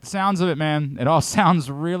 I like the sounds of it, man. It all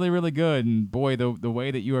sounds really, really good. And boy, the way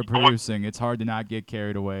that you are producing, it's hard to not get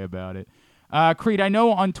carried away about it. Creed, I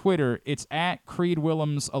know on Twitter it's at Creed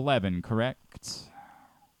Willems 11, correct?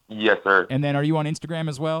 Yes, sir. And then are you on Instagram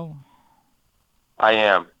as well? I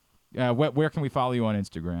am. Where can we follow you on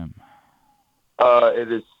Instagram?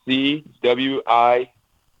 It is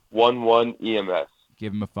CWI11EMS.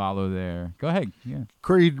 Give him a follow there. Go ahead. Yeah.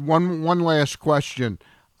 Creed, one last question.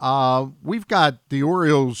 We've got the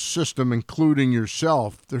Orioles system, including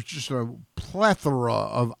yourself. There's just a plethora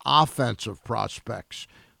of offensive prospects.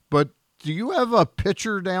 But do you have a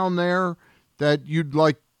pitcher down there that you'd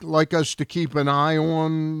like us to keep an eye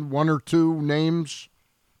on, one or two names?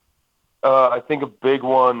 I think a big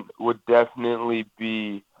one would definitely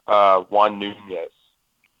be Juan Nunez.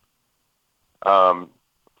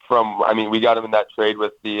 We got him in that trade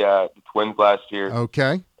with the Twins last year.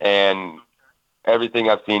 Okay. And everything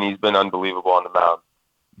I've seen, he's been unbelievable on the mound.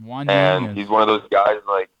 And he's one of those guys,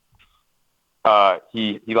 like,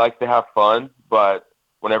 he likes to have fun, but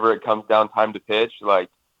whenever it comes down time to pitch, like,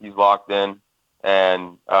 he's locked in,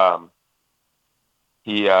 and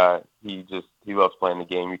he loves playing the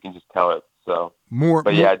game. You can just tell it. So,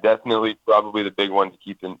 definitely probably the big one to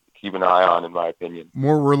keep an eye on, in my opinion.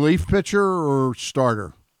 More relief pitcher or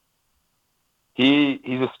starter? He's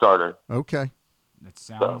a starter. Okay. That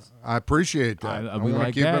sounds. I appreciate that. I want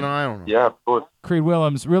to keep an eye on him. Yeah, of course. Creed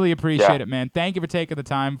Willems, really appreciate it, man. Thank you for taking the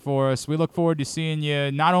time for us. We look forward to seeing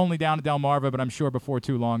you not only down at Delmarva, but I'm sure before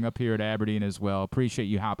too long up here at Aberdeen as well. Appreciate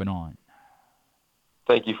you hopping on.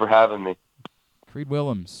 Thank you for having me. Creed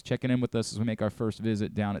Willems checking in with us as we make our first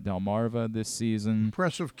visit down at Delmarva this season.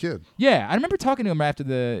 Impressive kid. Yeah, I remember talking to him after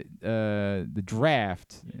the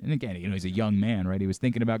draft. And again, he's a young man, right? He was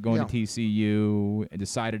thinking about going to TCU and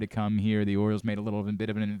decided to come here. The Orioles made a bit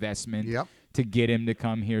of an investment to get him to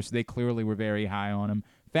come here, so they clearly were very high on him.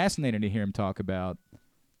 Fascinating to hear him talk about,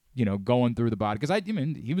 going through the body. Because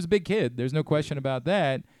he was a big kid. There's no question about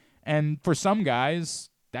that. And for some guys,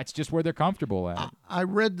 that's just where they're comfortable at. I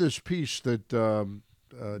read this piece that John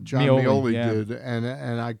Mioli did,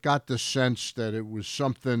 and I got the sense that it was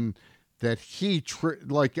something that he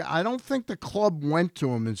I don't think the club went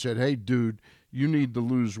to him and said, "Hey, dude, you need to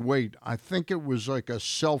lose weight." I think it was like a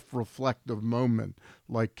self-reflective moment,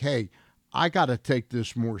 like, "Hey, I got to take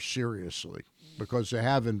this more seriously." Because they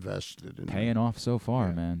have invested in paying off so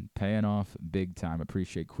far, man. Paying off big time.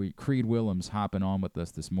 Appreciate Creed Willems hopping on with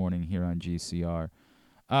us this morning here on GCR.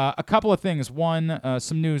 A couple of things. One,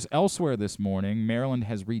 some news elsewhere this morning. Maryland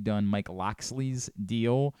has redone Mike Loxley's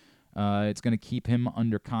deal. It's going to keep him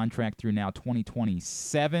under contract through now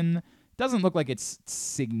 2027. Doesn't look like it's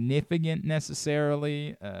significant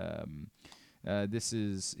necessarily.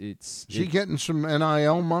 Is he getting some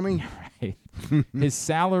NIL money? Right. His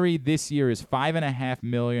salary this year is $5.5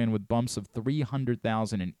 million with bumps of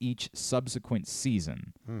 $300,000 in each subsequent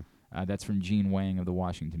season. That's from Gene Wang of the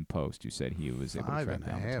Washington Post, who said he was able to track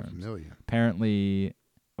down the terms. $5.5 million. Apparently,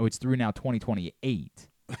 it's through now 2028,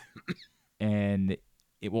 and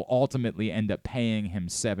it will ultimately end up paying him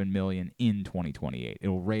 $7 million in 2028. It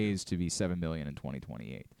will raise to be $7 million in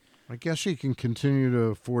 2028. I guess he can continue to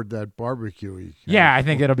afford that barbecue. Yeah, I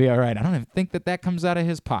think it'll be all right. I don't even think that comes out of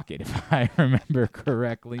his pocket, if I remember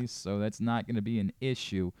correctly, so that's not going to be an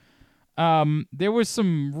issue. There was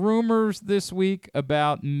some rumors this week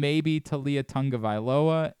about maybe Talia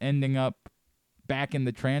Tungavailoa ending up back in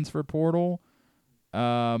the transfer portal.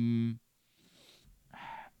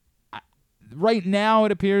 Right now,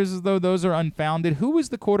 it appears as though those are unfounded. Who was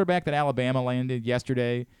the quarterback that Alabama landed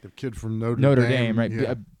yesterday? The kid from Notre Dame, right?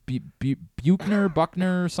 Yeah.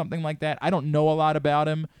 Buckner, something like that. I don't know a lot about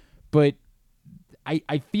him, but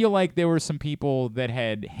I feel like there were some people that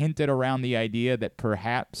had hinted around the idea that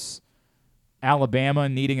perhaps Alabama,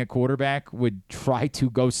 needing a quarterback, would try to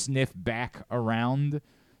go sniff back around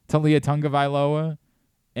Talia Tungavailoa,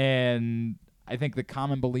 and I think the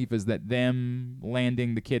common belief is that them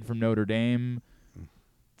landing the kid from Notre Dame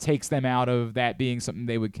takes them out of that being something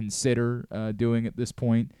they would consider doing at this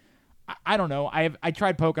point. I don't know. I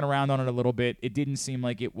tried poking around on it a little bit. It didn't seem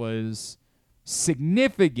like it was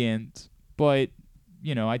significant, but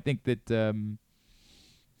I think that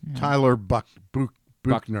Tyler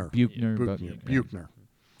Buchner, who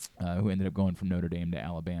ended up going from Notre Dame to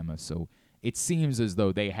Alabama. So it seems as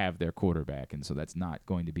though they have their quarterback, and so that's not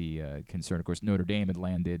going to be a concern. Of course, Notre Dame had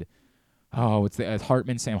landed. It's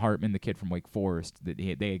the Sam Hartman, the kid from Wake Forest. That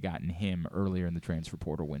they had gotten him earlier in the transfer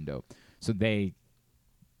portal window. So they,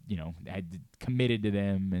 had committed to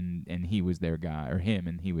them, and he was their guy, or him,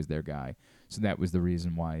 and he was their guy. So that was the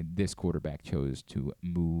reason why this quarterback chose to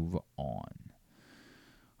move on.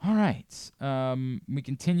 All right. We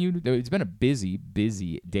continued. It's been a busy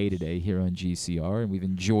day today here on GCR, and we've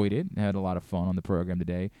enjoyed it. Had a lot of fun on the program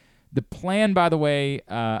today. The plan, by the way,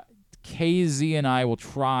 KZ and I will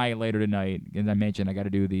try later tonight. As I mentioned, I got to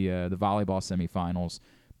do the volleyball semifinals.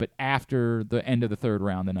 But after the end of the third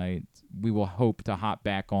round tonight, we will hope to hop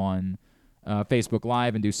back on Facebook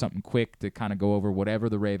Live and do something quick to kind of go over whatever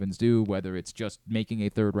the Ravens do, whether it's just making a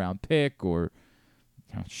third-round pick or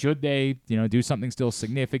should they, do something still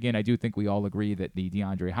significant. I do think we all agree that the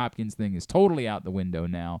DeAndre Hopkins thing is totally out the window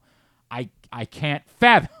now. I can't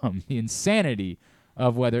fathom the insanity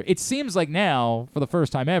of whether – it seems like now, for the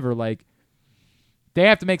first time ever, like they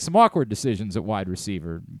have to make some awkward decisions at wide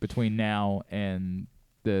receiver between now and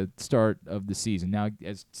the start of the season. Now,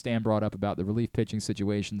 as Stan brought up about the relief pitching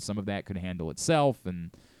situation, some of that could handle itself,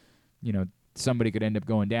 and, somebody could end up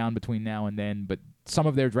going down between now and then, but some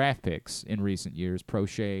of their draft picks in recent years,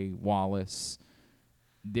 Prochet, Wallace,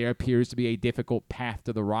 there appears to be a difficult path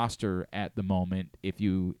to the roster at the moment if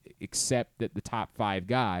you accept that the top 5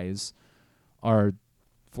 guys are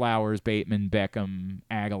Flowers, Bateman, Beckham,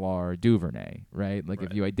 Aguilar, Duvernay, right? Like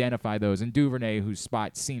if you identify those, and Duvernay, whose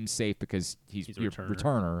spot seems safe because he's your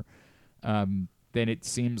returner, then it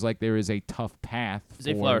seems like there is a tough path.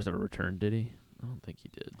 Zay Flowers never returned, did he? I don't think he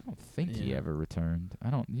did. I don't think he ever returned.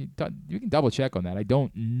 You can double check on that. I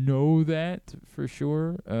don't know that for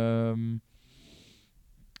sure. I'm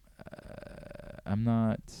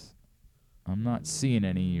not seeing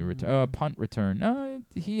any punt return. No,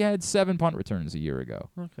 he had 7 punt returns a year ago.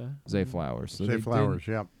 Okay. Zay Flowers. So Zay Flowers,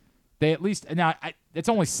 yep. They at least now it's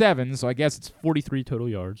only 7, so I guess it's 43 total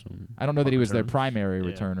yards. I don't know that he was their primary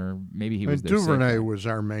returner. Maybe he was their Duvernay was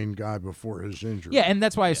our main guy before his injury. Yeah, and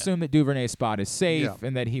that's why I assume that Duvernay's spot is safe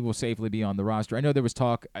and that he will safely be on the roster. I know there was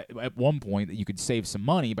talk at one point that you could save some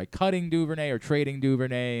money by cutting Duvernay or trading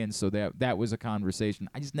Duvernay, and so that was a conversation.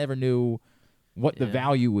 I just never knew what the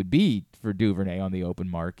value would be for Duvernay on the open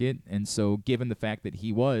market, and so given the fact that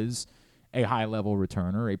he was a high-level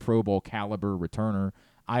returner, a Pro Bowl caliber returner,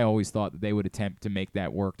 I always thought that they would attempt to make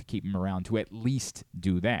that work to keep him around to at least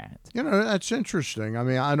do that. That's interesting. I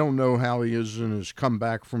mean, I don't know how he is in his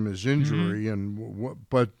comeback from his injury,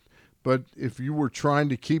 but if you were trying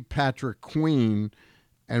to keep Patrick Queen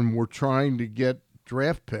and were trying to get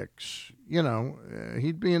draft picks,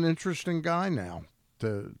 he'd be an interesting guy now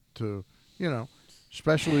to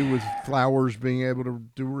especially with Flowers being able to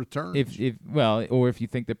do returns. Or if you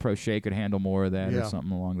think that Prochet could handle more of that or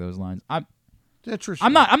something along those lines. Interesting.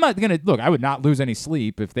 I'm not gonna look. I would not lose any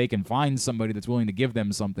sleep if they can find somebody that's willing to give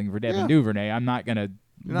them something for Devin Duvernay. I'm not gonna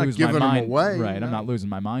lose my mind. Him away, right? I'm not losing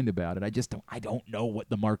my mind about it. I don't know what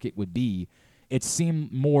the market would be. It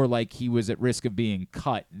seemed more like he was at risk of being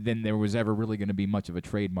cut than there was ever really going to be much of a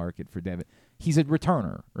trade market for Devin. He's a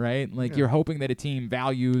returner, right? Like you're hoping that a team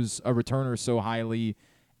values a returner so highly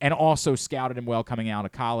and also scouted him well coming out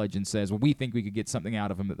of college and says, well, we think we could get something out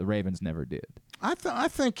of him that the Ravens never did. I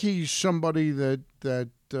think he's somebody that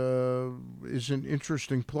is an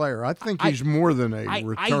interesting player. I think he's more than a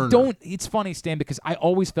returner. It's funny, Stan, because I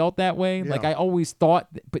always felt that way. Yeah. Like I always thought,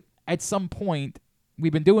 but at some point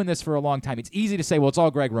we've been doing this for a long time. It's easy to say, well, it's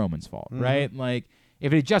all Greg Roman's fault, right? Like,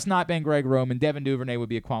 if it had just not been Greg Roman, Devin Duvernay would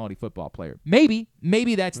be a quality football player. Maybe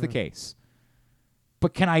that's the case.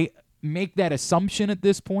 But can I make that assumption at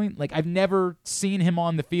this point? Like, I've never seen him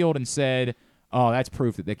on the field and said, oh, that's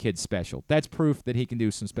proof that the kid's special. That's proof that he can do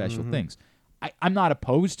some special things. I'm not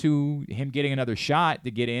opposed to him getting another shot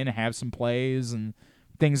to get in, have some plays and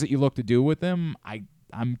things that you look to do with him.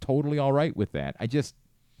 I'm totally all right with that. I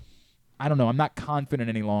don't know. I'm not confident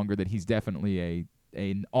any longer that he's definitely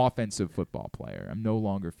an offensive football player. I'm no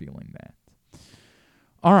longer feeling that.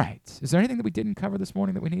 All right. Is there anything that we didn't cover this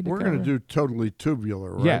morning that we need to cover? We're going to do Totally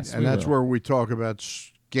Tubular, right? Yes, and that's where we talk about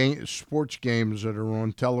sports games that are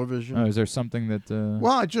on television. Oh, is there something that...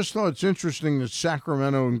 Well, I just thought it's interesting that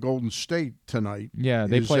Sacramento and Golden State tonight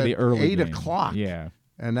they play the early 8 game. o'clock. Yeah.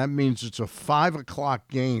 And that means it's a 5 o'clock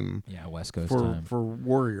game. Yeah, West Coast for, time. For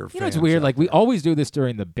Warrior fans. You know, it's weird. Like, we always do this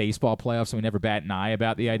during the baseball playoffs, so we never bat an eye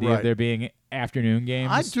about the idea of there being afternoon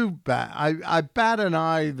games. I do bat. I bat an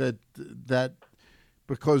eye that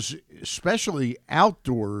because especially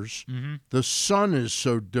outdoors, the sun is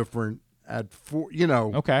so different at 4.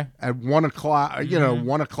 At 1 o'clock.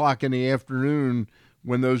 1 o'clock in the afternoon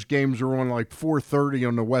when those games are on like 4:30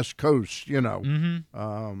 on the West Coast.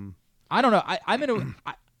 I don't know.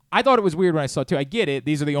 I thought it was weird when I saw it too. I get it.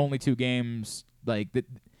 These are the only 2 games. Like that,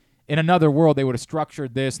 in another world, they would have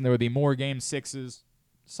structured this, and there would be more game 6s,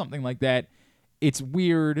 something like that. It's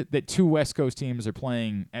weird that 2 West Coast teams are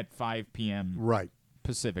playing at 5 p.m.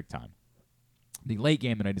 Pacific time. The late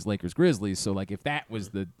game tonight is Lakers-Grizzlies, so like if that was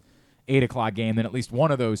the 8 o'clock game, then at least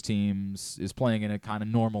one of those teams is playing in a kind of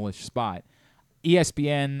normal-ish spot.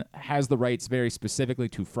 ESPN has the rights very specifically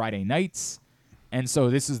to Friday nights, and so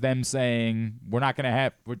this is them saying, we're not going to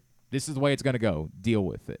have – this is the way it's going to go. Deal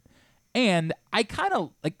with it. And I kind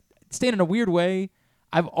of, like, staying in a weird way,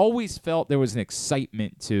 I've always felt there was an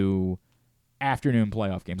excitement to afternoon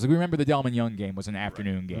playoff games. Like, we remember the Delman Young game was an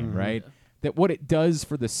afternoon game, right? That what it does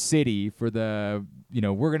for the city, for the,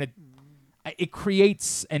 we're going to – it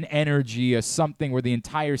creates an energy, something where the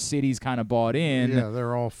entire city's kind of bought in. Yeah,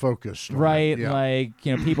 they're all focused. Right? Yeah. Like,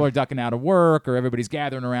 people are ducking out of work or everybody's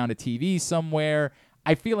gathering around a TV somewhere.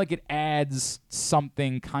 I feel like it adds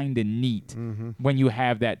something kind of neat when you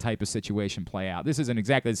have that type of situation play out. This isn't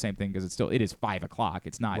exactly the same thing because it is 5 o'clock.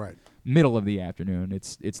 It's not middle of the afternoon.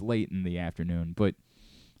 It's late in the afternoon. But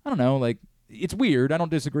I don't know, like, it's weird. I don't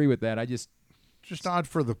disagree with that. Just odd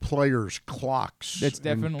for the players' clocks. That's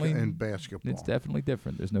definitely in basketball. It's definitely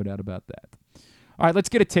different. There's no doubt about that. All right, let's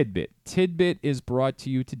get a tidbit. Tidbit is brought to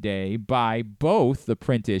you today by both the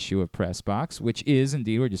print issue of Press Box, which is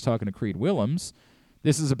indeed, we're just talking to Creed Willems.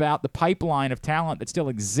 This is about the pipeline of talent that still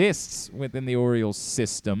exists within the Orioles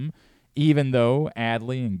system. Even though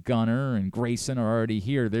Adley and Gunnar and Grayson are already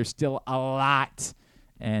here, there's still a lot.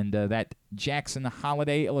 And that Jackson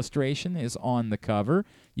Holiday illustration is on the cover.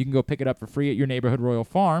 You can go pick it up for free at your neighborhood Royal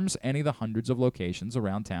Farms, any of the hundreds of locations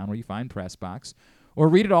around town where you find Pressbox, or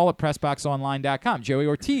read it all at PressBoxOnline.com. Joey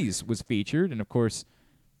Ortiz was featured, and, of course,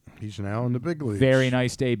 he's now in the big leagues. Very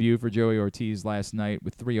nice debut for Joey Ortiz last night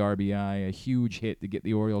with 3 RBI, a huge hit to get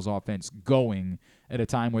the Orioles offense going at a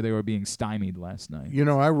time where they were being stymied last night.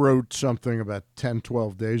 I wrote something about 10,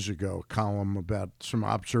 12 days ago, a column about some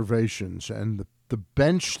observations, and the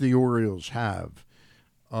bench the Orioles have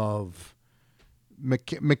of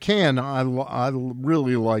McCann, I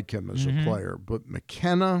really like him as a player, but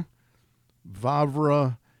McKenna,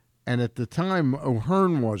 Vavra, and at the time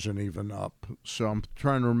O'Hearn wasn't even up, so I'm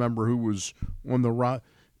trying to remember who was on the right.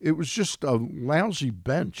 It was just a lousy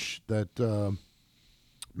bench that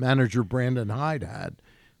manager Brandon Hyde had,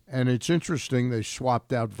 and it's interesting they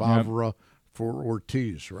swapped out Vavra for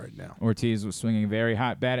Ortiz right now. Ortiz was swinging a very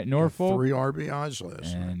hot bat at Norfolk. 3 RBIs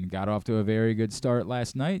last night. And got off to a very good start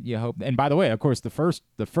last night. You hope. And by the way, of course, the first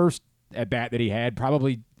at bat that he had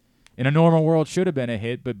probably in a normal world should have been a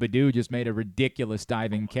hit, but Baddoo just made a ridiculous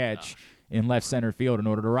diving catch in left center field in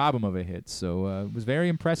order to rob him of a hit. So it was very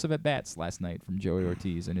impressive at bats last night from Joey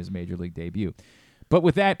Ortiz in his major league debut. But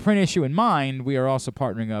with that print issue in mind, we are also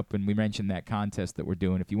partnering up, and we mentioned that contest that we're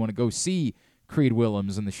doing. If you want to go see Creed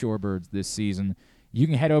Willems and the Shorebirds this season, you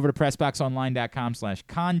can head over to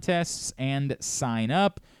PressBoxOnline.com/contests and sign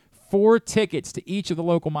up. 4 tickets to each of the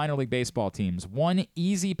local minor league baseball teams. 1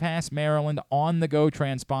 Easy Pass Maryland on-the-go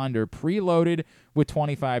transponder preloaded with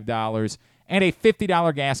 $25, and a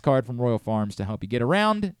 $50 gas card from Royal Farms to help you get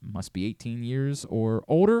around. Must be 18 years or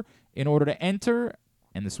older in order to enter,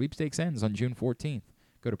 and the sweepstakes ends on June 14th.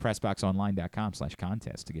 Go to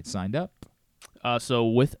PressBoxOnline.com/contest to get signed up. So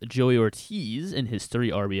with Joey Ortiz in his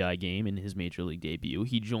 3 RBI game in his major league debut,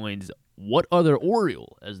 he joins what other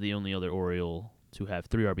Oriole as the only other Oriole to have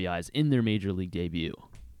 3 RBIs in their major league debut.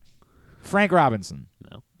 Frank Robinson.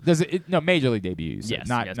 No. Does it? No, major league debut. You said. Yes,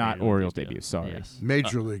 not major Orioles league debut. Sorry. Yes.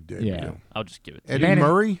 Major league debut. Yeah. I'll just give it to Eddie Manny-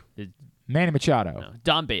 Murray? Manny Machado. No.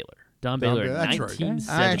 Don Baylor. Don Baylor, That's right.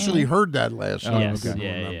 1970. I actually heard that last night. Yes, I couldn't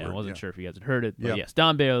yeah. remember I it. wasn't sure if you guys had heard it, but Yep. yes,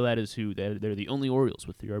 Don Baylor. That is who. They're the only Orioles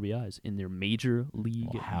with 3 RBIs in their major league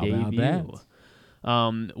Well, how debut. about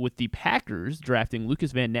that? With the Packers drafting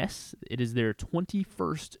Lucas Van Ness, it is their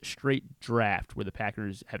 21st straight draft where the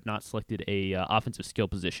Packers have not selected a offensive skill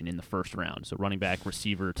position in the first round. So running back,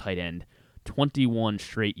 receiver, tight end, 21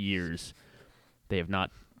 straight years they have not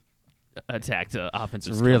attacked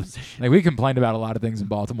offensive skill Really, position. like we complained about a lot of things in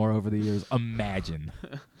Baltimore over the years. Imagine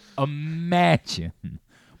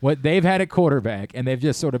what they've had at quarterback, and they've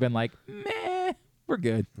just sort of been like, meh, we're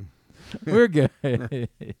good. We're good. For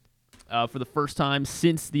the first time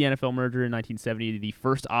since the NFL merger in 1970, the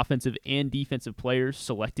first offensive and defensive players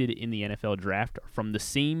selected in the NFL draft are from the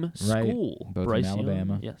same school. Both Bryce from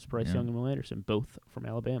Alabama. Young, yes, Bryce Yeah. Young and Will Anderson, both from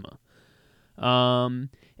Alabama. And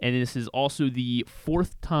this is also the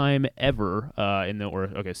 4th time ever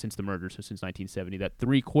since the merger, so since 1970, that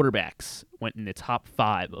 3 quarterbacks went in the top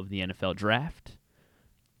 5 of the NFL draft.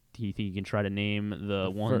 Do you think you can try to name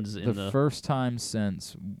the ones in the first time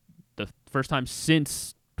since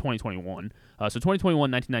 2021? So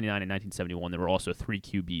 2021, 1999, and 1971, there were also 3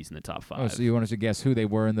 QBs in the top 5. Oh, so you want us to guess who they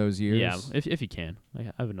were in those years? Yeah, if you can.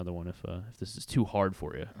 I have another one if this is too hard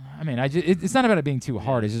for you. I mean, it's not about it being too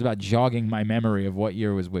hard. It's just about jogging my memory of what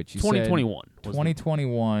year was which. You 2021. Said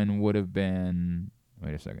 2021 would have been,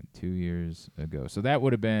 wait a second, 2 years ago. So that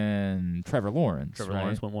would have been Trevor Lawrence. Trevor right?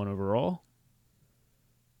 Lawrence went 1 overall.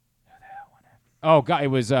 Oh, God, it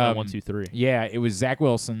was 1, 2, 3. Yeah, it was Zach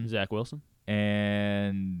Wilson.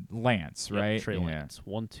 And Lance, Yep, right? Trey Lance.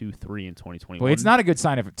 1, 2, 3 in 2021. Well, it's not a good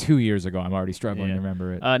sign if 2 years ago. I'm already struggling to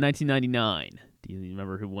remember it. 1999. Do you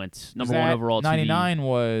remember who went number 1 overall? 99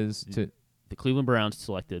 was to the Cleveland Browns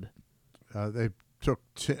selected. They took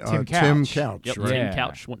Tim Couch. Couch. Yep, right? Tim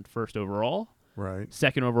Couch went 1st overall. Right.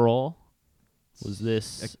 2nd overall was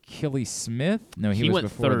this Achilles Smith? No, he went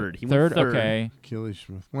before 3rd. He third? went 3rd. Okay. Achilles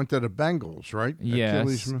Smith went to the Bengals, right? Yes.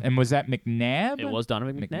 Achilles Smith. And was that McNabb? It was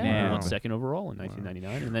Donovan McNabb. He went 2nd overall in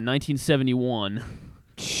 1999. And then 1971.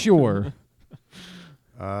 Sure.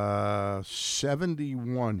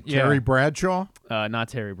 71. Yeah. Terry Bradshaw? Not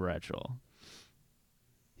Terry Bradshaw.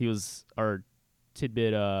 He was our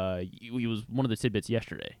tidbit. He was one of the tidbits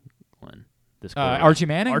yesterday, Glenn. This Archie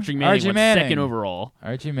Manning? Archie Manning went 2nd overall.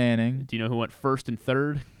 Archie Manning. Do you know who went 1st and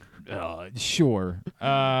 3rd? Sure.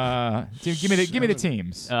 Give me the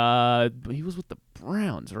teams. But he was with the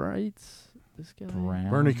Browns, right? This guy.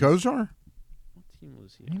 Browns. Bernie Kosar? What team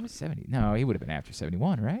was he? He was 70. No, he would have been after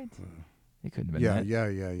 71, right? He couldn't have been.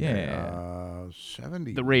 Yeah.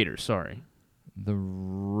 70. The Raiders. Sorry. The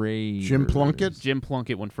Raiders. Jim Plunkett? Jim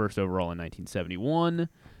Plunkett went 1st overall in 1971.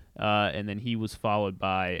 And then he was followed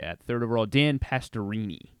by, at 3rd overall, Dan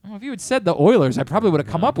Pastorini. Well, if you had said the Oilers, I probably would have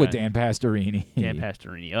come up with Dan Pastorini. Dan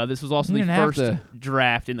Pastorini. This was also You the didn't have first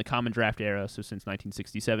draft in the common draft era, so since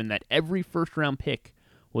 1967, that every first-round pick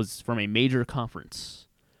was from a major conference.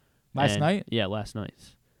 Last night? Yeah, last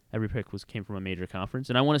night. Every pick came from a major conference.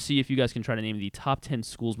 And I want to see if you guys can try to name the top 10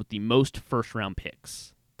 schools with the most first-round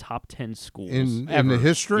picks. Top 10 schools. In the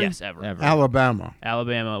history? Yes, ever. Alabama.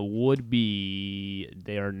 Alabama would be.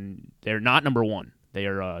 They're not number 1. They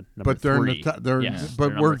are number but they're 3. in the top. Yes, but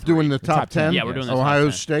they're we're number doing 3. the top 10. Yeah, we're doing the Ohio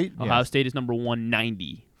top 10. State. Ohio State is number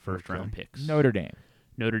 190 first-round picks. Notre Dame.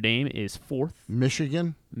 Notre Dame is 4th.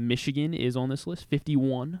 Michigan. Michigan is on this list,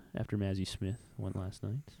 51 after Mazzie Smith went last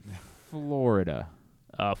night. Florida.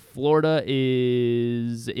 Florida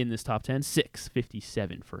is in this top 10,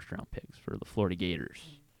 57 first-round picks for the Florida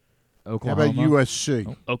Gators. Oklahoma. How about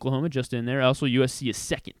USC? Oklahoma just in there. Also, USC is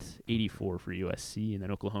 2nd, 84 for USC, and then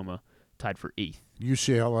Oklahoma tied for 8th.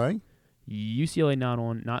 UCLA. UCLA not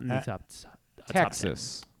in the top.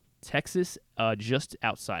 Texas. Top 10. Texas just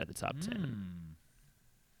outside of the top 10.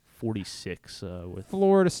 46 with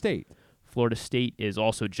Florida State. Florida State is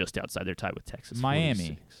also just outside. They're tied with Texas.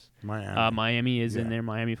 Miami. 46. Miami is in there.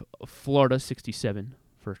 Miami, Florida, 67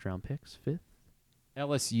 first-round picks, 5th.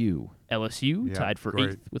 LSU. Tied for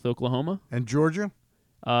 8th with Oklahoma. And Georgia?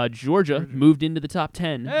 Georgia moved into the top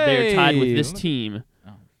 10. They're tied with this team.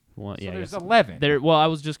 Oh. Well, So yeah, there's 11. I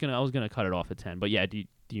was gonna cut it off at 10. But yeah, do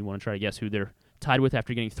you want to try to guess who they're tied with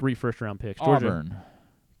after getting 3 first-round picks? Auburn.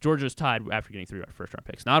 Georgia's tied after getting 3 first-round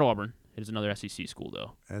picks. Not Auburn. It is another SEC school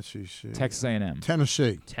though. SEC. Texas A&M.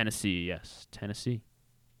 Tennessee. Tennessee, yes, Tennessee.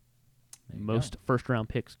 Most first-round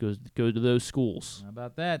picks go to those schools. How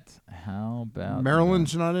about that? How about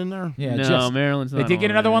Maryland's not in there? Yeah, no, Maryland's not. They did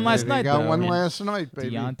get another one last night. They got though. one last night,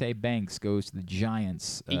 baby. Deontay Banks goes to the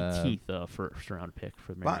Giants. 18th first-round pick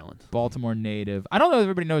for Maryland. Baltimore native. I don't know if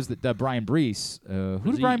everybody knows that Brian Brees.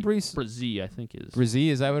 Who did Brian Brees? Brzee, I think is. Brzee,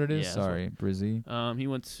 is that what it is? Yeah, Sorry, Brzee. He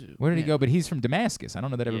went to. Where did he go? But he's from Damascus. I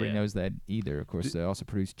don't know that everybody Yeah. knows that either. Of course, they also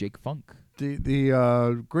produced Jake Funk.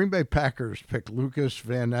 The Green Bay Packers picked Lucas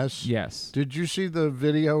Van Ness. Yes. Did you see the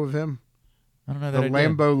video of him? I don't know The that I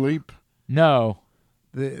did. Lambeau leap. No.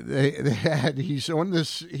 They had he's on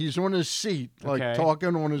his seat like Okay.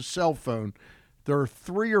 talking on his cell phone. There are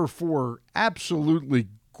 3 or 4 absolutely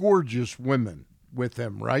gorgeous women with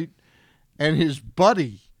him, right? And his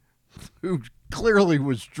buddy, who clearly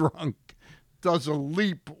was drunk, does a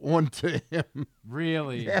leap onto him.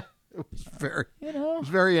 Really? Yeah. It was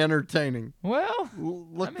very entertaining. Well,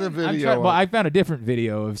 look the video. I found a different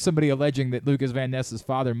video of somebody alleging that Lucas Van Ness's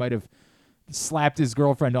father might have slapped his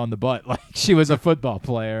girlfriend on the butt like she was a football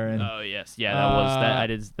player. And Oh yes, yeah, that was that. I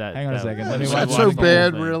did that. Hang on a that second. was- Is Let that me so watch the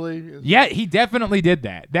bad, whole thing. really? Yeah, he definitely did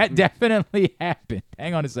that. That definitely happened.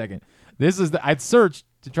 Hang on a second. This is I searched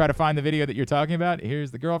to try to find the video that you're talking about.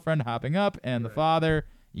 Here's the girlfriend hopping up and the father.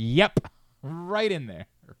 Yep, right in there.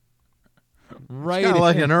 Right, Kind of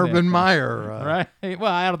like in an there. Urban Meyer. Right.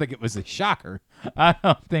 Well, I don't think it was a shocker. I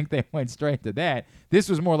don't think they went straight to that. This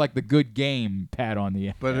was more like the good game pat on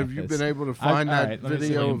the. But have you ass. been able to find all that right, let me see.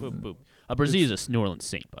 video? Boop, boop. Brzee is a New Orleans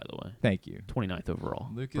Saint, by the way. Thank you. 29th overall.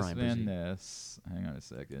 Lucas Brian Van Brzee. Ness. Hang on a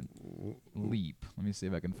second. Leap. Let me see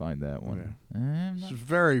if I can find that one. It's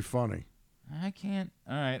very funny. I can't.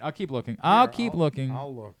 All right, I'll keep looking. I'll keep looking.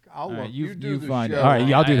 I'll look. I'll All right, look. You do the find show. it. All right,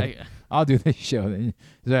 yeah, I'll do. I- I'll do the show. Then.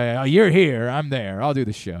 So, oh, you're here. I'm there. I'll do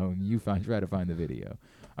the show. And you try to find the video.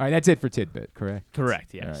 All right, that's it for Tidbit. Correct.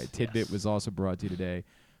 Correct. Yes. All right, Tidbit yes. was also brought to you today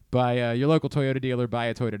by your local Toyota dealer,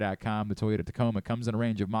 buyatoyota.com. The Toyota Tacoma comes in a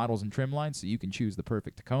range of models and trim lines, so you can choose the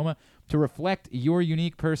perfect Tacoma to reflect your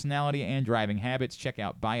unique personality and driving habits. Check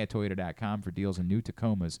out buyatoyota.com for deals on new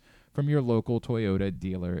Tacomas from your local Toyota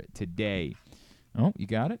dealer today. Oh, you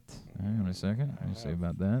got it? Hang on a second. Let me see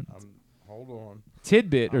about that. Hold on.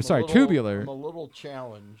 Tidbit, Tubular. I'm a little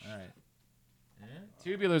challenged. All right.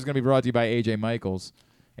 Tubular is going to be brought to you by A.J. Michaels.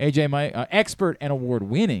 Expert and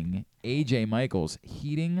award-winning A.J. Michaels.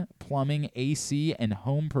 Heating, plumbing, AC, and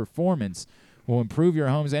home performance will improve your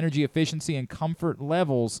home's energy efficiency and comfort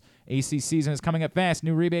levels. AC season is coming up fast.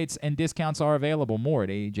 New rebates and discounts are available. More at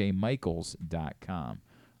ajmichaels.com.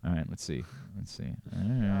 All right, let's see. All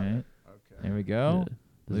right. Okay. There we go. This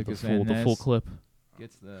is Lucas the Van Ness full clip.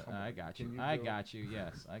 gets the. I got you. I got you.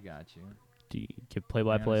 Yes, I got you. Do you give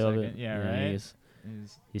play-by-play of it? second. Yeah, right.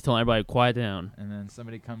 He's telling everybody quiet down. And then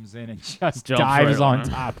somebody comes in and just Jumps dives right on on him.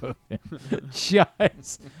 top of him.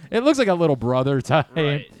 Just, it looks like a little brother type.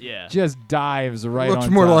 Right, yeah. Just dives right Looks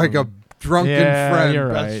on more top like of a him. drunken Yeah, friend. You're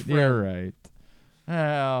best right. friend. You're right.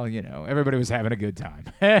 Well, everybody was having a good time.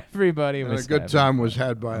 Everybody And was. a good having time fun. was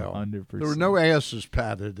had by all. 100%. There were no asses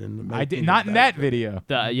patted in the. I did making not of in that video.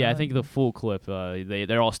 Yeah, I think the full clip.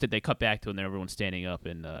 They're all they cut back to it, and everyone's standing up,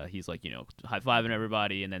 and he's like, high fiving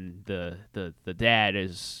everybody, and then the dad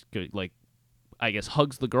is like, I guess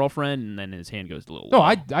hugs the girlfriend, and then his hand goes a little. No, low.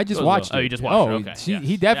 I just Goes watched low. it. Oh, you just watched it. Okay.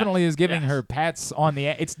 He Yes. definitely Yes. is giving Yes. her pats on the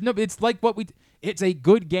ass. It's like what we. It's a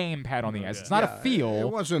good game pat on the ass. It's not a feel. It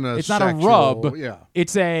wasn't a. It's not a sexual- rub. Yeah.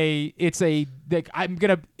 It's a. Like,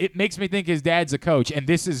 it makes me think his dad's a coach, and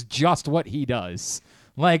this is just what he does.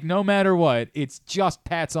 Like, no matter what, it's just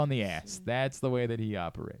pats on the ass. That's the way that he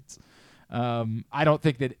operates. I don't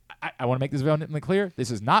think that. I want to make this abundantly clear. This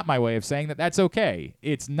is not my way of saying that that's okay.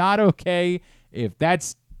 It's not okay if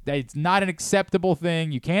that's not an acceptable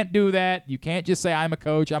thing. You can't do that. You can't just say, I'm a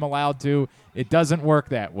coach, I'm allowed to. It doesn't work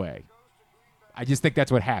that way. I just think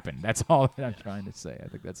that's what happened. That's all that I'm trying to say. I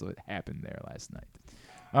think that's what happened there last night.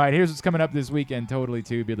 All right, here's what's coming up this weekend, totally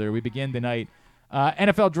tubular. We begin tonight.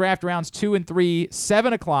 NFL Draft Rounds 2 and 3,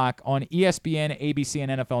 7 o'clock on ESPN, ABC,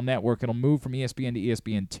 and NFL Network. It'll move from ESPN to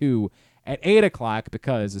ESPN2 at 8 o'clock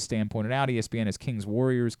because, as Stan pointed out, ESPN has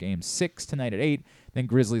Kings-Warriors Game 6 tonight at 8, then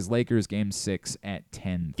Grizzlies-Lakers Game 6 at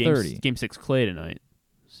 10:30. Game 6 Clay tonight.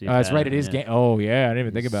 See if That's right, it is game. Oh, yeah, I didn't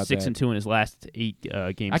even think about 6 that. and 2 in his last 8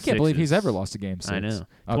 games. I can't believe he's ever lost a Game 6. I know.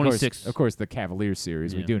 Of 26. course, the Cavaliers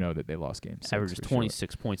series, we Yeah. do know that they lost Game 6. Averages for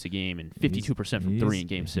 26 points a game and 52% from 3 in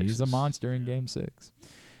Game 6. He's a monster in Game 6.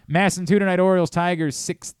 Mass and 2 tonight, Orioles, Tigers,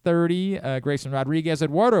 6:30. Grayson Rodriguez,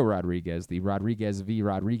 Eduardo Rodriguez, the Rodriguez v.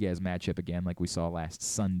 Rodriguez matchup again, like we saw last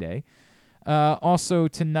Sunday. Also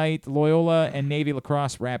tonight, Loyola and Navy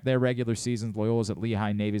lacrosse wrap their regular seasons. Loyola's at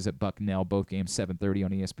Lehigh, Navy's at Bucknell. Both games 7:30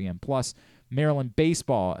 on ESPN+. Maryland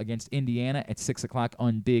baseball against Indiana at 6 o'clock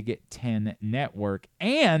on Big Ten Network.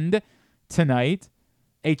 And tonight,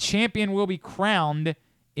 a champion will be crowned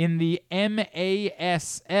in the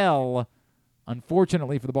MASL.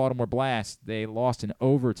 Unfortunately for the Baltimore Blast, they lost in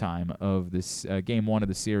overtime of this Game 1 of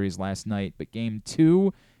the series last night. But Game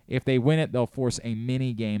 2, if they win it, they'll force a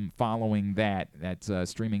mini-game following that. That's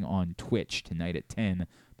streaming on Twitch tonight at 10,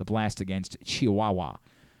 the Blast against Chihuahua.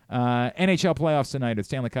 NHL playoffs tonight, the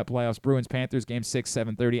Stanley Cup playoffs. Bruins-Panthers, Game 6,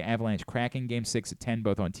 7:30. Avalanche-Kraken, Game 6 at 10,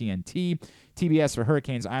 both on TNT. TBS for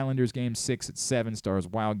Hurricanes-Islanders, Game 6 at 7.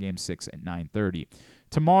 Stars-Wild, Game 6 at 9:30.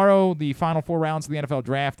 Tomorrow, the final 4 rounds of the NFL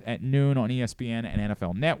Draft at noon on ESPN and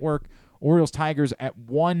NFL Network. Orioles-Tigers at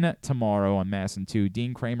 1 tomorrow on MASN 2.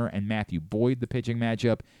 Dean Kramer and Matthew Boyd, the pitching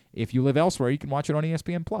matchup. If you live elsewhere, you can watch it on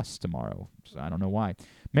ESPN Plus tomorrow. So I don't know why.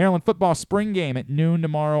 Maryland football spring game at noon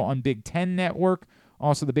tomorrow on Big Ten Network.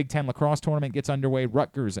 Also, the Big Ten lacrosse tournament gets underway.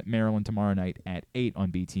 Rutgers at Maryland tomorrow night at 8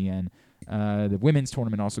 on BTN. The women's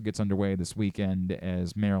tournament also gets underway this weekend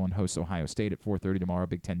as Maryland hosts Ohio State at 4:30 tomorrow,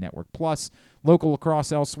 Big Ten Network Plus. Local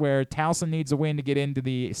lacrosse elsewhere. Towson needs a win to get into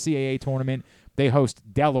the CAA tournament. They host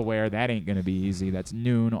Delaware. That ain't going to be easy. That's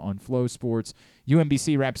noon on Flow Sports.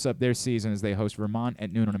 UMBC wraps up their season as they host Vermont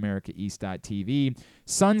at noon on AmericaEast.tv.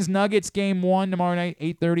 Suns-Nuggets Game 1 tomorrow night,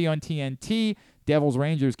 8:30 on TNT.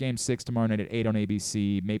 Devils-Rangers Game 6 tomorrow night at 8 on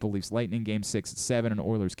ABC. Maple Leafs-Lightning Game 6 at 7, and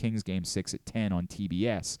Oilers-Kings Game 6 at 10 on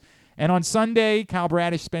TBS. And on Sunday, Kyle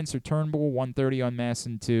Bradish, Spencer Turnbull, 1:30 on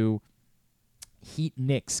MASN 2.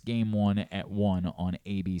 Heat-Knicks Game 1 at 1 on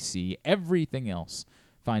ABC. Everything else,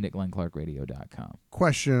 find at glennclarkradio.com.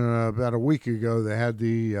 Question: about a week ago, they had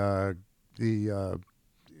the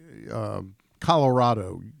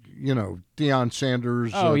Colorado, Deion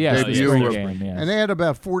Sanders debut, and they had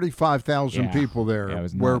about 45,000 people there. Yeah, it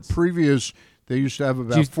was where nuts. previous they used to have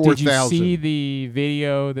about 4,000. Did you see the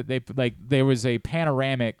video that there was a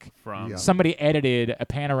panoramic from somebody edited a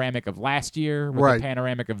panoramic of last year with a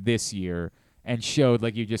panoramic of this year and showed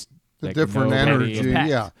the different energy.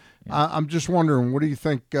 Yeah. I'm just wondering, what do you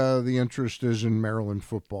think the interest is in Maryland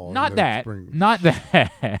football? Not that.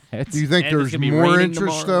 Do you think there's more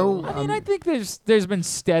interest though? I mean, I think there's been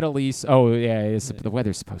steadily. The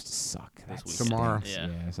weather's supposed to suck tomorrow.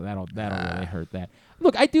 Yeah, so that'll really hurt that.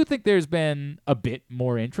 Look, I do think there's been a bit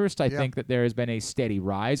more interest. I think that there has been a steady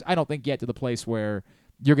rise. I don't think yet to the place where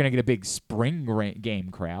you're going to get a big spring game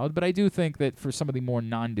crowd, but I do think that for some of the more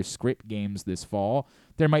nondescript games this fall,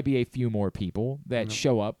 there might be a few more people that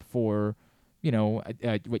show up for,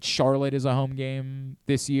 what Charlotte is a home game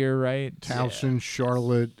this year, right? Towson,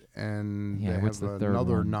 Charlotte, and they have the third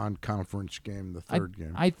another one? Non-conference game, the third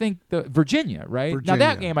game. I think the Virginia, right? Now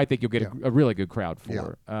that game I think you'll get a really good crowd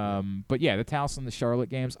for. But yeah, the Towson, the Charlotte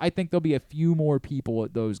games, I think there'll be a few more people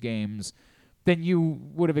at those games than you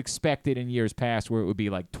would have expected in years past, where it would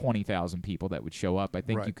be like 20,000 people that would show up. I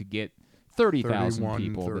think you could get 30,000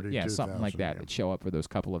 people, something like that show up for those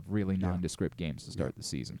couple of really nondescript games to start the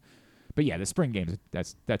season. But yeah, the spring games,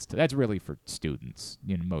 that's really for students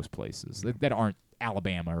in most places that aren't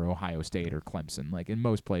Alabama or Ohio State or Clemson. Like in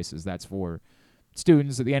most places, that's for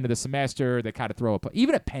students at the end of the semester. They kind of throw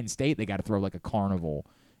even at Penn State, they got to throw like a carnival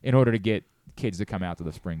in order to get kids to come out to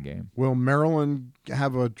the spring game. Will Maryland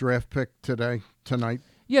have a draft pick tonight?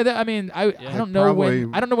 Yeah, I don't know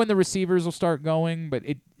when the receivers will start going, but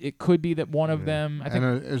it could be that one of them. I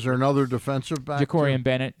think. Is there another defensive back? Ja'Cory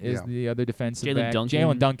Bennett is the other defensive back.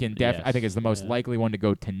 Jalen Duncan, I think, is the most likely one to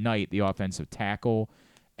go tonight, the offensive tackle.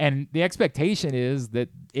 And the expectation is that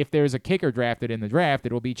if there's a kicker drafted in the draft,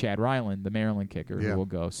 it will be Chad Ryland, the Maryland kicker, who will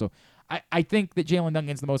go. So I think that Jalen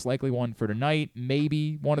Duncan's the most likely one for tonight.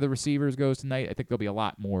 Maybe one of the receivers goes tonight. I think there'll be a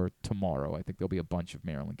lot more tomorrow. I think there'll be a bunch of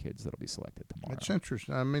Maryland kids that'll be selected tomorrow. That's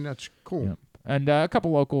interesting. I mean, that's cool. Yeah. And a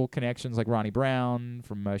couple local connections like Ronnie Brown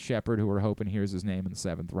from Shepherd, who we're hoping hears his name in the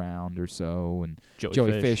 7th round or so, and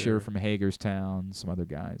Joey Fisher from Hagerstown, some other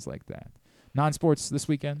guys like that. Non-sports this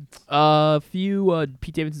weekend? Pete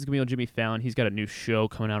Davidson's going to be on Jimmy Fallon. He's got a new show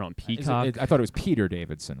coming out on Peacock. I thought it was Peter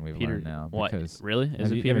Davidson. We've learned now. What? Because really?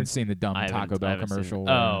 Is it you haven't seen the dumb Taco Bell commercial?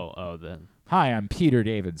 Then. Hi, I'm Peter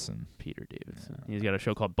Davidson. Peter Davidson. He's got a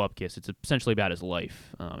show called Bupkis. It's essentially about his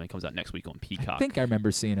life. It comes out next week on Peacock. I think I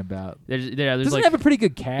remember seeing about. Doesn't it have a pretty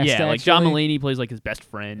good cast? Yeah, actually? like John Mulaney plays like his best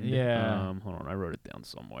friend. Yeah. Hold on, I wrote it down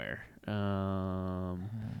somewhere.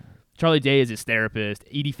 Charlie Day is his therapist.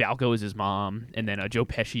 Edie Falco is his mom, and then Joe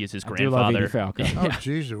Pesci is his grandfather. I do love Edie Falco. Oh,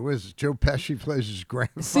 jeez, Joe Pesci plays his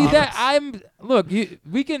grandfather. See that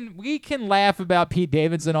we can laugh about Pete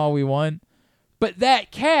Davidson all we want, But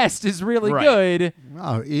that cast is really Right. good.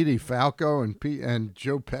 Oh, Edie Falco and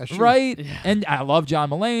Joe Pesci. Right? And I love John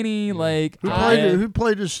Mulaney. Like Who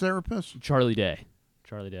played his therapist? Charlie Day.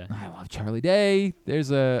 I love Charlie Day.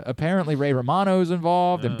 There's apparently Ray Romano's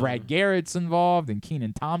involved, and Brad Garrett's involved, and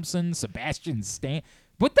Kenan Thompson, Sebastian Stan.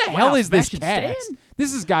 What the hell is this Sebastian cast? Stan?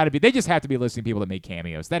 This has got to be. They just have to be listing people that make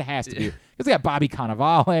cameos. That has to be. Because they got Bobby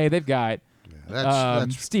Cannavale. They've got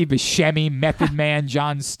That's Steve Buscemi, Method Man,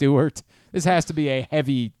 Jon Stewart. This has to be a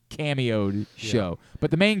heavy cameoed show.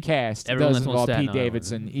 But the main cast Everyone does that's on involve Staten Pete Island.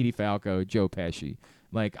 Davidson, Edie Falco, Joe Pesci.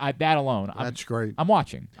 Like that alone. That's great. I'm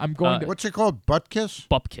watching. I'm going to. What's it called? Butt Kiss?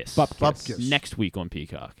 Bupkiss. Bupkiss. Next week on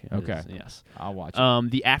Peacock. Okay. Yes. I'll watch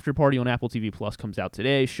it. The After Party on Apple TV Plus comes out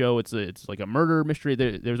today. Show it's like a murder mystery.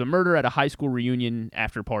 There's a murder at a high school reunion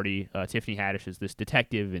after party. Tiffany Haddish is this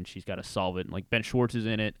detective, and she's got to solve it. And, like Ben Schwartz is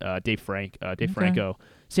in it. Dave Franco,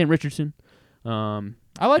 Sam Richardson.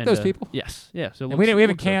 I like those people. Yes. Yeah. So And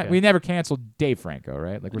we never canceled Dave Franco,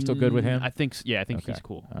 right? Like we're still good with him. I think. I think Okay. he's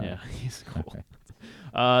cool. All Yeah, right. he's cool. Okay.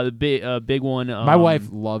 The big one. My wife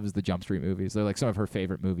loves the Jump Street movies. They're like some of her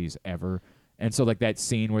favorite movies ever. And so like that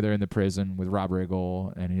scene where they're in the prison with Rob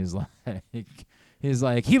Riggle, and he's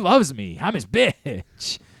like, he loves me. I'm his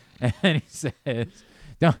bitch. And he says,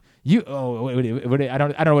 "Don't you? Oh, I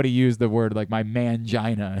don't know what he used the word like my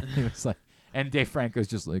mangina." He was like, and Dave Franco's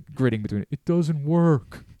just like gritting between it doesn't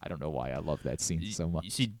work. I don't know why I love that scene so much.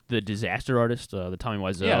 You see the Disaster Artist, the Tommy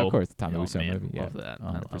Wiseau. Yeah, of course, the Tommy Wiseau man, movie. Yeah, love that.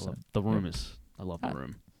 100%. The Room is. I love The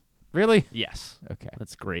Room. Really? Yes. Okay.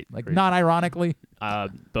 That's great. Like Great. not ironically.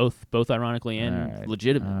 Both ironically and All right.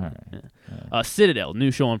 legitimately. All Yeah. Citadel, new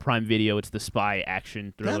show on Prime Video. It's the spy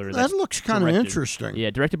action thriller. That looks kind of interesting. Yeah,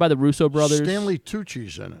 directed by the Russo brothers. Stanley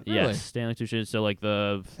Tucci's in it. Yes, Really? Stanley Tucci. So like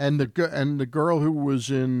the And the girl who was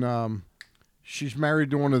in, she's married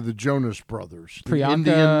to one of the Jonas Brothers. The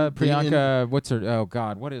Priyanka. What's her? Oh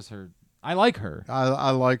God, what is her? I like her. I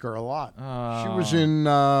like her a lot. She was in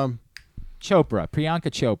Chopra. Priyanka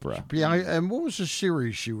Chopra. and what was the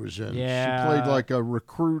series she was in? Yeah. She played like a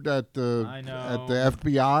recruit at the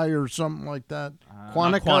FBI or something like that.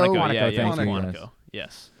 Quantico. Quantico. Yeah, Quantico. Quantico.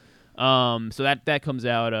 Yes. So that comes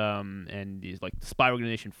out, and he's like the spy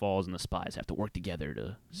organization falls, and the spies have to work together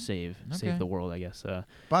to save the world, I guess.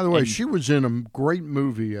 By the way, she was in a great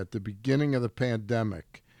movie at the beginning of the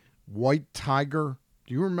pandemic, White Tiger.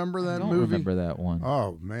 Do you remember that I don't movie? remember that one.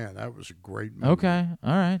 Oh man, that was a great movie. Okay,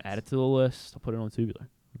 all right. Add it to the list. I'll put it on Tubular.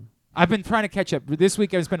 I've been trying to catch up. This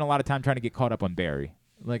week I've spent a lot of time trying to get caught up on Barry.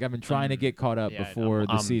 Like I've been trying to get caught up before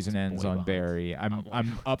the season ends on Barry.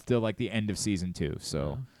 I'm up to like the end of season 2,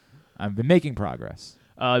 so I've been making progress.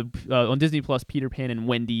 On Disney Plus, Peter Pan and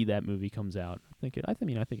Wendy, that movie comes out. I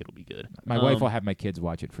think it'll be good. My wife will have my kids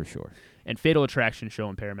watch it for sure. And Fatal Attraction show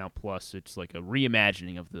on Paramount Plus. It's like a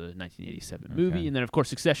reimagining of the 1987 movie, and then of course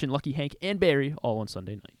Succession, Lucky Hank, and Barry all on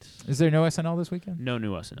Sunday nights. Is there no SNL this weekend? No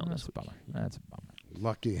new SNL this week. Bummer. That's a bummer.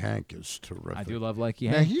 Lucky Hank is terrific. I do love Lucky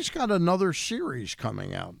Now Hank. he's got another series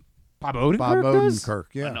coming out. Bob Odenkirk does?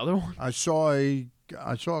 Yeah, Another one. I saw.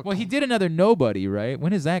 Well, he did another Nobody, right?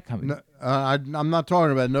 When is that coming? No, I'm not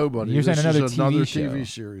talking about Nobody. You're saying This another is another TV TV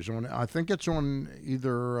series. I think it's on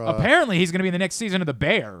either. Apparently, he's going to be in the next season of The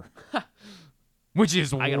Bear, which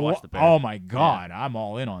is I gotta watch The Bear. Oh my God, I'm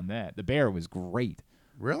all in on that. The Bear was great.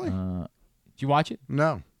 Really? Did you watch it?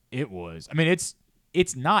 No. It was. I mean,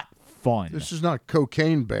 it's not fun. This is not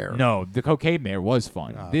Cocaine Bear. No, the Cocaine Bear was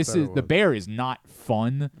fun. The Bear is not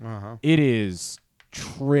fun. Uh-huh. It is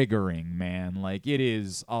triggering, man. Like it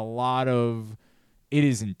is it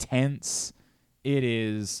is intense. It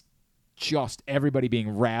is just everybody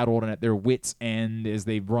being rattled and at their wits' end as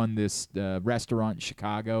they run this restaurant in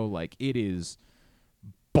Chicago. Like it is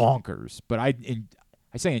bonkers. But I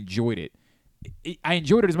say enjoyed it. I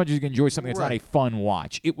enjoyed it as much as you can enjoy something that's not a fun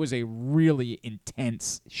watch. It was a really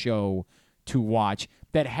intense show to watch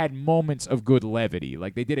that had moments of good levity.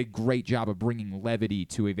 Like they did a great job of bringing levity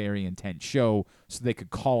to a very intense show so they could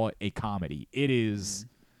call it a comedy. It is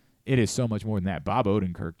so much more than that. Bob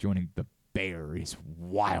Odenkirk joining The Bear is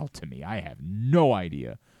wild to me. I have no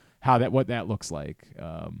idea what that looks like.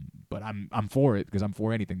 But I'm for it because I'm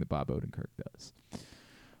for anything that Bob Odenkirk does.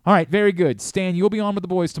 All right, very good. Stan, you'll be on with the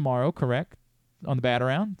boys tomorrow, correct? On the Bat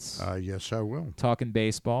Around? Yes, I will. Talking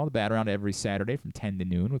baseball. The Bat Around every Saturday from 10 to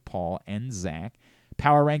noon with Paul and Zach.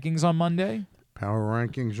 Power rankings on Monday? Power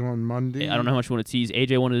rankings on Monday. I don't know how much you want to tease.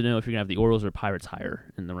 AJ wanted to know if you're going to have the Orioles or Pirates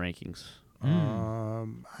higher in the rankings.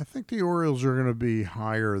 I think the Orioles are going to be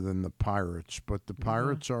higher than the Pirates, but the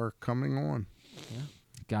Pirates are coming on. Yeah.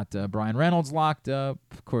 Got Brian Reynolds locked up.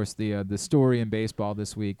 Of course, the story in baseball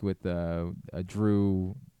this week with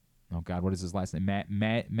Drew oh God, what is his last name?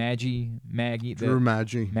 Maggie. Drew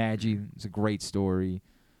Maggie. Maggie. It's a great story.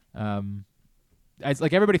 It's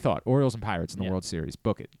like everybody thought, Orioles and Pirates in the World Series.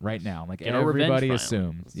 Book it right now. Like Get our revenge everybody finally.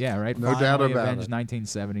 assumed. Yeah, right. No doubt about it.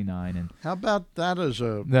 1979, and How about that as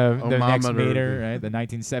a the next omometer? meter, right? The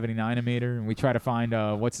 1979 meter, and we try to find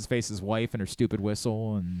what's his face's wife and her stupid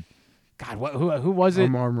whistle, and God, who was it?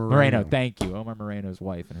 Omar Moreno. Thank you, Omar Moreno's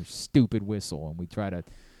wife and her stupid whistle, and we try to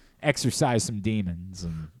exorcise some demons,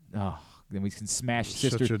 and then we can smash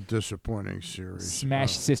Sister. Such a disappointing series.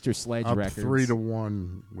 Smash Sister Sledge up records.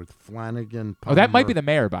 3-1 with Flanagan. Oh, that might be Palmer. the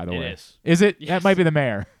mayor, by the It way. is. It? Yes. That might be the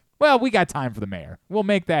mayor. Well, we got time for the mayor. We'll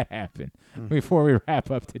make that happen before we wrap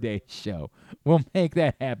up today's show. We'll make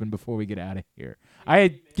that happen before we get out of here. I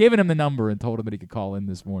had given him the number and told him that he could call in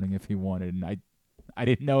this morning if he wanted, and I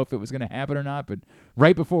didn't know if it was going to happen or not, but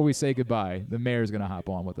right before we say goodbye, the mayor's going to hop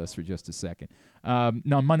on with us for just a second.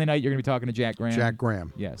 No, on Monday night, you're going to be talking to Jack Graham. Jack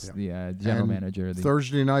Graham. Yes, Yeah. the general And manager. Of the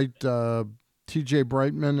Thursday night, T.J.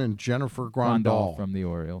 Brightman and Jennifer Grandal. from the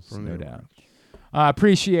Orioles, From no the doubt.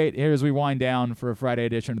 Appreciate here as we wind down for a Friday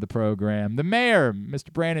edition of the program. The mayor,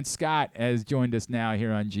 Mr. Brandon Scott, has joined us now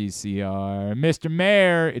here on GCR. Mr.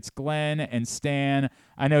 Mayor, it's Glenn and Stan.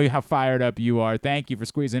 I know how fired up you are. Thank you for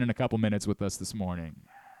squeezing in a couple minutes with us this morning.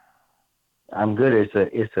 I'm good.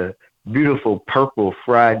 It's a beautiful purple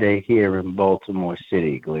Friday here in Baltimore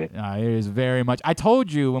City, Glenn. It is very much. I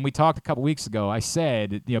told you when we talked a couple weeks ago, I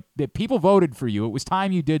said that people voted for you. It was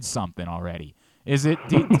time you did something already. Is it?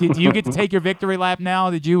 Did you get to take your victory lap now?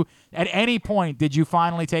 Did you, at any point, did you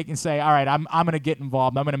finally take and say, all right, I'm going to get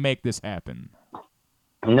involved. I'm going to make this happen?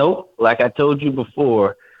 Nope. Like I told you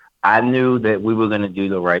before, I knew that we were going to do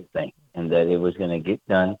the right thing and that it was going to get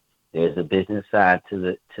done. There's a business side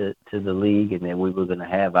to the league, and then we were going to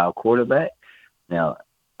have our quarterback. Now,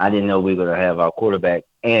 I didn't know we were going to have our quarterback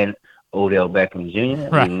and Odell Beckham Jr.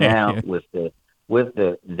 Right. Now with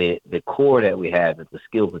the core that we have at the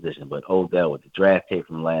skill position, but Odell with the draft tape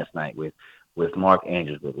from last night, with Mark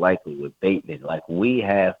Andrews, with Likely, with Bateman, like we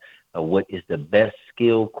have what is the best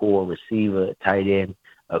skill core receiver, tight end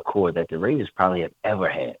core that the Ravens probably have ever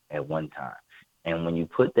had at one time. And when you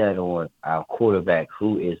put that on our quarterback,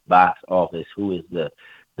 who is box office, who is the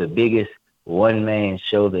biggest one-man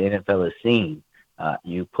show the NFL has seen,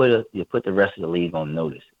 you put the rest of the league on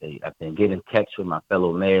notice. I've been getting texts from my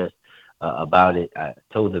fellow mayors about it. I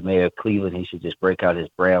told the mayor of Cleveland he should just break out his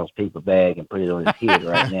Browns paper bag and put it on his head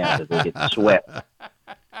right now because they're getting swept.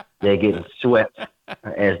 They're getting swept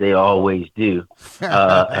as they always do.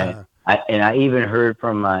 And I even heard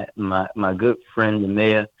from my good friend, the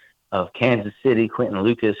mayor of Kansas City, Quentin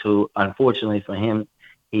Lucas, who unfortunately for him,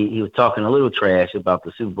 he was talking a little trash about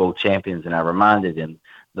the Super Bowl champions, and I reminded him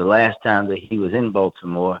the last time that he was in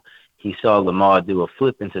Baltimore, he saw Lamar do a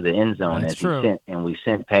flip into the end zone. That's true. We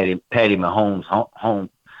sent Patty Mahomes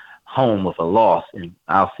home with a loss, and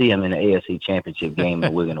I'll see him in the AFC Championship game,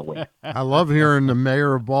 and we're going to win. I love hearing the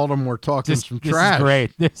mayor of Baltimore talking some trash. This is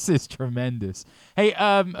great. This is tremendous. Hey,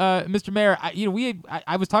 Mr. Mayor,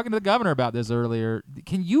 I was talking to the governor about this earlier.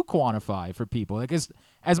 Can you quantify for people, like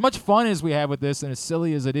as much fun as we have with this and as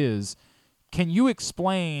silly as it is, can you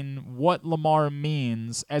explain what Lamar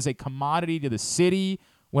means as a commodity to the city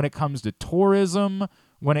when it comes to tourism,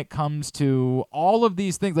 when it comes to all of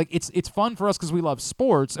these things? Like it's fun for us because we love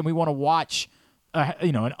sports and we want to watch,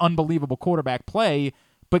 an unbelievable quarterback play.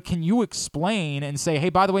 But can you explain and say, hey,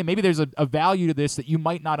 by the way, maybe there's a value to this that you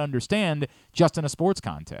might not understand just in a sports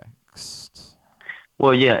context?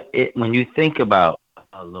 Well, yeah. When you think about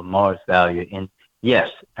Lamar's value, and yes,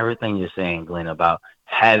 everything you're saying, Glenn, about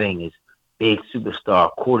having his big superstar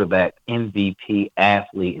quarterback, MVP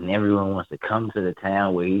athlete, and everyone wants to come to the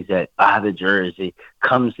town where he's at, buy the jersey,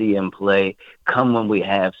 come see him play, come when we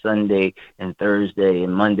have Sunday and Thursday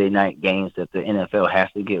and Monday night games that the NFL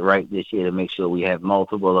has to get right this year to make sure we have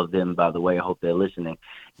multiple of them, by the way. I hope they're listening.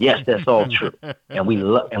 Yes, that's all true. And we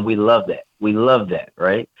love that. We love that,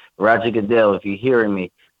 right? Roger Goodell, if you're hearing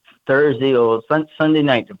me, Thursday or Sunday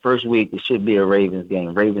night, the first week, it should be a Ravens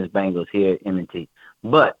game. Ravens-Bengals here at M&T.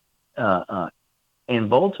 But in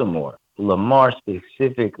Baltimore, Lamar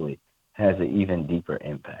specifically has an even deeper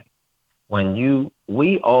impact.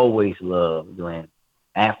 We always love, Glenn,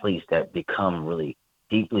 athletes that become really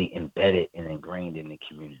deeply embedded and ingrained in the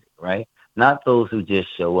community, right? Not those who just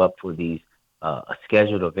show up for these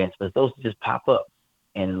scheduled events, but those who just pop up.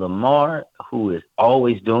 And Lamar, who is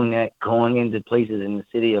always doing that, going into places in the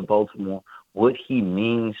city of Baltimore, what he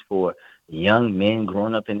means for young men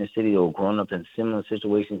growing up in the city or growing up in similar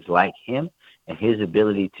situations like him, and his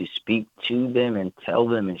ability to speak to them and tell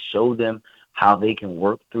them and show them how they can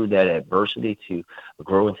work through that adversity to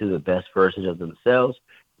grow into the best version of themselves.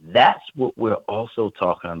 That's what we're also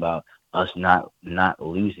talking about, us not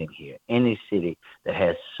losing here. In a city that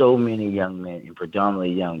has so many young men, and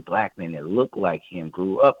predominantly young black men that look like him,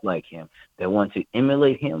 grew up like him, that want to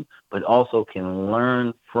emulate him, but also can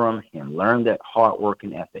learn from him, learn that hard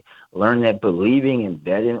working ethic, learn that believing and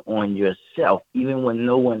betting on yourself, even when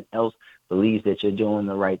no one else believes that you're doing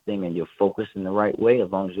the right thing and you're focused in the right way, as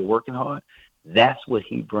long as you're working hard. That's what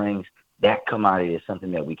he brings. That commodity is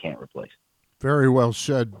something that we can't replace. Very well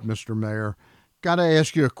said, Mr. Mayor. Got to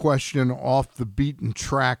ask you a question off the beaten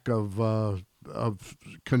track of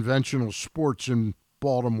conventional sports in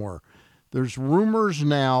Baltimore. There's rumors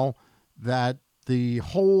now that the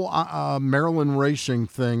whole Maryland racing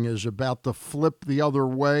thing is about to flip the other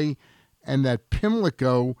way, and that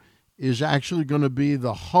Pimlico is actually going to be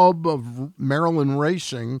the hub of Maryland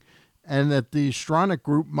racing, and that the Stronach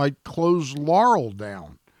Group might close Laurel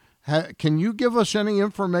down. Can you give us any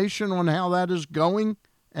information on how that is going?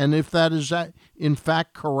 And if that is in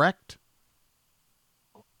fact correct?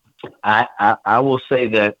 I will say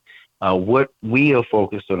that what we are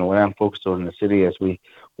focused on, and what I'm focused on in the city, as we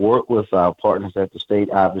work with our partners at the state,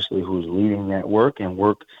 obviously, who's leading that work, and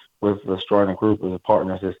work with the Stronach Group as a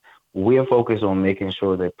partners, is we are focused on making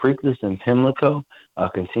sure that Preakness and Pimlico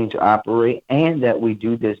continue to operate, and that we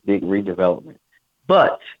do this big redevelopment.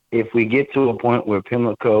 But if we get to a point where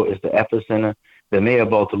Pimlico is the epicenter, the Mayor of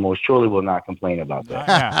Baltimore surely will not complain about that.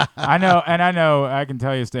 Yeah, I know. I can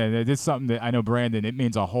tell you, Stan, this is something that I know Brandon, it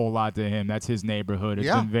means a whole lot to him. That's his neighborhood. It's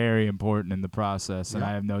been very important in the process, and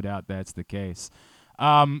I have no doubt that's the case.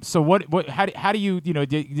 So how do you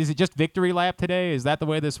is it just victory lap today? Is that the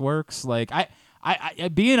way this works? Like I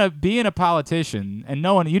being a politician and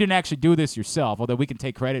knowing you didn't actually do this yourself, although we can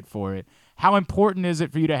take credit for it. How important is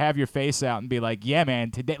it for you to have your face out and be like, yeah, man,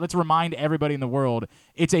 today let's remind everybody in the world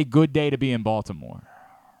it's a good day to be in Baltimore?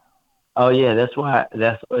 Oh, yeah, that's why.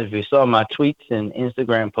 If you saw my tweets and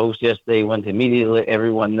Instagram posts yesterday, I wanted to immediately let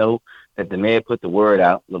everyone know that the mayor put the word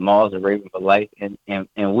out. Lamar's a Raven for life, and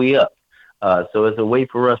we up. So it's a way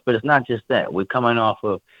for us, but it's not just that. We're coming off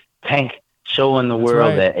of Tank showing the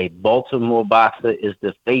world that a Baltimore boxer is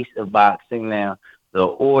the face of boxing now. The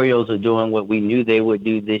Orioles are doing what we knew they would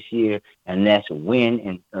do this year, and that's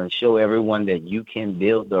win and show everyone that you can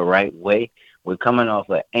build the right way. We're coming off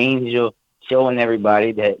of Angel showing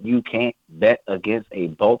everybody that you can't bet against a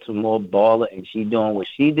Baltimore baller, and she doing what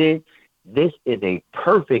she did. This is a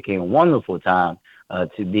perfect and wonderful time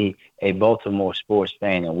to be a Baltimore sports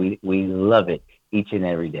fan, and we love it each and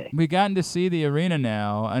every day. We've gotten to see the arena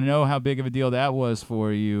now. I know how big of a deal that was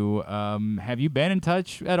for you. Have you been in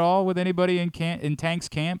touch at all with anybody in Tank's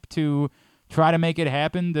camp to try to make it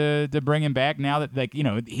happen, to bring him back now that,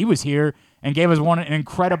 he was here and gave us an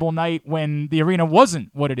incredible night when the arena wasn't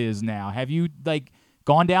what it is now? Have you,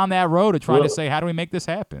 gone down that road of trying to say, how do we make this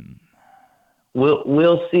happen?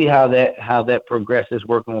 We'll see how that progresses,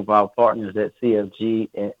 working with our partners at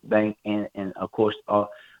CFG Bank and of course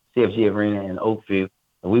CFG Arena in Oakview.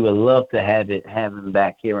 We would love to have him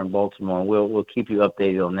back here in Baltimore, and we'll keep you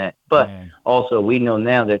updated on that. But also, we know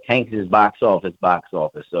now that Tank's is box office.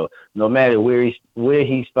 So no matter where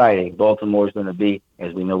he's fighting, Baltimore's going to be,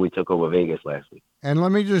 as we know we took over Vegas last week. And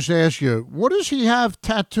let me just ask you, what does he have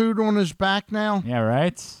tattooed on his back now? Yeah,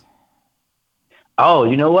 right. Oh,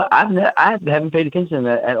 you know what? I haven't paid attention to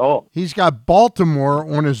that at all. He's got Baltimore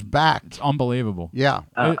on his back. It's unbelievable. Yeah.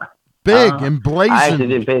 Big and blazing. I actually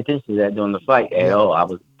didn't pay attention to that during the fight at all. I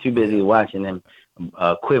was too busy watching them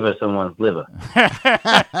quiver someone's liver.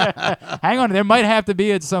 Hang on, there might have to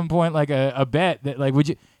be at some point a bet that would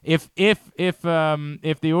you if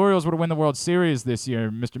the Orioles were to win the World Series this year,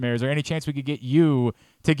 Mr. Mayor, is there any chance we could get you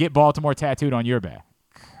to get Baltimore tattooed on your back?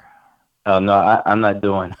 Oh no, I'm not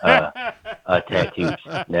doing tattoos.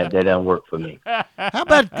 That doesn't work for me. How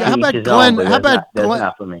about Glenn? That's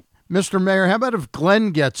not for me. Mr. Mayor, how about if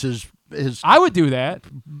Glenn gets his I would do that.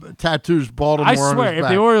 Tattoos Baltimore I swear, on his if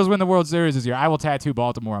back. The Orioles win the World Series this year, I will tattoo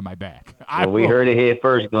Baltimore on my back. We heard it here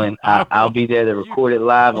first, Glenn. I'll be there to record it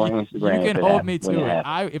live on Instagram. You can hold me to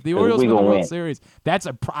it. If the Orioles win the World Series,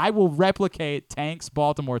 I will replicate Tank's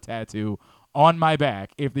Baltimore tattoo on my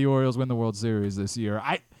back if the Orioles win the World Series this year.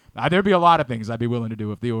 There'd be a lot of things I'd be willing to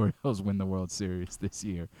do if the Orioles win the World Series this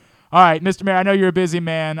year. All right, Mr. Mayor, I know you're a busy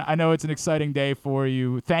man. I know it's an exciting day for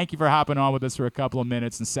you. Thank you for hopping on with us for a couple of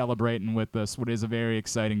minutes and celebrating with us what is a very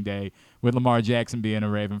exciting day with Lamar Jackson being a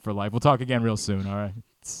Raven for life. We'll talk again real soon, all right?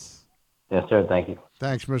 Yes, sir. Thank you.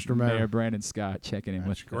 Thanks, Mr. Mayor. Mayor Brandon Scott checking in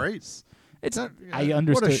with us. Great. I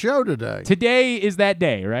understood. What a show today. Today is that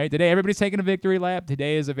day, right? Today everybody's taking a victory lap.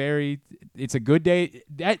 Today is it's a good day.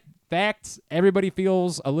 That fact, everybody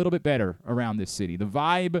feels a little bit better around this city. The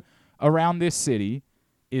vibe around this city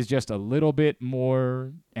is just a little bit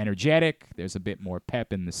more energetic. There's a bit more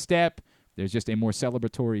pep in the step. There's just a more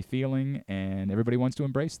celebratory feeling, and everybody wants to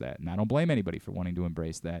embrace that. And I don't blame anybody for wanting to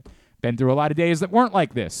embrace that. Been through a lot of days that weren't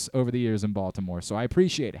like this over the years in Baltimore, so I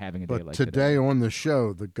appreciate having a day like today. On the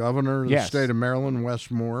show, the governor of the Yes. state of Maryland, Wes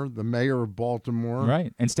Moore, the mayor of Baltimore.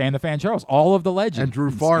 Right, and Stan the Fan Charles, all of the legends. And Drew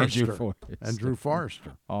Forrester. And Drew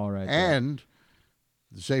Forrester. All right. And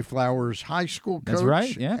Zay Flowers High School coach. That's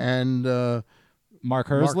right, yeah. And Mark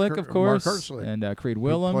Herzlich, of course. Mark Herzlich. And Creed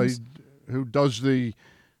Willems. Who does the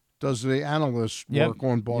analyst work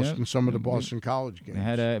on Boston, some of the Boston College games.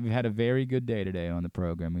 We had a very good day today on the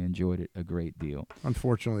program. We enjoyed it a great deal.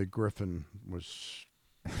 Unfortunately, Griffin was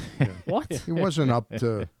what? He wasn't up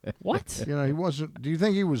to what? He wasn't. Do you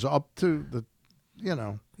think he was up to the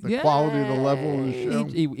quality of the level of the show?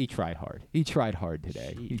 He tried hard. He tried hard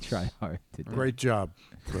today. He tried hard today. Great job,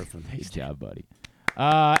 Griffin. Great job, buddy.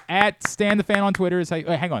 At Stan the Fan on Twitter is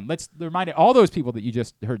hang on. Let's remind all those people that you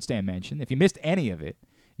just heard Stan mention. If you missed any of it,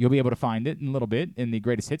 you'll be able to find it in a little bit in the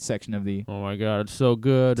greatest hits section of the oh my god, it's so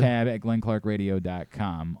good tab at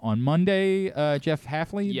glennclarkradio.com. On Monday, Jeff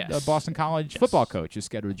Hafley, the Boston College football coach, is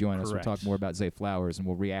scheduled to join us. We'll talk more about Zay Flowers, and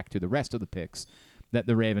we'll react to the rest of the picks that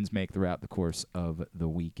the Ravens make throughout the course of the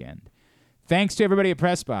weekend. Thanks to everybody at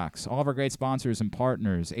PressBox, all of our great sponsors and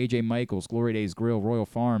partners, AJ Michaels, Glory Days Grill, Royal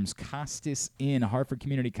Farms, Costas Inn, Hartford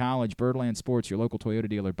Community College, Birdland Sports, your local Toyota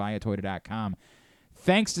dealer, buyatoyota.com.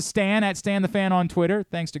 Thanks to Stan at Stan the Fan on Twitter.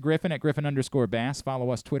 Thanks to Griffin at Griffin_Bass. Follow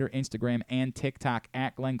us Twitter, Instagram, and TikTok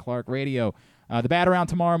at Glenn Clark Radio. The Bat Around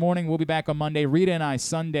tomorrow morning. We'll be back on Monday. Rita and I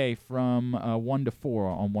Sunday from 1 to 4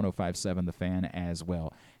 on 105.7 The Fan as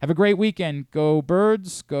well. Have a great weekend. Go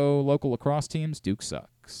Birds. Go local lacrosse teams. Duke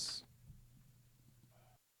sucks.